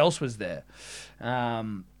shit. What else was there?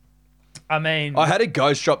 I mean, I had a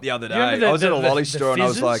ghost drop the other day. remember I was at a the lolly store and I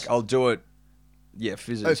was fizzes? like, I'll do it. Yeah,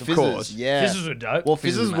 fizzes, Oh, of fizzes, course. yeah. fizzes were dope. Well,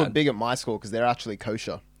 Fizzes fizzes were mad. big at my school because they're actually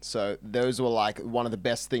kosher. So those were like one of the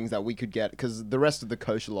best things that we could get because the rest of the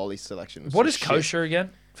kosher lolly selection was What is just shit. kosher again?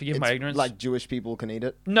 Forgive my It's ignorance. like Jewish people can eat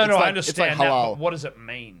it. no, It's I like- understand it's like that, halal. but what does it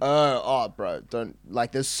mean? Bro, don't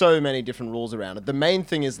like. There's so many different rules around it. The main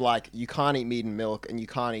thing is like you can't eat meat and milk, and you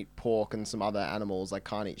can't eat pork and some other animals. Like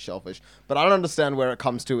can't eat shellfish. But I don't understand where it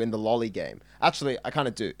comes to in the lolly game. Actually, I kind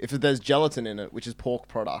of do. If there's gelatin in it, which is pork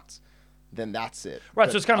products, then that's it. right,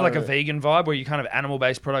 But so it's kind I of like a don't really- vegan vibe where you kind of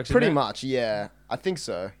animal-based products in Pretty there? much, yeah. I think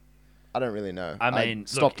so. I don't really know. I mean,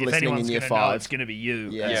 stopped look, if listening anyone's in year going to know, 5. it's going to be you.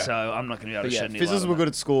 Yeah. and Yeah. So I'm not going to be able But to yeah, shed any light fizzes on were that. good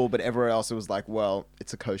at school, but everywhere else it was like, well,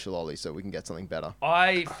 it's a kosher lolly, so we can get something better.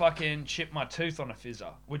 I fucking chipped my tooth on a fizzer,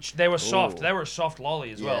 which they were soft. Ooh. They were a soft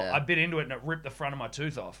lolly as well. Yeah. I bit into it and it ripped the front of my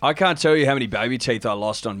tooth off. I can't tell you how many baby teeth I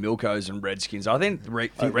lost on Milkos and Redskins. I think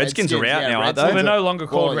Redskins are Redskins, out yeah, now, aren't Well, they? they're Redskins no longer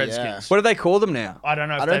called Well, yeah. Redskins. What do they call them now? I don't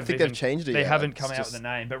know. If I don't think they've changed it They yet. haven't It's come out just- with a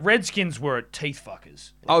name. But Redskins were teeth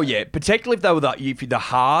fuckers. Oh yeah, particularly if they were the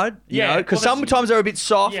hard. Yeah, know? Because well, that's- sometimes they're a bit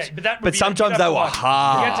soft, Yeah, but, but sometimes they were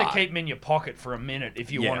hard. You had to keep them in your pocket for a minute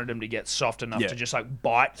if you Yeah. wanted them to get soft enough Yeah. to just like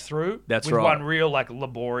bite through. That's with right. one real like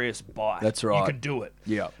laborious bite. That's right. You could do it.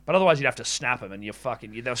 Yeah. But otherwise, you'd have to snap them, and they were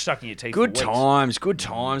stuck in your teeth. Good for weeks.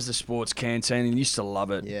 times, the sports canteen. And used to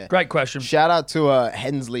love it. Yeah. Great question. Shout out to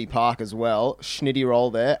Hensley Park as well. Schnitty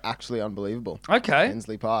roll there, actually unbelievable. Okay.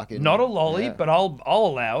 Hensley Park. Not a lolly, yeah. but I'll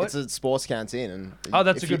allow it. It's a sports canteen, and Oh,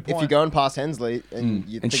 that's if a good If you're point. going past Hensley and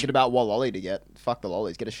you're And thinking about what lolly to get, fuck the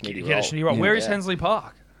lollies, get a Schnitty roll. Get a schnitty roll. Where is Yeah. Hensley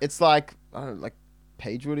Park? It's like I don't know, like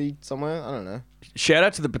Pagewoody somewhere. I don't know. Shout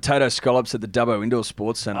out to the potato scallops at the Dubbo Indoor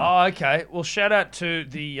Sports Centre. Oh, okay. Well, shout out to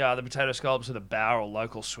the potato scallops of the Bowral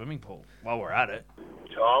local swimming pool while we're at it.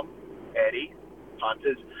 Tom, Eddie,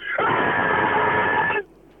 punters,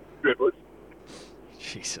 dribblers.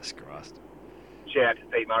 Jesus Christ. Shout out to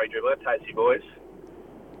Pete Murray, dribbler, Tasty boys.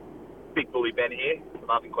 Big Bully Ben here from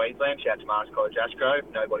up in Queensland. Shout out to Mars College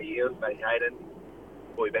Ashgrove. Nobody Eels, Matty Hayden.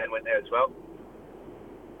 Bully Ben went there as well.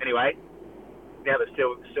 Anyway, now the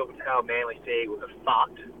Silvertail Manly Sea Eagles are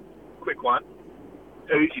fucked. Quick one.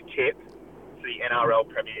 Who's your tip for the NRL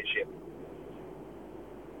Premiership?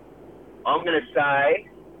 I'm going to say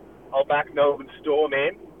I'll back Melbourne Storm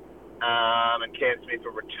in, and Cam Smith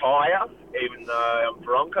will retire, even though I'm a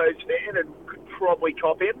Broncos fan and could probably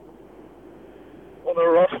cop him on the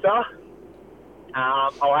roster.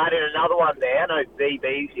 I'll add in another one there. I know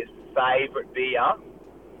VB's your favourite beer.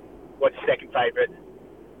 What's your second favourite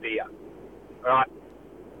beer? All right,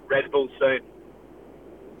 Red Bull soon.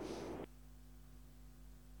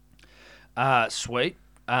 Sweet.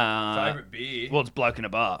 Favourite beer? Well, it's Bloke in a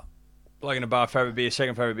Bar. Bloke in a Bar, favourite beer.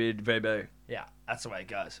 Second favourite beer, VB. Yeah, that's the way it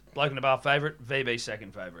goes. Bloke in a Bar favourite, VB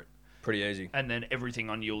second favourite. Pretty easy. And then everything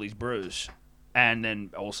on Yuli's Brews. And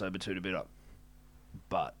then also Batuta Bitter.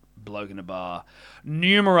 But Bloke in a Bar,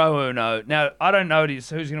 numero uno. Now, I don't know who's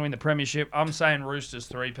going to win the premiership. I'm saying Roosters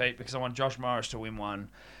 3-peat because I want Josh Morris to win one.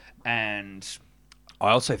 And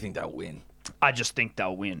I also think they'll win. I just think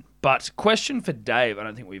they'll win. But question for Dave, I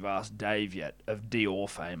don't think we've asked Dave yet, of Dior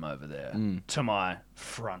fame over there, to my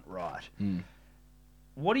front right.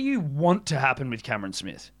 What do you want to happen with Cameron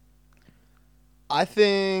Smith? I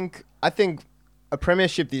think a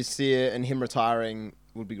premiership this year and him retiring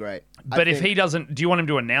would be great. But if he doesn't, do you want him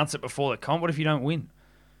to announce it before the comp? What if you don't win?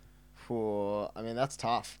 That's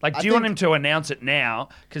tough. Like, do you want him to announce it now?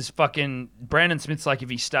 Because fucking Brandon Smith's like, if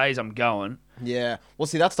he stays, I'm going. Yeah. Well,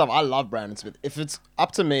 see, that stuff, I love Brandon Smith. If it's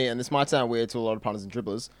up to me, and this might sound weird to a lot of punters and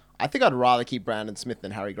dribblers, I think I'd rather keep Brandon Smith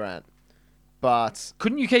than Harry Grant. But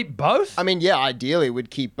couldn't you keep both? I mean, yeah, ideally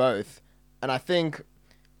we'd keep both. And I think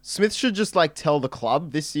Smith should just like tell the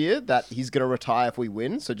club this year that he's going to retire if we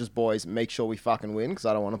win. So just boys, make sure we fucking win because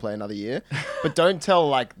I don't want to play another year. But don't tell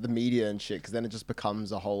like the media and shit because then it just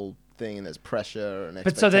becomes a whole thing and there's pressure and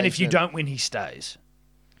But so then if you don't win, he stays.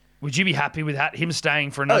 Would you be happy with him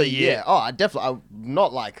staying for another year? Yeah. Oh, I definitely. I'm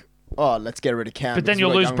not like, let's get rid of Cam. But then because you'll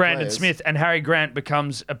we've got lose young Brandon players. Smith, and Harry Grant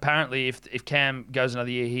becomes, apparently, if Cam goes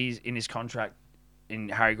another year, he's in his contract, in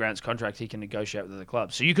Harry Grant's contract, he can negotiate with the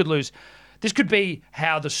club. So you could lose. This could be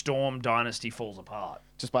how the Storm dynasty falls apart.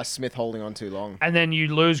 Just by Smith holding on too long. And then you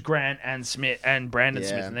lose Grant and Smith and Brandon Yeah.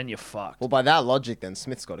 Smith, and then you're fucked. Well, by that logic, then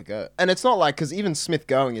Smith's got to go. And it's not like, because even Smith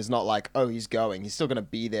going is not like, oh, he's going. He's still going to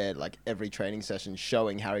be there like every training session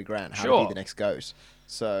showing Harry Grant how to Sure. be the next GOAT.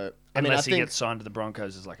 So, I Unless mean, I he think, gets signed to the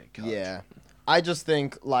Broncos as like a coach. yeah. I just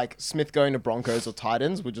think like Smith going to Broncos or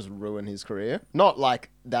Titans would just ruin his career. Not like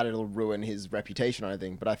that it'll ruin his reputation or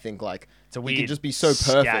anything, but I think like It's a he weird could just be so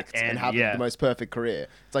scat perfect and and- have yeah. the most perfect career.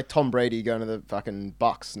 It's like Tom Brady going to the fucking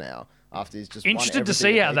Bucks now after he's just won Interested to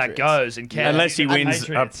everything see at how that Patriots. goes. And Cam, Unless he and wins,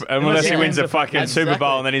 Patriots. unless he Yeah. wins a fucking Super Exactly.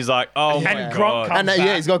 Bowl, and then he's like, "Oh And my Gronk god!" comes And back.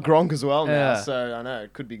 yeah, he's got Gronk as well now, Yeah. so I know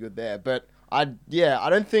it could be good there. But I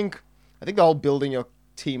don't think. I think the whole building your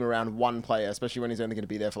team around one player, especially when he's only going to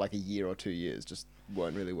be there for like a year or 2 years, just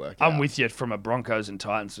won't really work. I'm out. with you from a Broncos and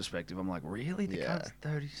Titans perspective. I'm like, really? The Yeah. cunt's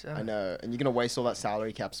 37. I know, and you're going to waste all that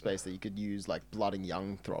salary cap space that you could use like blooding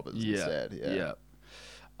young throbbers instead. Yeah.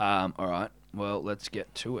 All right. Well, let's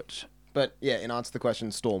get to it. But yeah, in answer to the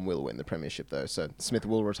question, Storm will win the premiership though. So Smith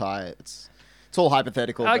will retire. It's all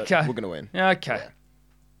hypothetical, but Okay. we're going to win. Yeah, okay.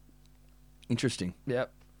 Interesting.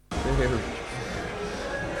 Yep.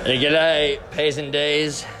 Hey, g'day, P's and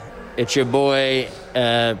D's. It's your boy,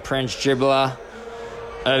 Prince Dribbler,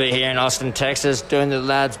 over here in Austin, Texas, doing the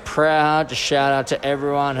lads proud. Just shout out to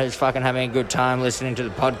everyone who's fucking having a good time listening to the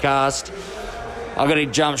podcast. I've got to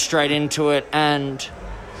jump straight into it, and,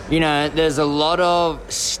 you know, there's a lot of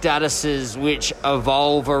statuses which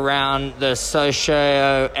evolve around the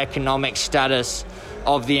socio-economic status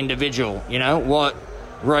of the individual, you know, what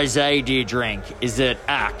rosé do you drink? Is it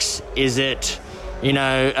Axe? Is it,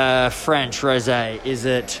 French rosé? Is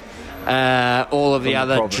it all of the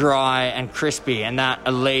other province. dry and crispy? And that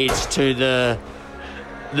leads to the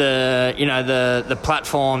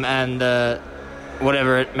platform and the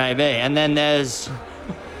whatever it may be. And then there's,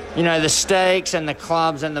 the steaks and the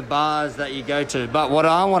clubs and the bars that you go to. But what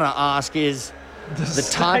I want to ask is the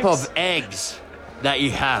type of eggs that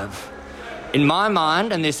you have. In my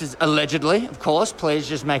mind, and this is allegedly, of course, please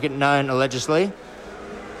just make it known allegedly,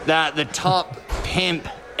 that the top pimp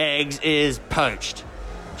eggs is poached.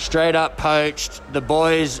 Straight up poached. The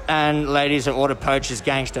boys and ladies that order poached is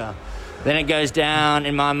gangster. Then it goes down,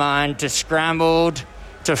 in my mind, to scrambled,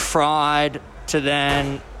 to fried, to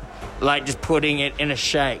then, just putting it in a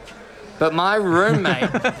shake. But my roommate,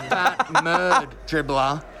 Fat Murd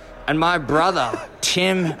Dribbler, and my brother,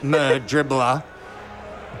 Tim Murd Dribbler,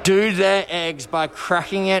 do their eggs by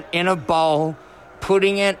cracking it in a bowl,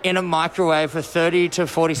 putting it in a microwave for 30 to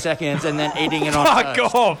 40 seconds, and then eating it on toast.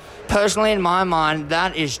 Fuck off! Personally, in my mind,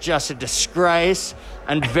 that is just a disgrace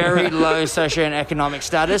and very low socioeconomic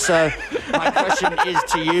status. So my question is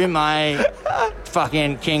to you, my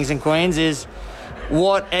fucking kings and queens, is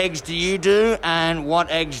what eggs do you do and what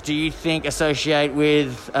eggs do you think associate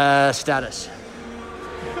with status?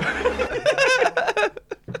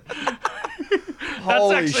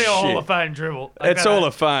 That's actually a Hall of Fame dribble. It's Hall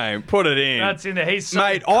of Fame. Put it in. That's in there. He's so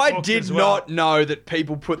Mate, I cooked did as well. not know that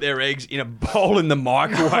people put their eggs in a bowl in the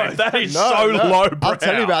microwave. That is No, so no. lowbrow. I'll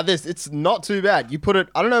tell you about this. It's not too bad. You put it,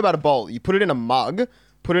 I don't know about a bowl. You put it in a mug,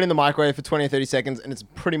 put it in the microwave for 20 or 30 seconds, and it's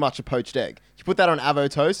pretty much a poached egg. You put that on Avo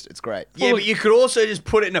toast, it's great. Yeah, but you could also just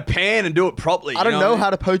put it in a pan and do it properly. I don't you know what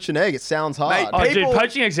how to poach an egg. It sounds hard. Mate, Oh, people- dude,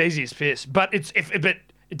 poaching eggs easy as piss. But but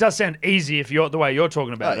it does sound easy if you're the way you're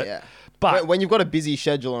talking about it. yeah. But When you've got a busy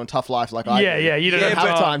schedule and a tough life like I do, you don't don't have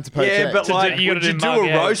have time to poach Yeah, eggs. but To do- like, you would gotta you do do mug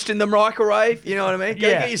a eggs. roast in the microwave? You know what I mean? Go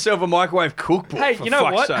Yeah. get yourself a microwave cookbook. Hey, for you know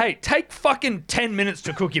fuck's what? sake. Hey, take fucking 10 minutes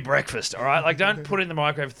to cook your breakfast, all right? Like, don't put it in the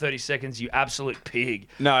microwave for 30 seconds, you absolute pig.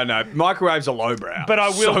 No, microwaves are lowbrow. But I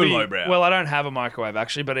will so be... lowbrow. Well, I don't have a microwave,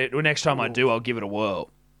 actually, but next time I do, I'll give it a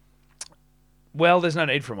whirl. Well, there's no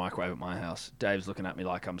need for a microwave at my house. Dave's looking at me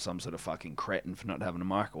like I'm some sort of fucking cretin for not having a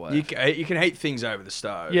microwave. you can heat things over the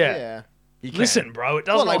stove. Yeah. Yeah. You can. Listen, bro, it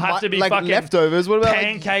doesn't Well, all have to be like fucking leftovers. What about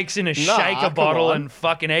pancakes in a Nah, shaker come bottle on. and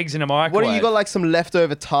fucking eggs in a microwave. What do you got, like some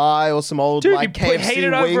leftover Thai or some old Dude, like you put- KFC heat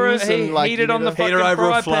it over wings a- and like heat it on the Heat it fucking over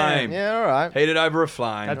fry a flame. pan. Yeah, all right. Heat it over a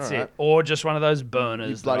flame. That's Alright. it. Or just one of those burners.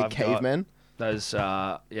 You that bloody I've got. cavemen. Those,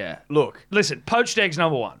 yeah. Look, Listen, poached eggs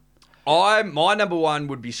number one. my number one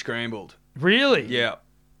would be scrambled. Really? Yeah.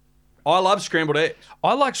 I love scrambled eggs.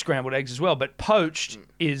 I like scrambled eggs as well, but poached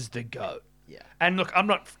is the goat. Yeah. And look, I'm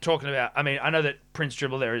not talking about, I mean, I know that Prince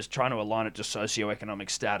Dribble there is trying to align it to socioeconomic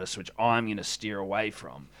status, which I'm going to steer away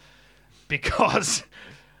from because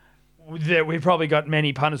we've probably got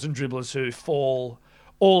many punters and dribblers who fall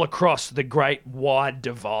all across the great wide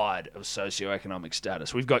divide of socioeconomic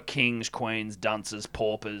status. We've got kings, queens, dunces,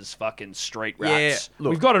 paupers, fucking street rats. Yeah,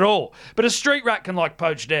 look. We've got it all. But a street rat can like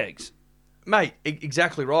poached eggs. Mate,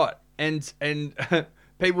 exactly right. And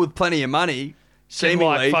people with plenty of money seemingly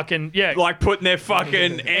like fucking, yeah. like putting their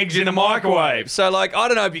fucking eggs in a microwave. So like I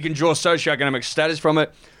don't know if you can draw socioeconomic status from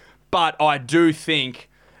it, but I do think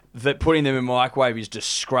that putting them in a microwave is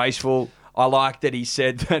disgraceful. I like that he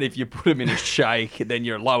said that if you put them in a shake, then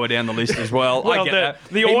you're lower down the list as well. Well, I get that.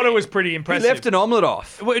 the order was pretty impressive. He left an omelette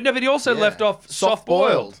off. Well, no, but he also left off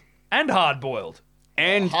soft-boiled and hard-boiled.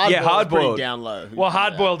 And Hard hard pretty boiled. down low. Well,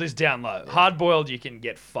 hard-boiled is down low. Hard-boiled, you can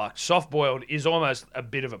get fucked. Soft-boiled is almost a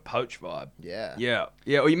bit of a poach vibe. Yeah. Yeah.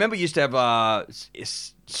 Well, you remember you used to have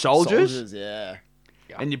soldiers? Yeah.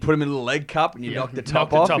 And you put them in a little leg cup and you knock the knock top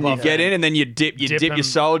the off top and you off, get yeah. in and then you dip Dip your 'em.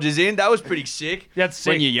 soldiers in. That was pretty sick. That's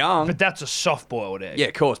sick. When you're young. But that's a soft-boiled egg. Yeah,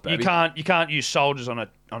 of course, baby. You can't use soldiers on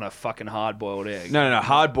a fucking hard-boiled egg. No.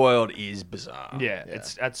 Hard boiled is bizarre. Yeah,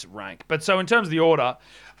 that's rank. But so in terms of the order,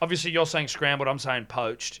 obviously you're saying scrambled, I'm saying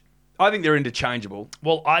poached. I think they're interchangeable.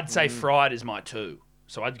 Well, I'd say fried is my two.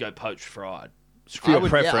 So I'd go poached fried. For your Yeah,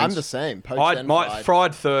 preference. I'm the same. Poached and fried.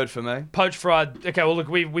 Fried third for me. Poached fried. Okay, well look,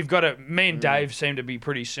 we've got it. Me and Dave seem to be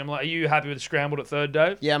pretty similar. Are you happy with scrambled at third,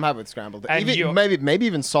 Dave? Yeah, I'm happy with scrambled. And you're- Even, maybe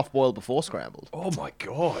even soft boiled before scrambled. Oh my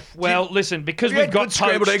god. Well, listen, because Have you we've had got good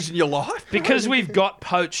scrambled poached- eggs in your life? because we've got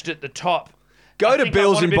poached at the top. Go I to think I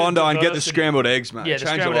Bill's want a in bit of Bondi and get the diversity. scrambled eggs, mate. Yeah, the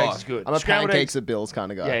Change your scrambled eggs life. is good. I'm a Scrambled pancakes eggs- at Bill's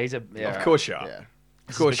kind of guy. Yeah, he's a. Yeah, Of course you are. Yeah.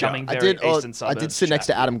 Of course you are. becoming I very did. eastern I suburbs did sit next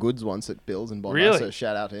to chat. Adam Goods once at Bill's in Bondi. Really? So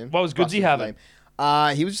shout out to him. What was Goodsy Busted having?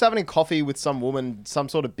 flame. He was just having a coffee with some woman, some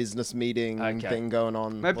sort of business meeting Okay. thing going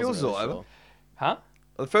on. Mate, Wasn't Bill's really all over. sure. Huh?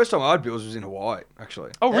 The first time I had Bills was in Hawaii,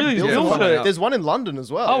 actually. Oh, really? Bills Bills are- are- There's one in London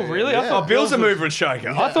as well. Oh, really? I thought Bills are was- moving and shaking.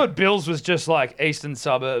 I thought Bills was just like eastern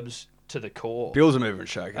suburbs to the core. Bills are moving and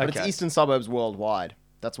shaking. But it's Okay. eastern suburbs worldwide.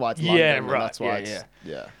 That's why it's Yeah, London. and right. That's why Yeah, it's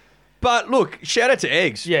yeah. But look, shout out to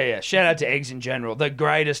eggs. Yeah. Shout out to eggs in general. The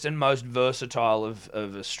greatest and most versatile of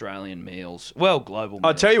Australian meals. Well, global meals.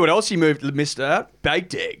 I'll tell you what else you missed out.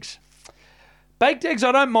 Baked eggs. Baked eggs,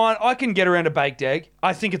 I don't mind. I can get around a baked egg.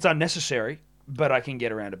 I think it's unnecessary, but I can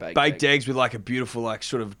get around a baked egg. Baked eggs with like a beautiful like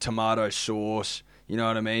sort of tomato sauce. You know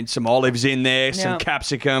what I mean? Some olives in there, some Now,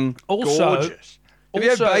 capsicum. also- Gorgeous. Have you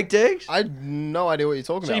had also- baked eggs? I had no idea what you're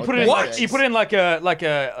talking So about. you put with it in, baked you eggs. put it in like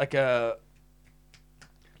a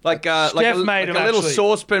Like a Steph made them, little actually.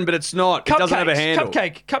 saucepan, but it's not. It doesn't have a handle.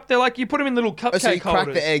 Cupcake. They're like, you put them in little cupcake Oh, so you crack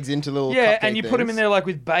holders. the eggs into little Yeah, cupcake and you put them in things. there like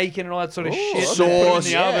with bacon and all that sort of shit. Sauce, and put 'em in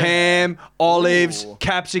the oven. ham, olives, Ooh.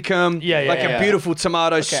 capsicum. Yeah, like yeah. a beautiful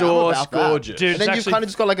tomato Okay, I'm sauce. about that. Gorgeous. Dude, And then it's you've actually- kind of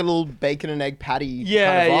just got like a little bacon and egg patty.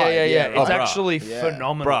 Yeah, kind of vibe. yeah. right. It's bruh. actually Yeah.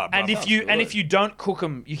 phenomenal. Bruh, and bruh. if you don't cook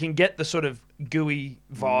them, you can get the sort of gooey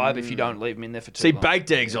vibe if you don't leave them in there for too See, long. baked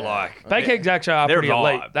eggs are like. Baked eggs actually are They're pretty a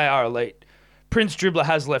vibe. elite. They are elite. Prince Dribbler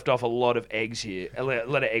has left off a lot of eggs here, a lot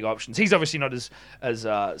of egg options. He's obviously not as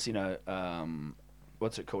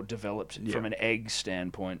what's it called, developed from an egg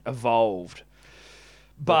standpoint, evolved.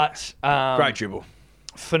 But Great dribble.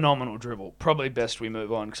 phenomenal dribble. Probably best we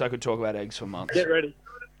move on because I could talk about eggs for months. Get ready.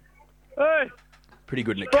 Hey, Pretty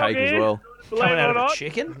good in a cake as well. believe Coming it out or of a not,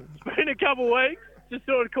 chicken. it's been a couple of weeks. Just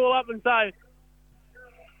thought I'd call up and say,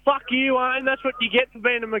 fuck you, Wayne. That's what you get for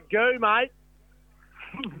being a Magoo, mate.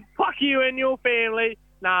 Fuck you and your family.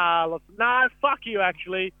 No, fuck you,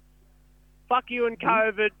 actually. Fuck you and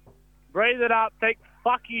COVID. Breathe it up. Take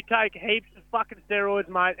heaps of fucking steroids,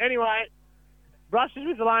 mate. Anyway, brushes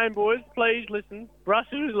with lame, boys. Please listen.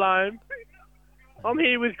 Brushes with lame. I'm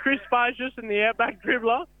here with Chris Spacious and the Outback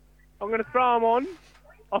Dribbler. I'm going to throw him on.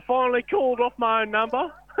 I finally called off my own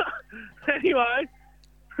number. Anyway,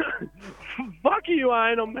 fuck you,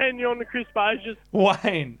 Wayne. I'm handing you on to Chris Spacious.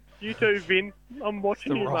 Wayne You too, Vin. I'm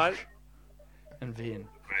watching The you, Rock. mate. and Vin.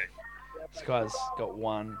 This guy's got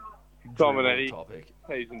one Tom and dribble Eddie. topic.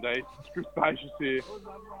 T's and D's. Chris Spacious here.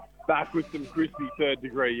 Back with some crispy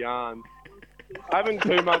third-degree yarns. Haven't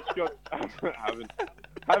got too much to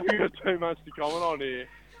comment on here,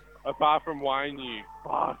 apart from Wayne, you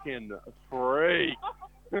fucking freak.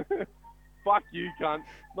 Fuck you, cunt.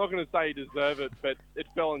 Not going to say you deserve it, but it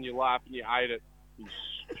fell in your lap and you ate it. You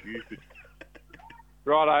stupid.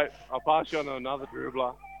 Righto, I'll pass you on to another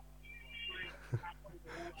dribbler.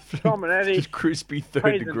 Tom and Eddie. Just crispy T's and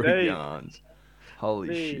third-degree D's. yarns. Holy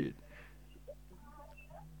The- shit.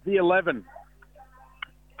 The 11.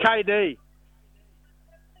 KD.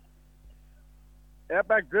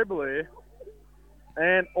 Outback Dribbler here.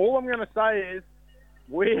 And all I'm going to say is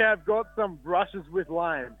we have got some brushes with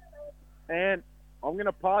lame. And I'm going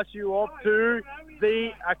to pass you off to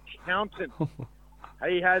the accountant.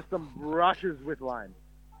 He has some brushes with lame.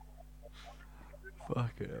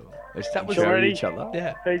 Fuck hell. They That was showing already- each other.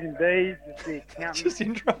 Yeah. P's and D's, it's the accountant. Just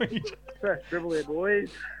introing each other. First dribble here, boys.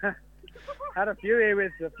 Had a few here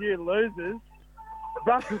with a few losers.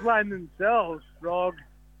 Brushes lame themselves, Frog.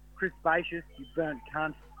 Chris Spacious, you burnt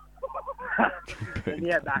cunt. And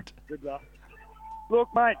yeah, back. Good luck. Look,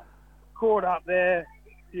 mate, caught up there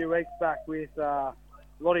a few weeks back with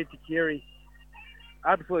Lottie Takiri.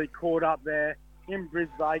 Absolutely caught up there in Bris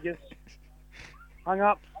Vegas. Hung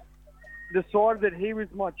up. Decided that he was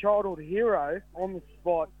my childhood hero on the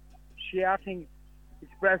spot, shouting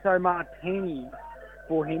espresso martini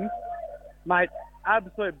for him. Mate,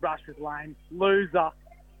 absolute brush with lame. Loser.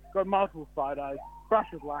 Got multiple photos. Brush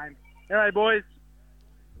with lame. Anyway, boys,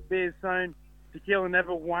 beers soon. Tequila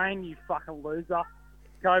never Wayne, you fucking loser.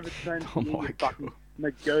 COVID soon. Oh you my fucking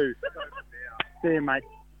Magoo. See you, mate.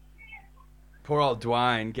 Poor old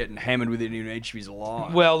Dwayne getting hammered with it in each of his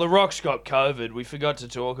life. Well, The Rock's got COVID. We forgot to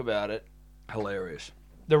talk about it. Hilarious.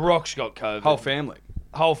 The Rock's got COVID. Whole family.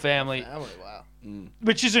 Whole family. Wow.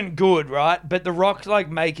 Which isn't good, right? But The Rock's like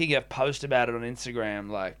making a post about it on Instagram,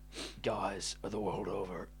 like, guys, the world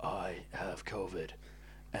over, I have COVID,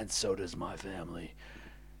 and so does my family.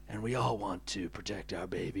 And we all want to protect our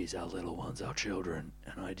babies, our little ones, our children,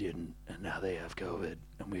 and I didn't, and now they have COVID,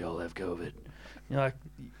 and we all have COVID. You're like,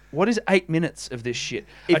 what is 8 minutes of this shit?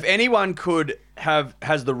 If anyone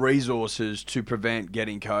has the resources to prevent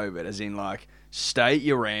getting COVID, as in like stay at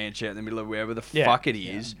your ranch out in the middle of wherever the fuck it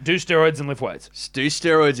is, do steroids and lift weights. do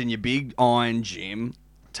steroids in your big iron gym,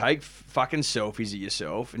 take fucking selfies of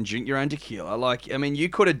yourself, and drink your own tequila. Like, I mean, you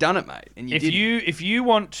could have done it, mate. And If you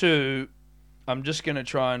want to, I'm just going to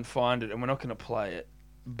try and find it, and we're not going to play it,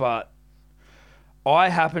 but I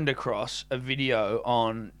happened across a video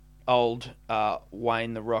on old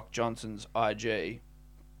Wayne The Rock Johnson's IG,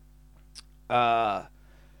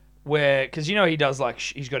 where, because you know he does like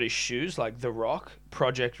he's got his shoes like The Rock,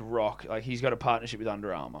 Project Rock, like he's got a partnership with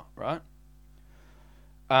Under Armour, right?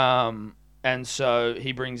 And so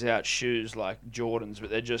he brings out shoes like Jordans, but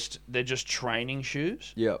they're just training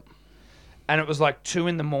shoes. Yep. And it was like 2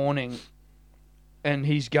 a.m, and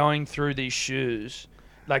he's going through these shoes,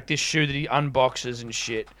 like this shoe that he unboxes and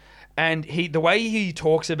shit. And the way he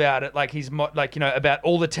talks about it, like he's like, you know, about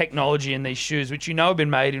all the technology in these shoes, which you know have been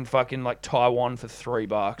made in fucking like Taiwan for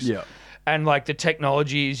 $3. Yeah. And like the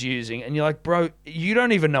technology he's using, and you're like, bro, you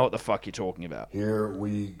don't even know what the fuck you're talking about. Here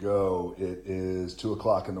we go. It is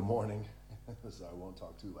 2:00 in the morning. So I won't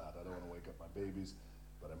talk too loud. I don't want to wake up my babies,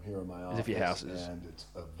 but I'm here in my office. As if your house is. And it's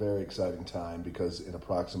a very exciting time because in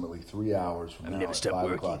approximately 3 hours from now at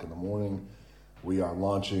 5:00 in the morning, we are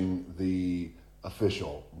launching the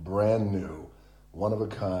official, brand new,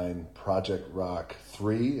 one-of-a-kind Project Rock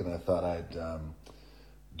 3. And I thought I'd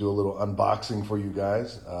do a little unboxing for you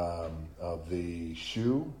guys of the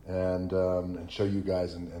shoe and show you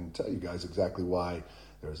guys and tell you guys exactly why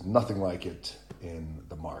there's nothing like it in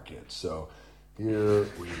the market. So here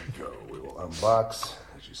we go. We will unbox.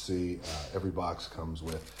 As you see, every box comes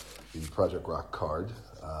with the Project Rock card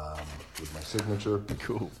with my signature.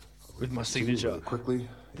 Cool. With my signature. Really quickly.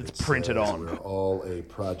 It's printed on. We're all a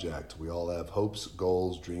project. We all have hopes,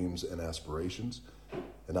 goals, dreams, and aspirations.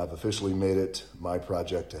 And I've officially made it my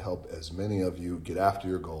project to help as many of you get after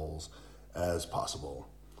your goals as possible.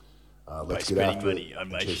 Let's get after it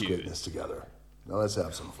and chase greatness together. Now let's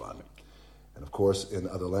have some fun. And of course, in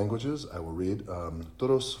other languages, I will read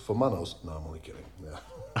todos fumanos. No, I'm only kidding. Yeah.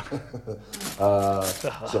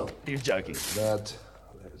 So you're joking.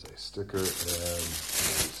 There's a sticker, and we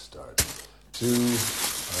start to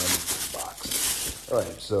unbox. All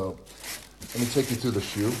right, so let me take you through the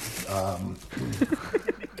shoe.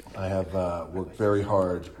 I have worked very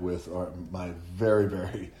hard with my very,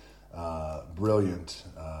 very brilliant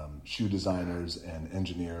shoe designers and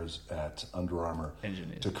engineers at Under Armour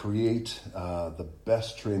to create the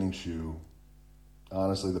best training shoe,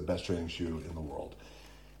 honestly, the best training shoe in the world.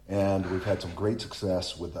 And we've had some great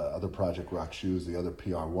success with other Project Rock shoes, the other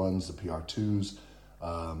PR1s, the PR2s.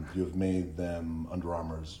 You've made them Under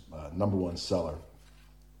Armour's #1 seller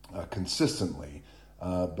consistently.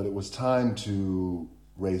 But it was time to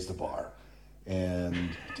raise the bar and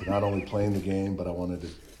to not only play in the game, but I wanted to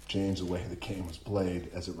change the way the game was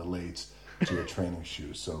played as it relates to a training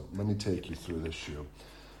shoe. So let me take you through this shoe.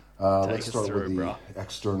 Let's start with the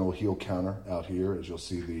external heel counter out here. As you'll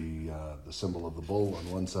see the symbol of the bull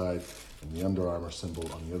on one side and the Under Armour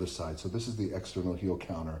symbol on the other side. So this is the external heel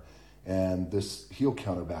counter. And this heel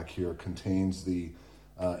counter back here contains the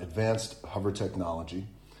advanced hover technology,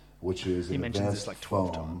 which is an advanced like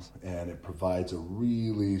foam, and it provides a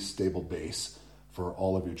really stable base for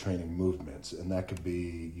all of your training movements. And that could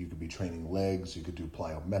be, you could be training legs, you could do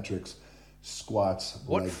plyometrics, squats,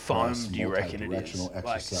 what leg foam press, do you reckon it is?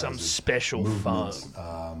 Like some special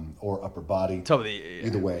foam, or upper body.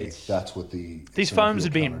 Either way, that's what these foams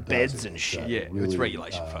would be in beds and shit. Yeah, really, it's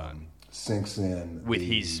regulation foam. Sinks in with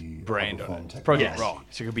his brand on it. Project Rock,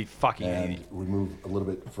 so it could be fucking. And we move a little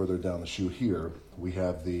bit further down the shoe here. We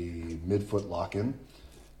have the midfoot lock-in,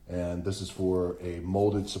 and this is for a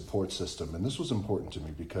molded support system. And this was important to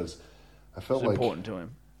me because I felt like important to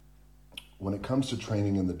him. When it comes to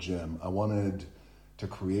training in the gym, I wanted to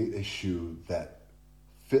create a shoe that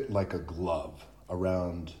fit like a glove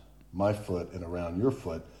around my foot and around your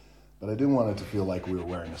foot, but I didn't want it to feel like we were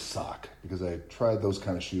wearing a sock because I tried those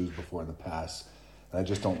kind of shoes before in the past, and I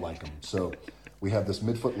just don't like them. So we have this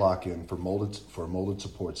midfoot lock-in for a molded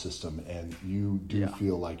support system, and you do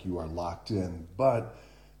feel like you are locked in, but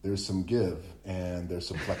there's some give and there's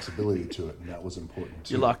some flexibility to it, and that was important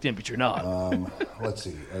too. You're locked in, but you're not. Let's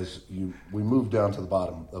see. We move down to the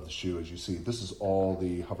bottom of the shoe, as you see, this is all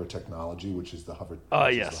the hover technology, which is the hover.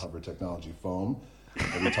 The hover technology foam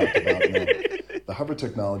that we talked about. Now, the hover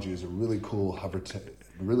technology is a really cool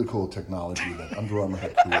technology that Under Armour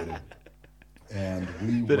had created. And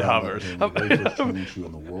we wound up being the very first training shoe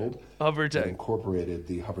in the world that incorporated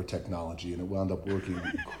the hover technology, and it wound up working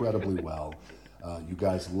incredibly well. You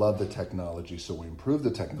guys love the technology, so we improved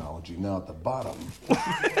the technology. Now at the bottom,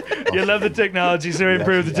 you love the technology, so we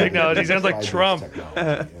improved the technology. Sounds like Trump.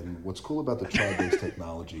 And what's cool about the tri-base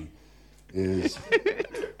technology is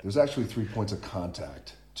there's actually 3 points of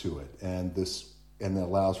contact to it, and it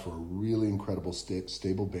allows for a really incredible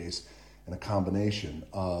stable base and a combination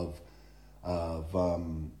of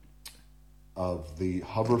of the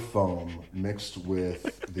hover foam mixed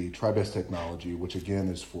with the Tri-Base technology, which again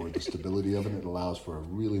is for the stability of it. It allows for a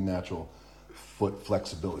really natural foot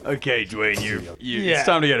flexibility. Okay, Dwayne, it's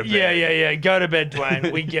time to go to bed. Yeah. Go to bed,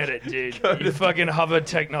 Dwayne. We get it, dude. You fucking hover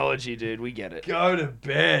technology, dude. We get it. Go to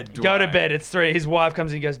bed, Dwayne. Go to bed. It's 3. His wife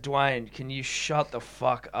comes in and goes, Dwayne, can you shut the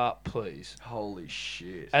fuck up, please? Holy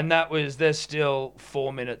shit. And there's still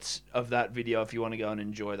 4 minutes of that video if you want to go and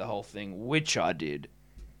enjoy the whole thing, which I did.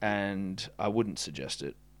 And I wouldn't suggest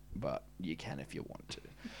it, but you can if you want to.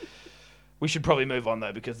 We should probably move on,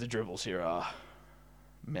 though, because the dribbles here are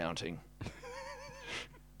mounting.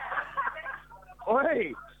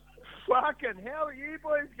 Oi, fucking how are you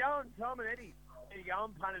boys going, Tom and Eddie? How you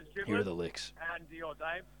going, punters, dribblers? Here are the licks. And your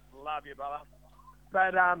Dave, love you, brother.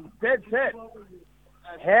 But dead set.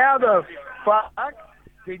 How the fuck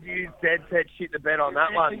did you dead set shit the bed on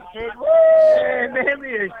that one? Yeah,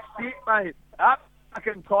 Manly as shit, mate. Up,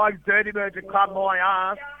 fucking Tigers, Dirty Birds, and club my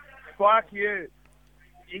ass. Fuck you.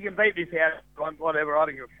 You can beat this out, whatever. I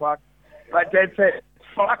don't give a fuck. But dead set.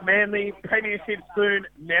 Fuck Manly. Premiership soon.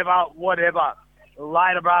 Never. Whatever.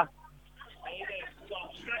 Later, bruh.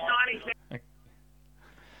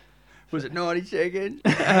 Was it 90 seconds?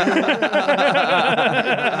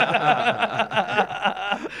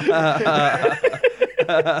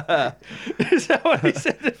 Is that what he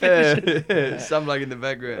said to finish it? Some like in the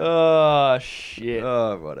background. Oh, shit.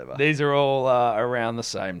 Oh, whatever. These are all around the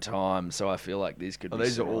same time, so I feel like these could be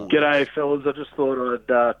these are all... G'day, fellas. I just thought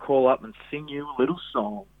I'd call up and sing you a little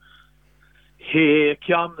song. Here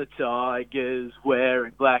come the Tigers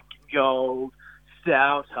wearing black and gold,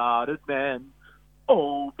 stout-hearted men,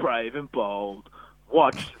 all brave and bold.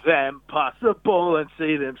 Watch them pass the ball and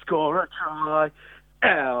see them score a try.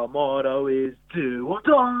 Our motto is do or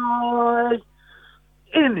die.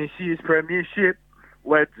 In this year's premiership,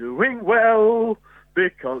 we're doing well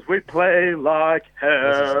because we play like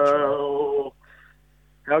hell.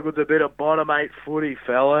 How good's a bit of bottom 8 footy,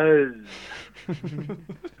 fellas?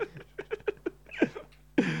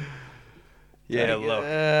 Yeah, look.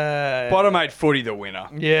 Bottom 8 footy, the winner.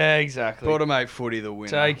 Yeah, exactly. Bottom 8 footy, the winner.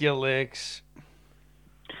 Take your licks.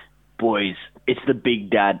 Boys, it's the big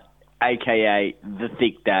dad, a.k.a. the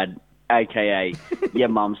thick dad, a.k.a. your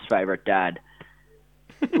mum's favourite dad.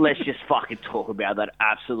 Let's just fucking talk about that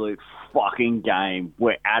absolute fucking game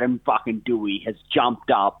where Adam fucking Dewey has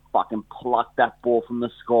jumped up, fucking plucked that ball from the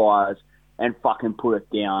skies and fucking put it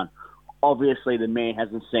down. Obviously, the man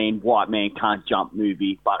hasn't seen White Man Can't Jump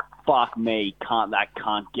movie, but fuck me, can't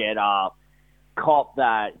get up. Cop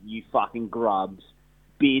that, you fucking grubs.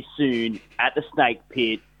 Beer soon at the Snake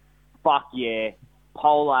Pit. Fuck yeah.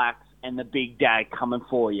 Polax and the big dad coming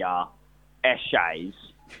for ya. Shays.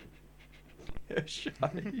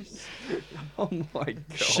 Shays. Oh my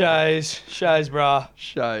god. Shays, brah.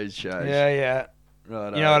 Shays. Yeah.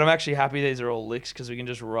 Right. You know what? I'm actually happy these are all licks because we can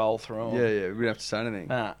just roll through them. Yeah. We don't have to say anything.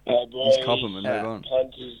 Nah. Just cop them and move on.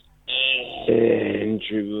 Punters and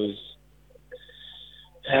dribblers.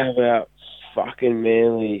 How about fucking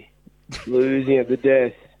Manly losing at the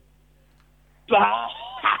death? Force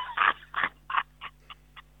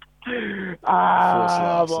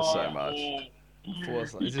laughs are so much.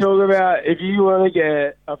 You talk about if you want to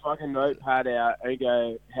get a fucking notepad out and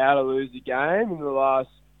go how to lose the game in the last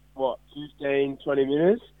 15, 20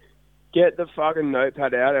 minutes, get the fucking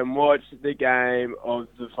notepad out and watch the game of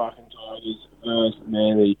the fucking Tigers versus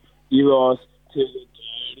Manly. You lost to the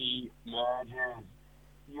dirty Mergers.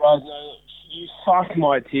 You guys know you fucked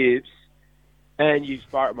my tips and you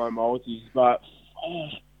fucked my multis, but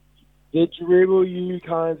the dribble you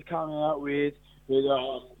cunts come out with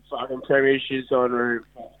fucking premierships on route,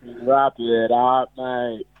 wrap it up,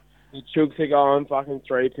 mate. The Chooks are going fucking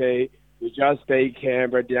 3P. We just beat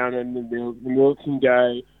Canberra down in the Milk. The Milk can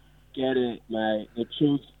go get it, mate. The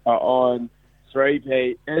Chooks are on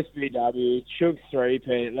 3P, SBW, Chooks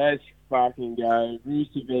 3P. Let's fucking go.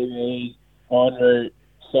 Rooster BBs en route.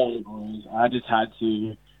 Sorry, boys. I just had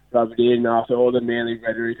to rub it in after all the Manly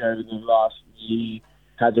rhetoric over the last year.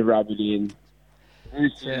 Had to rub it in.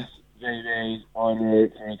 Roosters BBs en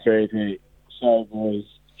route for a 3P. So, boys,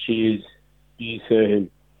 cheers. You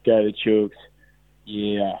soon. Go to Chooks.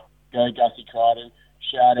 Yeah. Go Gussie Crichton.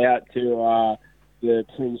 Shout out to the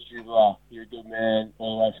Prince dribbler. You're a good man.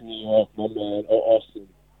 All the way from New York, my man. Or Austin.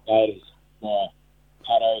 Ladies. Bye.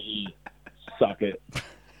 Pato here. Suck it.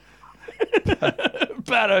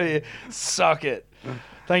 Pato here. Suck it.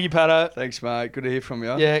 Thank you, Pato. Thanks, mate. Good to hear from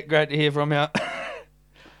you. Yeah, great to hear from you.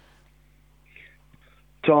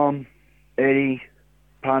 Tom, Eddie,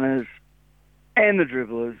 punters, and the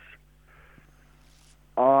dribblers.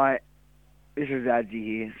 This is Adji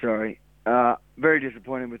here, sorry. very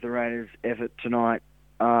disappointed with the Raiders' effort tonight.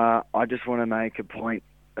 I just want to make a point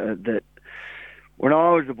that when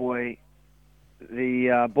I was a boy,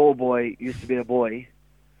 the ball boy used to be a boy,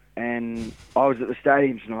 and I was at the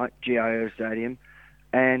stadium tonight, GIO Stadium,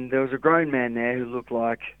 and there was a grown man there who looked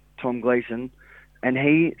like Tom Gleeson, and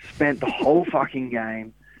he spent the whole fucking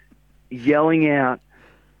game yelling out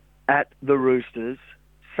at the Roosters,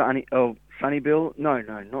 Sonny Bill? No,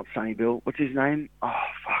 not Sonny Bill. What's his name? Oh,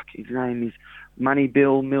 fuck. His name is Money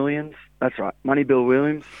Bill Millions. That's right, Money Bill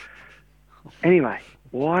Williams. Anyway,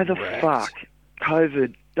 why the fuck?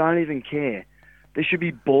 COVID, don't even care. There should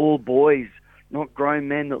be ball boys, not grown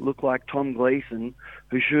men that look like Tom Gleeson,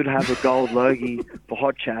 who should have a gold logie for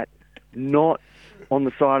Hot Chat, not on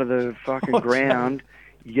the side of the fucking ground,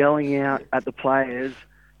 yelling out at the players,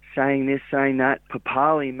 saying this, saying that.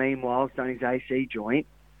 Papali, meanwhile, has done his AC joint.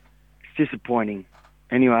 It's disappointing.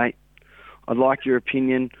 Anyway, I'd like your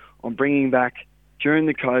opinion on bringing back, during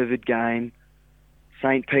the COVID game,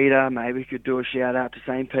 St. Peter. Maybe we could do a shout-out to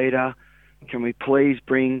St. Peter. Can we please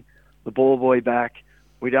bring the ball boy back?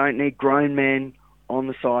 We don't need grown men on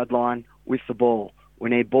the sideline with the ball. We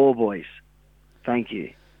need ball boys. Thank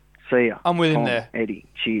you. See ya. I'm with him Tom, there. Eddie,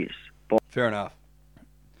 cheers. Bye. Fair enough.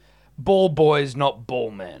 Ball boys, not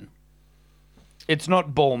ball men. It's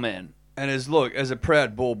not ball men. And as a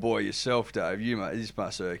proud ball boy yourself, Dave, this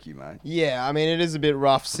must irk you, mate. Yeah, I mean, it is a bit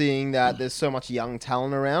rough seeing that there's so much young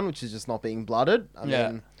talent around, which is just not being blooded. I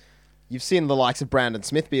mean, you've seen the likes of Brandon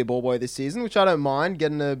Smith be a ball boy this season, which I don't mind,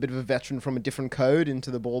 getting a bit of a veteran from a different code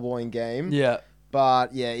into the ball boying game. Yeah.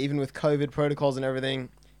 But, yeah, even with COVID protocols and everything,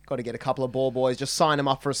 got to get a couple of ball boys, just sign them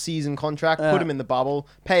up for a season contract, put them in the bubble,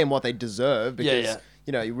 pay them what they deserve, because...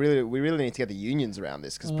 You know, we really need to get the unions around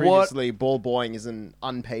this, because previously ball boying is an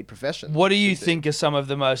unpaid profession. What do you think are some of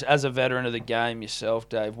the most, as a veteran of the game yourself,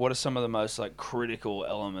 Dave? What are some of the most critical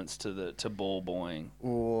elements to ball boying?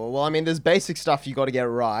 Ooh, well, I mean, there's basic stuff you got to get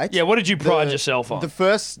right. Yeah, what did you pride yourself on? The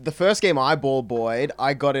first game I ball boyed,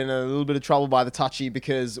 I got in a little bit of trouble by the touchy,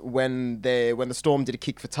 because when the Storm did a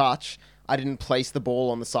kick for touch, I didn't place the ball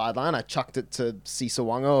on the sideline. I chucked it to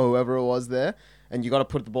Sisawanga or whoever it was there, and you got to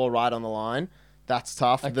put the ball right on the line. That's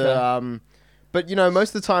tough. Okay. But, you know,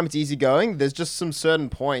 most of the time it's easy going. There's just some certain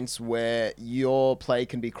points where your play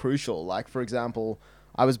can be crucial. Like, for example,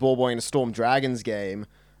 I was ball boying a Storm Dragons game,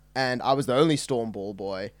 and I was the only Storm ball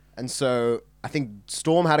boy. And so I think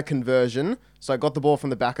Storm had a conversion, so I got the ball from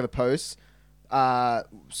the back of the post.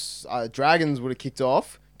 Dragons would have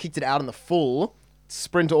kicked it out in the full,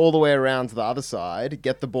 sprint all the way around to the other side,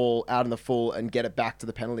 get the ball out in the full, and get it back to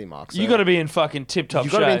the penalty mark. So you got to be in fucking tip-top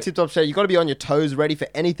shape. You got to be in tip-top shape. You got to be on your toes, ready for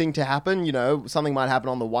anything to happen. You know, something might happen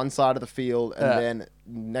on the one side of the field, and then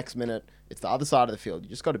next minute it's the other side of the field. You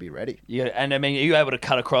just got to be ready. And I mean, are you able to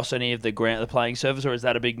cut across any of the playing surface, or is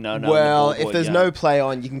that a big no-no? Well, if there's no play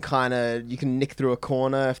on, you can nick through a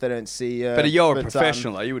corner if they don't see you. But you're a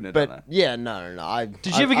professional, though. You wouldn't have done that. Yeah, no.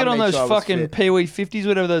 Did you ever get on those fucking Pee-wee 50s,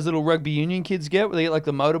 whatever those little rugby union kids get, where they get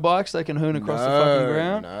the motorbikes, they can hoon across the fucking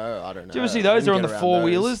ground? No, I don't know. Did you ever see those? They're on the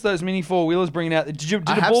four-wheelers, those mini four-wheelers bringing out...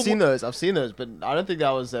 I have seen those. I've seen those, but I don't think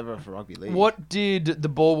that was ever for rugby league. What did the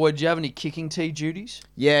ball boy... Did you have any kicking tee duties?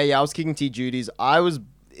 Yeah, I was kicking tee duties.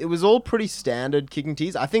 It was all pretty standard kicking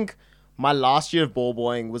tees. I think my last year of ball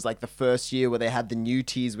boying was the first year where they had the new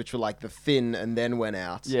tees, which were the thin and then went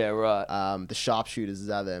out. Yeah, right. The sharpshooters, is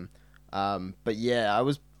that them? But yeah, I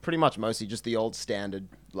was pretty much mostly just the old standard,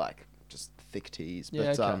 just thick tees.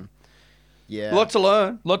 But yeah, lot to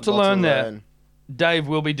learn. Lot to learn there. Dave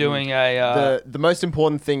will be doing the most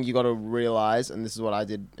important thing you got to realize, and this is what I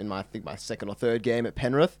did in my second or third game at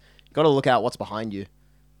Penrith. You got to look out what's behind you.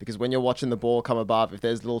 Because when you're watching the ball come above, if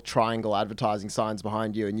there's little triangle advertising signs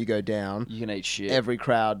behind you and you go down, you can eat shit. Every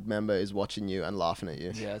crowd member is watching you and laughing at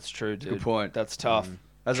you. Yeah, that's true, dude. Good point. That's tough.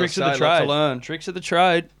 Tricks of the trade. To learn. Tricks of the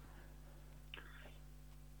trade.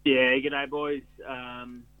 Yeah, g'day, boys.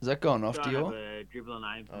 Is that going off to you? I have a dribbling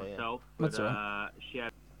name for myself. That's but, all right.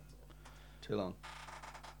 Too long.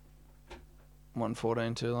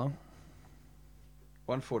 1:14 too long.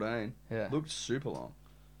 1:14? Yeah. Looked super long.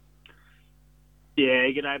 Yeah,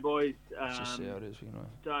 g'day, boys. Just see how it is.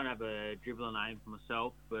 Don't have a dribbling name for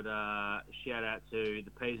myself, but shout out to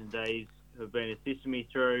the P's and D's who have been assisting me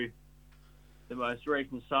through the most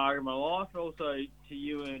recent saga of my life. Also to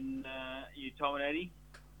you and you, Tom and Eddie.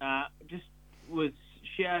 Just was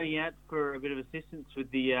shouting out for a bit of assistance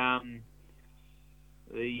with the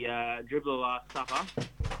dribbler last supper,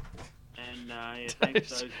 and thanks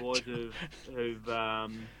to those boys who've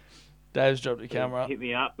Dave's dropped the camera. Hit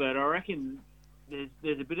me up, but I reckon.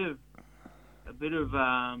 There's a bit of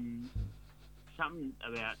something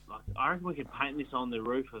about, like, I reckon we could paint this on the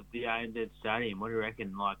roof of the ANZ Stadium. What do you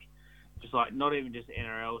reckon? Like, just like, not even just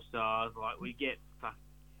NRL stars. Like, we get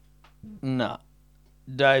Nah.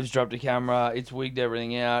 Dave's dropped a camera. It's wigged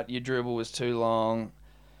everything out. Your dribble was too long.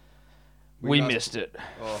 We missed it.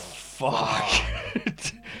 Oh, fuck.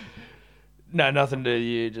 No, nothing to do with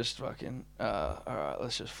you. Just fucking. All right,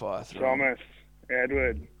 let's just fire through. Thomas,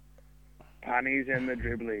 Edward, Punnies and the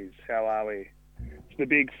Dribblies. How are we? It's the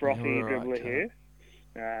big frothy dribbler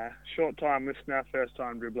here. Short-time listener,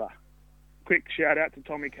 first-time dribbler. Quick shout-out to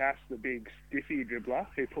Tommy Cass, the big stiffy dribbler,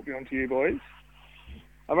 who put me onto you boys.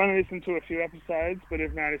 I've only listened to a few episodes, but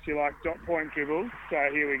I've noticed you like dot-point dribbles, so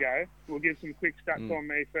here we go. We'll give some quick stats on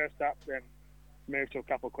me first up, then move to a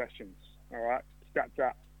couple of questions. All right, stats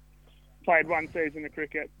up. Played one season of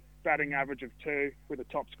cricket, batting average of 2 with a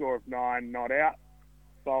top score of 9, not out.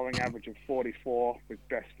 Bowling average of 44 with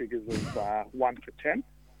best figures of 1 for 10.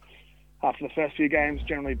 After the first few games,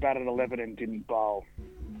 generally batted 11 and didn't bowl.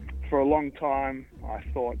 For a long time, I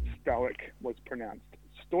thought stoic was pronounced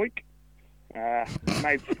stoic.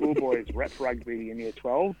 Made schoolboys rep rugby in year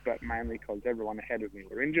 12, but mainly because everyone ahead of me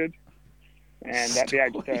were injured. And at the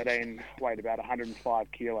age of 13, weighed about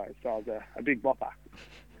 105 kilos, so I was a big bopper.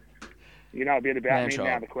 You know a bit about me,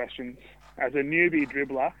 now the questions. As a newbie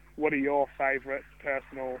dribbler, what are your favourite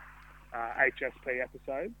personal HSP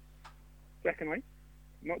episodes? Secondly,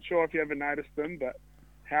 not sure if you ever noticed them, but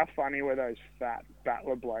how funny were those fat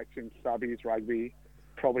battler blokes in subbies rugby,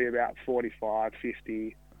 probably about 45,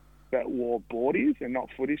 50, that wore boardies and not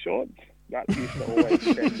footy shorts? That used to always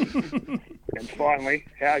set. And finally,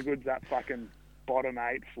 how good's that fucking bottom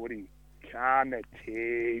 8 footy? Can the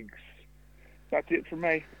Tigs. That's it from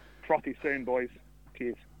me. Frothy soon, boys.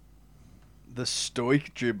 Cheers. The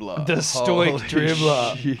stoic dribbler. The stoic Holy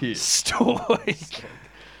dribbler. shit. Stoic.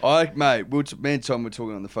 Mate, me and Tom were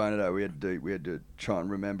talking on the phone today. We had to try and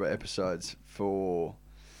remember episodes for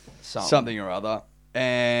something or other,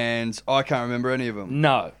 and I can't remember any of them.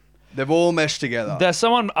 No. They've all meshed together. There's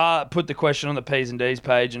someone put the question on the P's and D's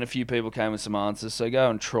page, and a few people came with some answers. So go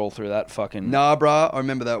and trawl through that fucking. Nah, bruh, I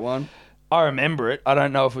remember that one. I remember it. I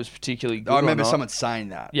don't know if it was particularly good. I remember or not. someone saying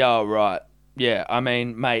that. Yeah, right. Yeah, I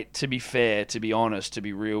mean, mate, to be fair, to be honest, to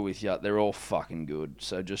be real with you, they're all fucking good.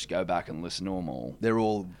 So just go back and listen to them all. They're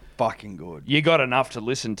all fucking good. You got enough to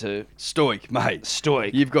listen to. Stoic, mate.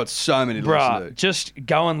 Stoic. You've got so many to listen to. Just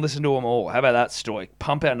go and listen to them all. How about that, Stoic?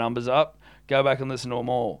 Pump our numbers up. Go back and listen to them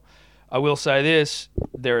all. I will say this,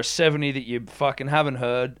 there are 70 that you fucking haven't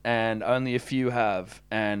heard, and only a few have,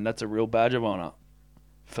 and that's a real badge of honour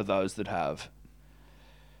for those that have.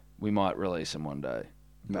 We might release them one day.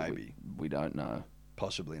 Maybe. We don't know.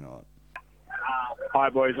 Possibly not. Hi,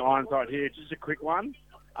 boys. Ironside here. Just a quick one.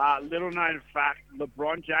 Little known fact,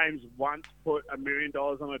 LeBron James once put $1 million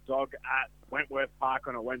on a dog at Wentworth Park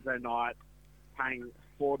on a Wednesday night, paying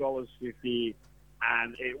 $4.50,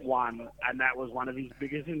 and it won. And that was one of his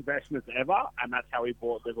biggest investments ever, and that's how he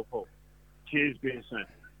bought Liverpool. Cheers, businessman.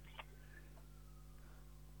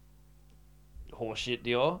 Horseshit,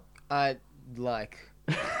 Dior?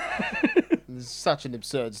 It's such an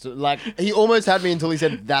absurd story. Like, he almost had me until he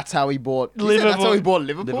said that's how he bought Liverpool. That's how he bought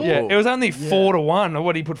Liverpool? Yeah, it was only 4-1.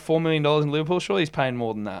 What, he put $4 million in Liverpool? Surely he's paying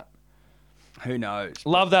more than that. Who knows?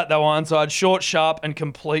 Love that, though, Ironside. Short, sharp, and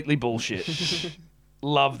completely bullshit.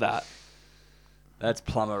 Love that. That's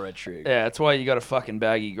plumber rhetoric. Yeah, that's why you got a fucking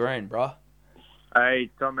baggy green, bruh. Hey,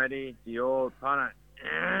 Tom Eddy, Dior, punter,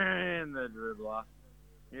 and the dribbler.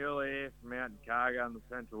 You're here from out in Cargo in the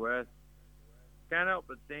Central West. Can't help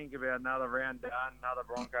but think about another round done, another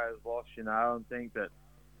Broncos loss, and think that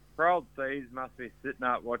poor old Thieves must be sitting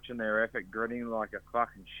up watching their effort grinning like a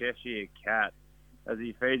fucking Cheshire cat as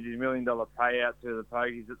he feeds his $1 million payout to the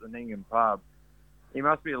pokies at the Ningen pub. He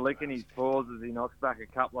must be licking his paws as he knocks back a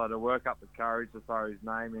coupler to work up the courage to throw his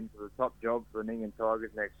name into the top job for the Ningen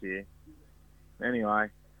Tigers next year. Anyway,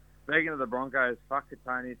 speaking of the Broncos, fuck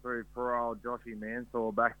Tony through poor old Joshy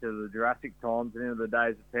Mansour back to the Jurassic times and into the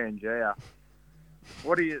days of Pangea.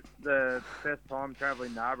 What are the best time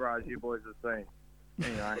travelling Narbras you boys have seen?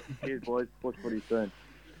 Anyway, cheers, boys. Push footy soon.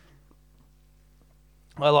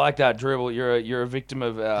 I like that, Dribble. You're a victim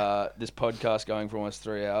of this podcast going for almost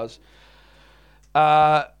 3 hours.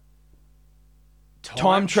 Time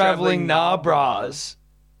traveling Narbras.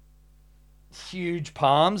 Huge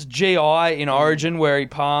palms. GI in Origin where he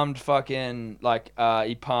palmed fucking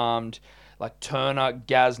he palmed like Turner,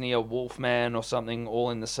 Gasnier, Wolfman or something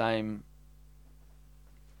all in the same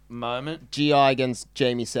moment. GI against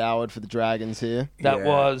Jamie Soward for the Dragons here. That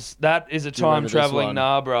is a Do you remember time traveling this one?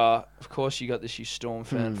 Narborough. Of course, you got this, you Storm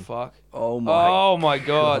fan. Fuck. Oh my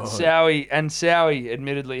god. Sowie,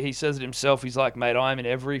 admittedly, he says it himself. He's like, mate, I'm in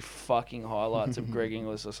every fucking highlights of Greg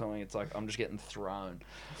Inglis or something. It's like I'm just getting thrown.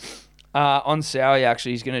 On Sowie,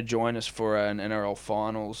 actually, he's going to join us for an NRL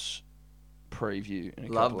Finals preview in a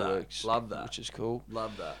couple of weeks. Love that. Which is cool.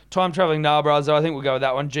 Love that. Time traveling Narborough, though. I think we'll go with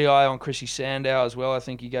that one. GI on Chrissy Sandow as well. I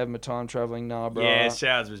think you gave him a time traveling Narborough. Yeah,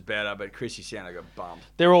 Sows was better, but Chrissy Sandow got bumped.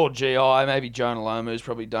 They're all GI. Maybe Jonah Lomu's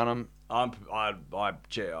probably done them. I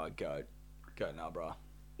GI go Narborough.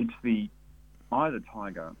 It's the Eye of the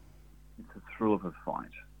Tiger. It's the thrill of a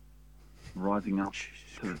fight, rising up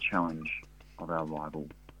to the challenge of our rival.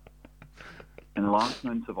 And the last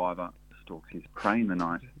known survivor stalks his prey in the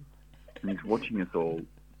night, and he's watching us all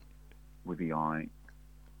with the eye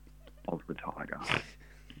of the tiger.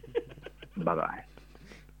 Bye-bye.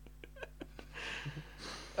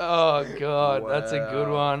 Oh, God. That's a good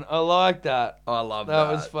one. I like that. I love that.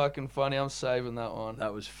 That was fucking funny. I'm saving that one.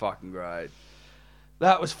 That was fucking great.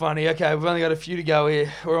 That was funny. Okay, we've only got a few to go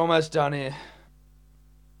here. We're almost done here.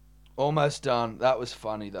 Almost done. That was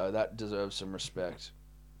funny, though. That deserves some respect.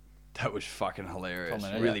 That was fucking hilarious.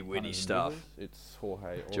 Tom and Really Eddie, witty Hunters and stuff. Dribblers. It's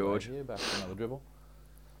Jorge George. here, back for another dribble.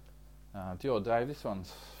 Dior Dave, this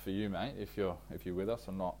one's for you, mate. If you're with us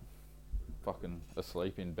and not fucking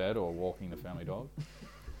asleep in bed or walking the family dog.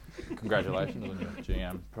 Congratulations on your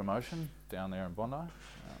GM promotion down there in Bondi.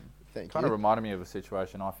 Thank Kind you. of reminded me of a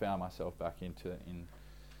situation I found myself back into in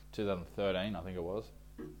 2013, I think it was.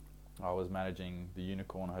 I was managing the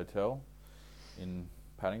Unicorn Hotel in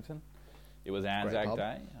Paddington. It was Anzac pub.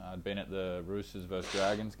 Day. I'd been at the Roosters vs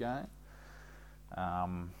Dragons game,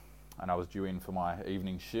 and I was due in for my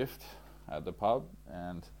evening shift at the pub,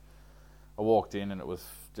 and I walked in and it was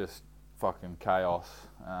just fucking chaos.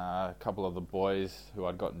 A couple of the boys who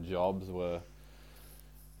I'd gotten jobs were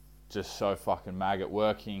just so fucking maggot,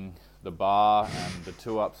 working the bar and the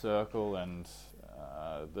two-up circle and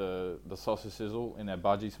the sausage sizzle in their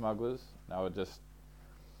budgie smugglers. They were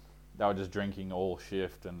just drinking all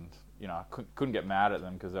shift, and you know, I couldn't get mad at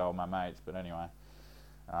them because they were my mates. But anyway,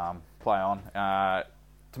 play on.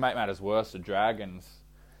 To make matters worse, the Dragons,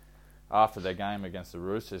 after their game against the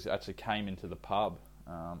Roosters, actually came into the pub,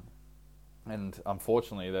 and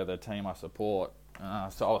unfortunately, they're the team I support.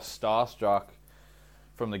 So I was starstruck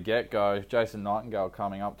from the get-go. Jason Nightingale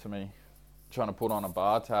coming up to me, trying to put on a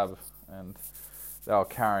bar tab, and they were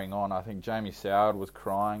carrying on. I think Jamie Soward was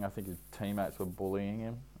crying. I think his teammates were bullying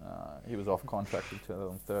him. He was off contract in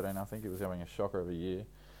 2013. I think he was having a shocker of a year.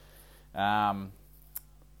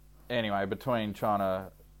 Anyway, between trying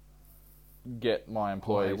to get my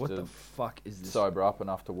employees what to the fuck is this? sober up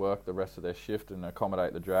enough to work the rest of their shift and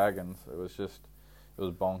accommodate the Dragons, it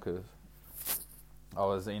was bonkers. I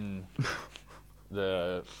was in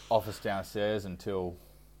the office downstairs until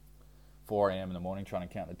 4 a.m. in the morning trying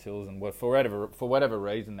to count the tills, and for whatever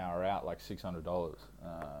reason they were out like $600.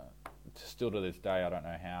 Still to this day I don't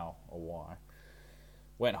know how or why.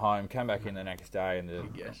 Went home, came back in the next day, and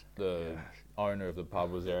the owner of the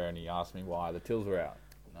pub was there, and he asked me why the tills were out.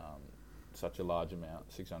 Such a large amount,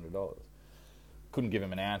 $600. Couldn't give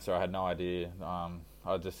him an answer. I had no idea.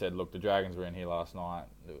 I just said, look, the Dragons were in here last night.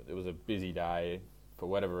 It was a busy day. For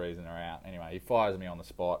whatever reason, they're out. Anyway, he fires me on the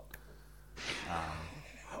spot.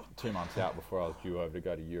 2 months out before I was due over to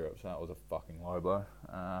go to Europe, so that was a fucking low blow.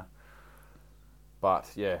 But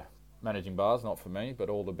yeah, managing bars, not for me, but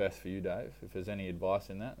all the best for you, Dave. If there's any advice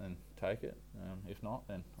in that, then take it. If not,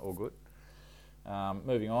 then all good.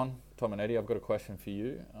 Moving on, Tom and Eddie, I've got a question for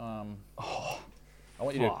you. I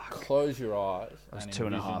want you to close your eyes That was and 2.5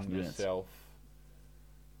 envision minutes. yourself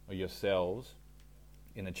or yourselves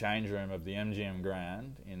in the change room of the MGM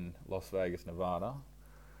Grand in Las Vegas, Nevada,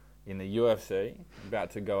 in the UFC, about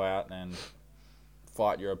to go out and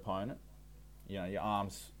fight your opponent. You know, your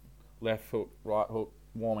arms, left hook, right hook,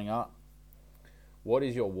 warming up. What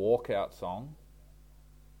is your walkout song?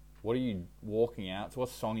 What are you walking out to? What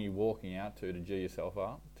song are you walking out to G yourself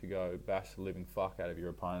up to go bash the living fuck out of your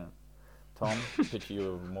opponent? Tom, picture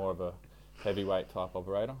you are more of a heavyweight type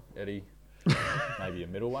operator. Eddie, maybe a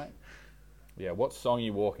middleweight. Yeah, what song are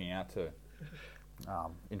you walking out to?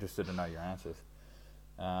 Interested to know your answers.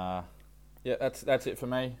 Yeah, that's it for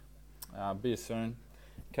me. Be you soon.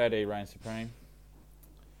 KD reigns supreme.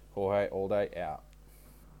 Jorge all day out.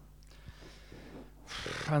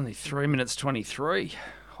 Only 3 minutes 23.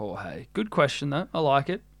 Jorge. Good question though. I like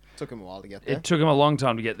it. Took him a while to get there. It took him a long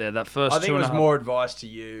time to get there. That first I think two it and was a half- more advice to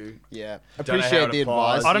you. Yeah. Don't know how Appreciate it the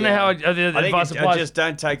applies. advice. I don't know how the I think advice applies. just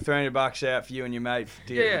don't take $300 out for you and your mate.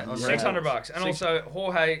 Yeah, on $600, Rebels. and also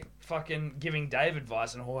Jorge fucking giving Dave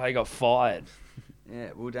advice, and Jorge got fired.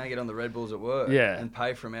 Yeah, well, don't get on the Red Bulls at work. Yeah. And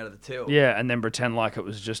pay for them out of the till. Yeah, and then pretend like it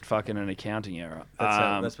was just fucking an accounting error.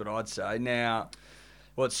 That's what I'd say. Now,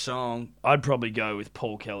 what song? I'd probably go with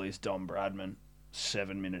Paul Kelly's Don Bradman,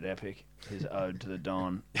 7-minute epic, his ode to the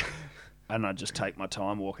Don. And I'd just take my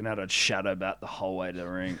time walking out. I'd shadow bat the whole way to the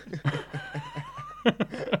ring.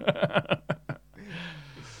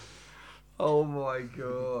 Oh my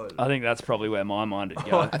god! I think that's probably where my mind would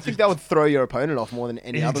go. I think that would throw your opponent off more than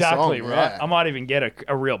any other song. Exactly right. Yeah. I might even get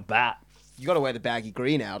a real bat. You got to wear the baggy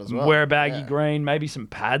green out as well. Wear a baggy green, maybe some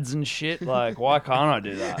pads and shit. Like, why can't I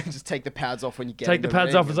do that? Just take the pads off when you get Take in the the pads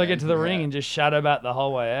ring off as I and get to the then- ring and just shadow bat the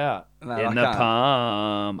whole way out. No, in I the can't.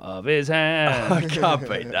 palm of his hand. I can't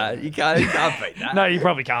beat that. You can't beat that. No, you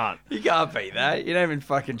probably can't. You can't beat that. You don't even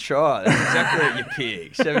fucking try. That's exactly what you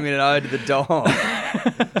pick. 7-minute ode to the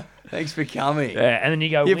Don. Thanks for coming. Yeah, and then you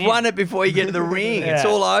go. You've win. won it before you get to the ring. It's Yeah.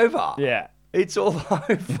 all over. Yeah. It's all over.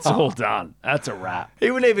 It's all done. That's a wrap. He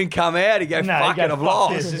wouldn't even come out. He'd go, No, fuck he'd it, go, I've "Fuck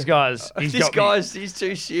lost. this guy's- he's This got me." guy's, he's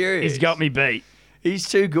too serious. He's got me beat. He's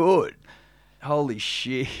too good. Holy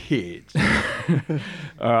shit.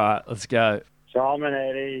 All right, let's go. Tom and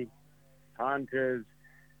Eddie, Hunters,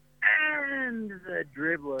 and the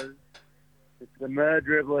dribblers. It's the Mer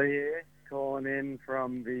dribbler here, calling in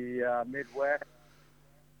from the Midwest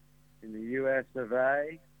in the US of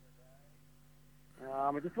A.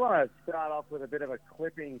 I just want to start off with a bit of a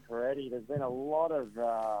clipping for Eddie. There's been a lot of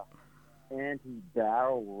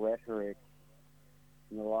anti-barrel rhetoric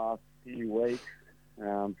in the last few weeks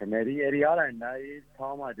from Eddie. Eddie, I don't know you.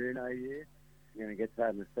 Tom, I do know you. We're going to get to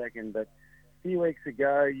that in a second. But a few weeks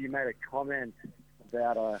ago, you made a comment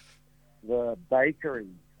about the bakery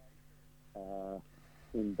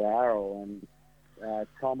in Barrel. And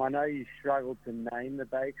Tom, I know you struggled to name the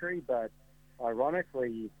bakery, but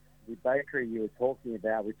ironically, the bakery you were talking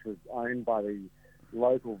about, which was owned by the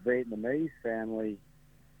local Vietnamese family,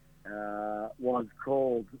 was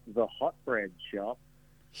called the Hot Bread Shop.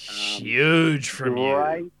 Huge from you.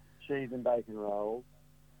 Great cheese and bacon rolls,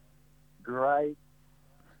 great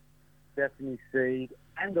sesame seed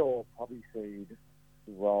and or poppy seed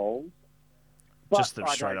rolls. But Just the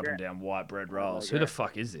I straight up digress. and down white bread rolls. Who the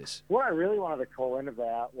fuck is this? What I really wanted to call in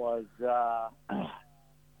about was,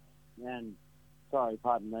 and sorry,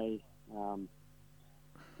 pardon me,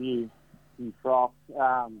 few props,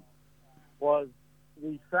 was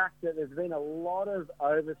the fact that there's been a lot of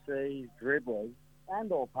overseas dribblers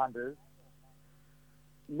and or punters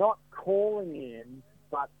not calling in,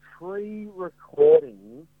 but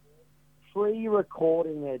pre-recording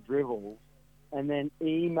their dribbles and then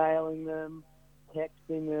emailing them,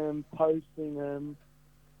 texting them, posting them,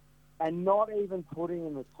 and not even putting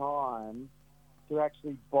in the time to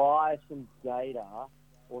actually buy some data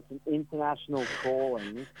or some international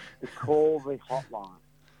calling to call the hotline.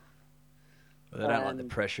 They don't like the And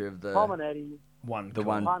pressure of the Tom and Eddie, the one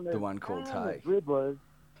called and the take. dribblers,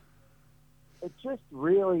 it's just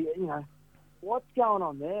really, what's going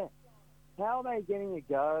on there? How are they getting a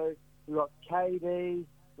go? We've got KD,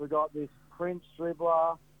 we've got this Prince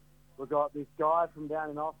dribbler, we've got this guy from down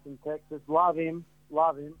in Austin, Texas. Love him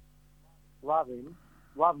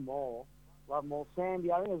all. Love them all. San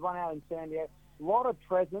Diego, I think there's one out in San Diego. A lot of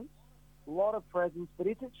presence, but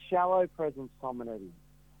is it shallow presence, Tom and Eddie?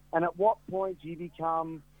 And at what point do you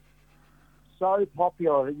become so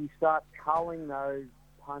popular that you start culling those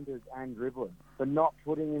punters and dribblers for not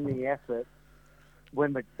putting in the effort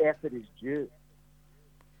when the effort is due?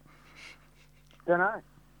 Don't know.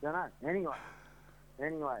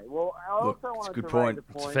 Anyway. Well, I also Look, it's a wanted good to point. raise a It's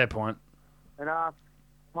a point fair point. and ask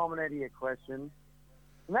Tom and Eddie a question.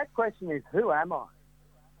 And that question is, who am I?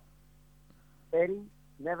 Eddie,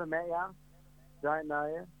 never met you, don't know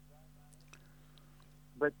you.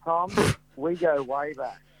 But Tom, we go way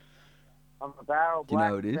back. I'm a Barrel Do you know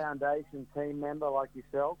Black who it is? Foundation team member like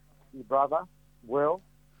yourself, your brother, Will.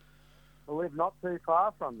 I live not too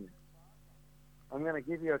far from you. I'm going to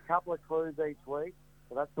give you a couple of clues each week,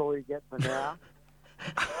 so that's all you get for now.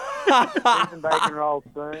 Cheese and bacon rolls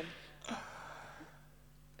soon.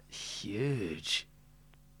 Huge.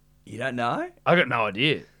 You don't know? I got no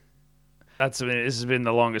idea. This has been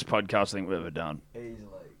the longest podcast I think we've ever done. Easily.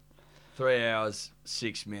 3 hours,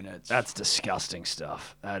 6 minutes. That's disgusting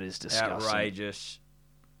stuff. That is disgusting. Outrageous.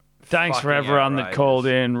 Thanks for Fucking everyone that outrageous. called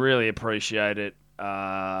in. Really appreciate it.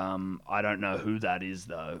 I don't know who that is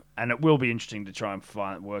though, and it will be interesting to try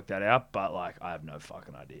and work that out. But I have no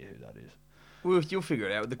fucking idea who that is. You'll figure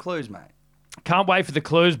it out with the clues, mate. Can't wait for the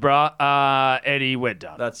clues, bruh. Eddie, we're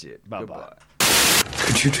done. That's it. Bye-bye.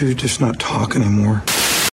 Could you two just not talk anymore?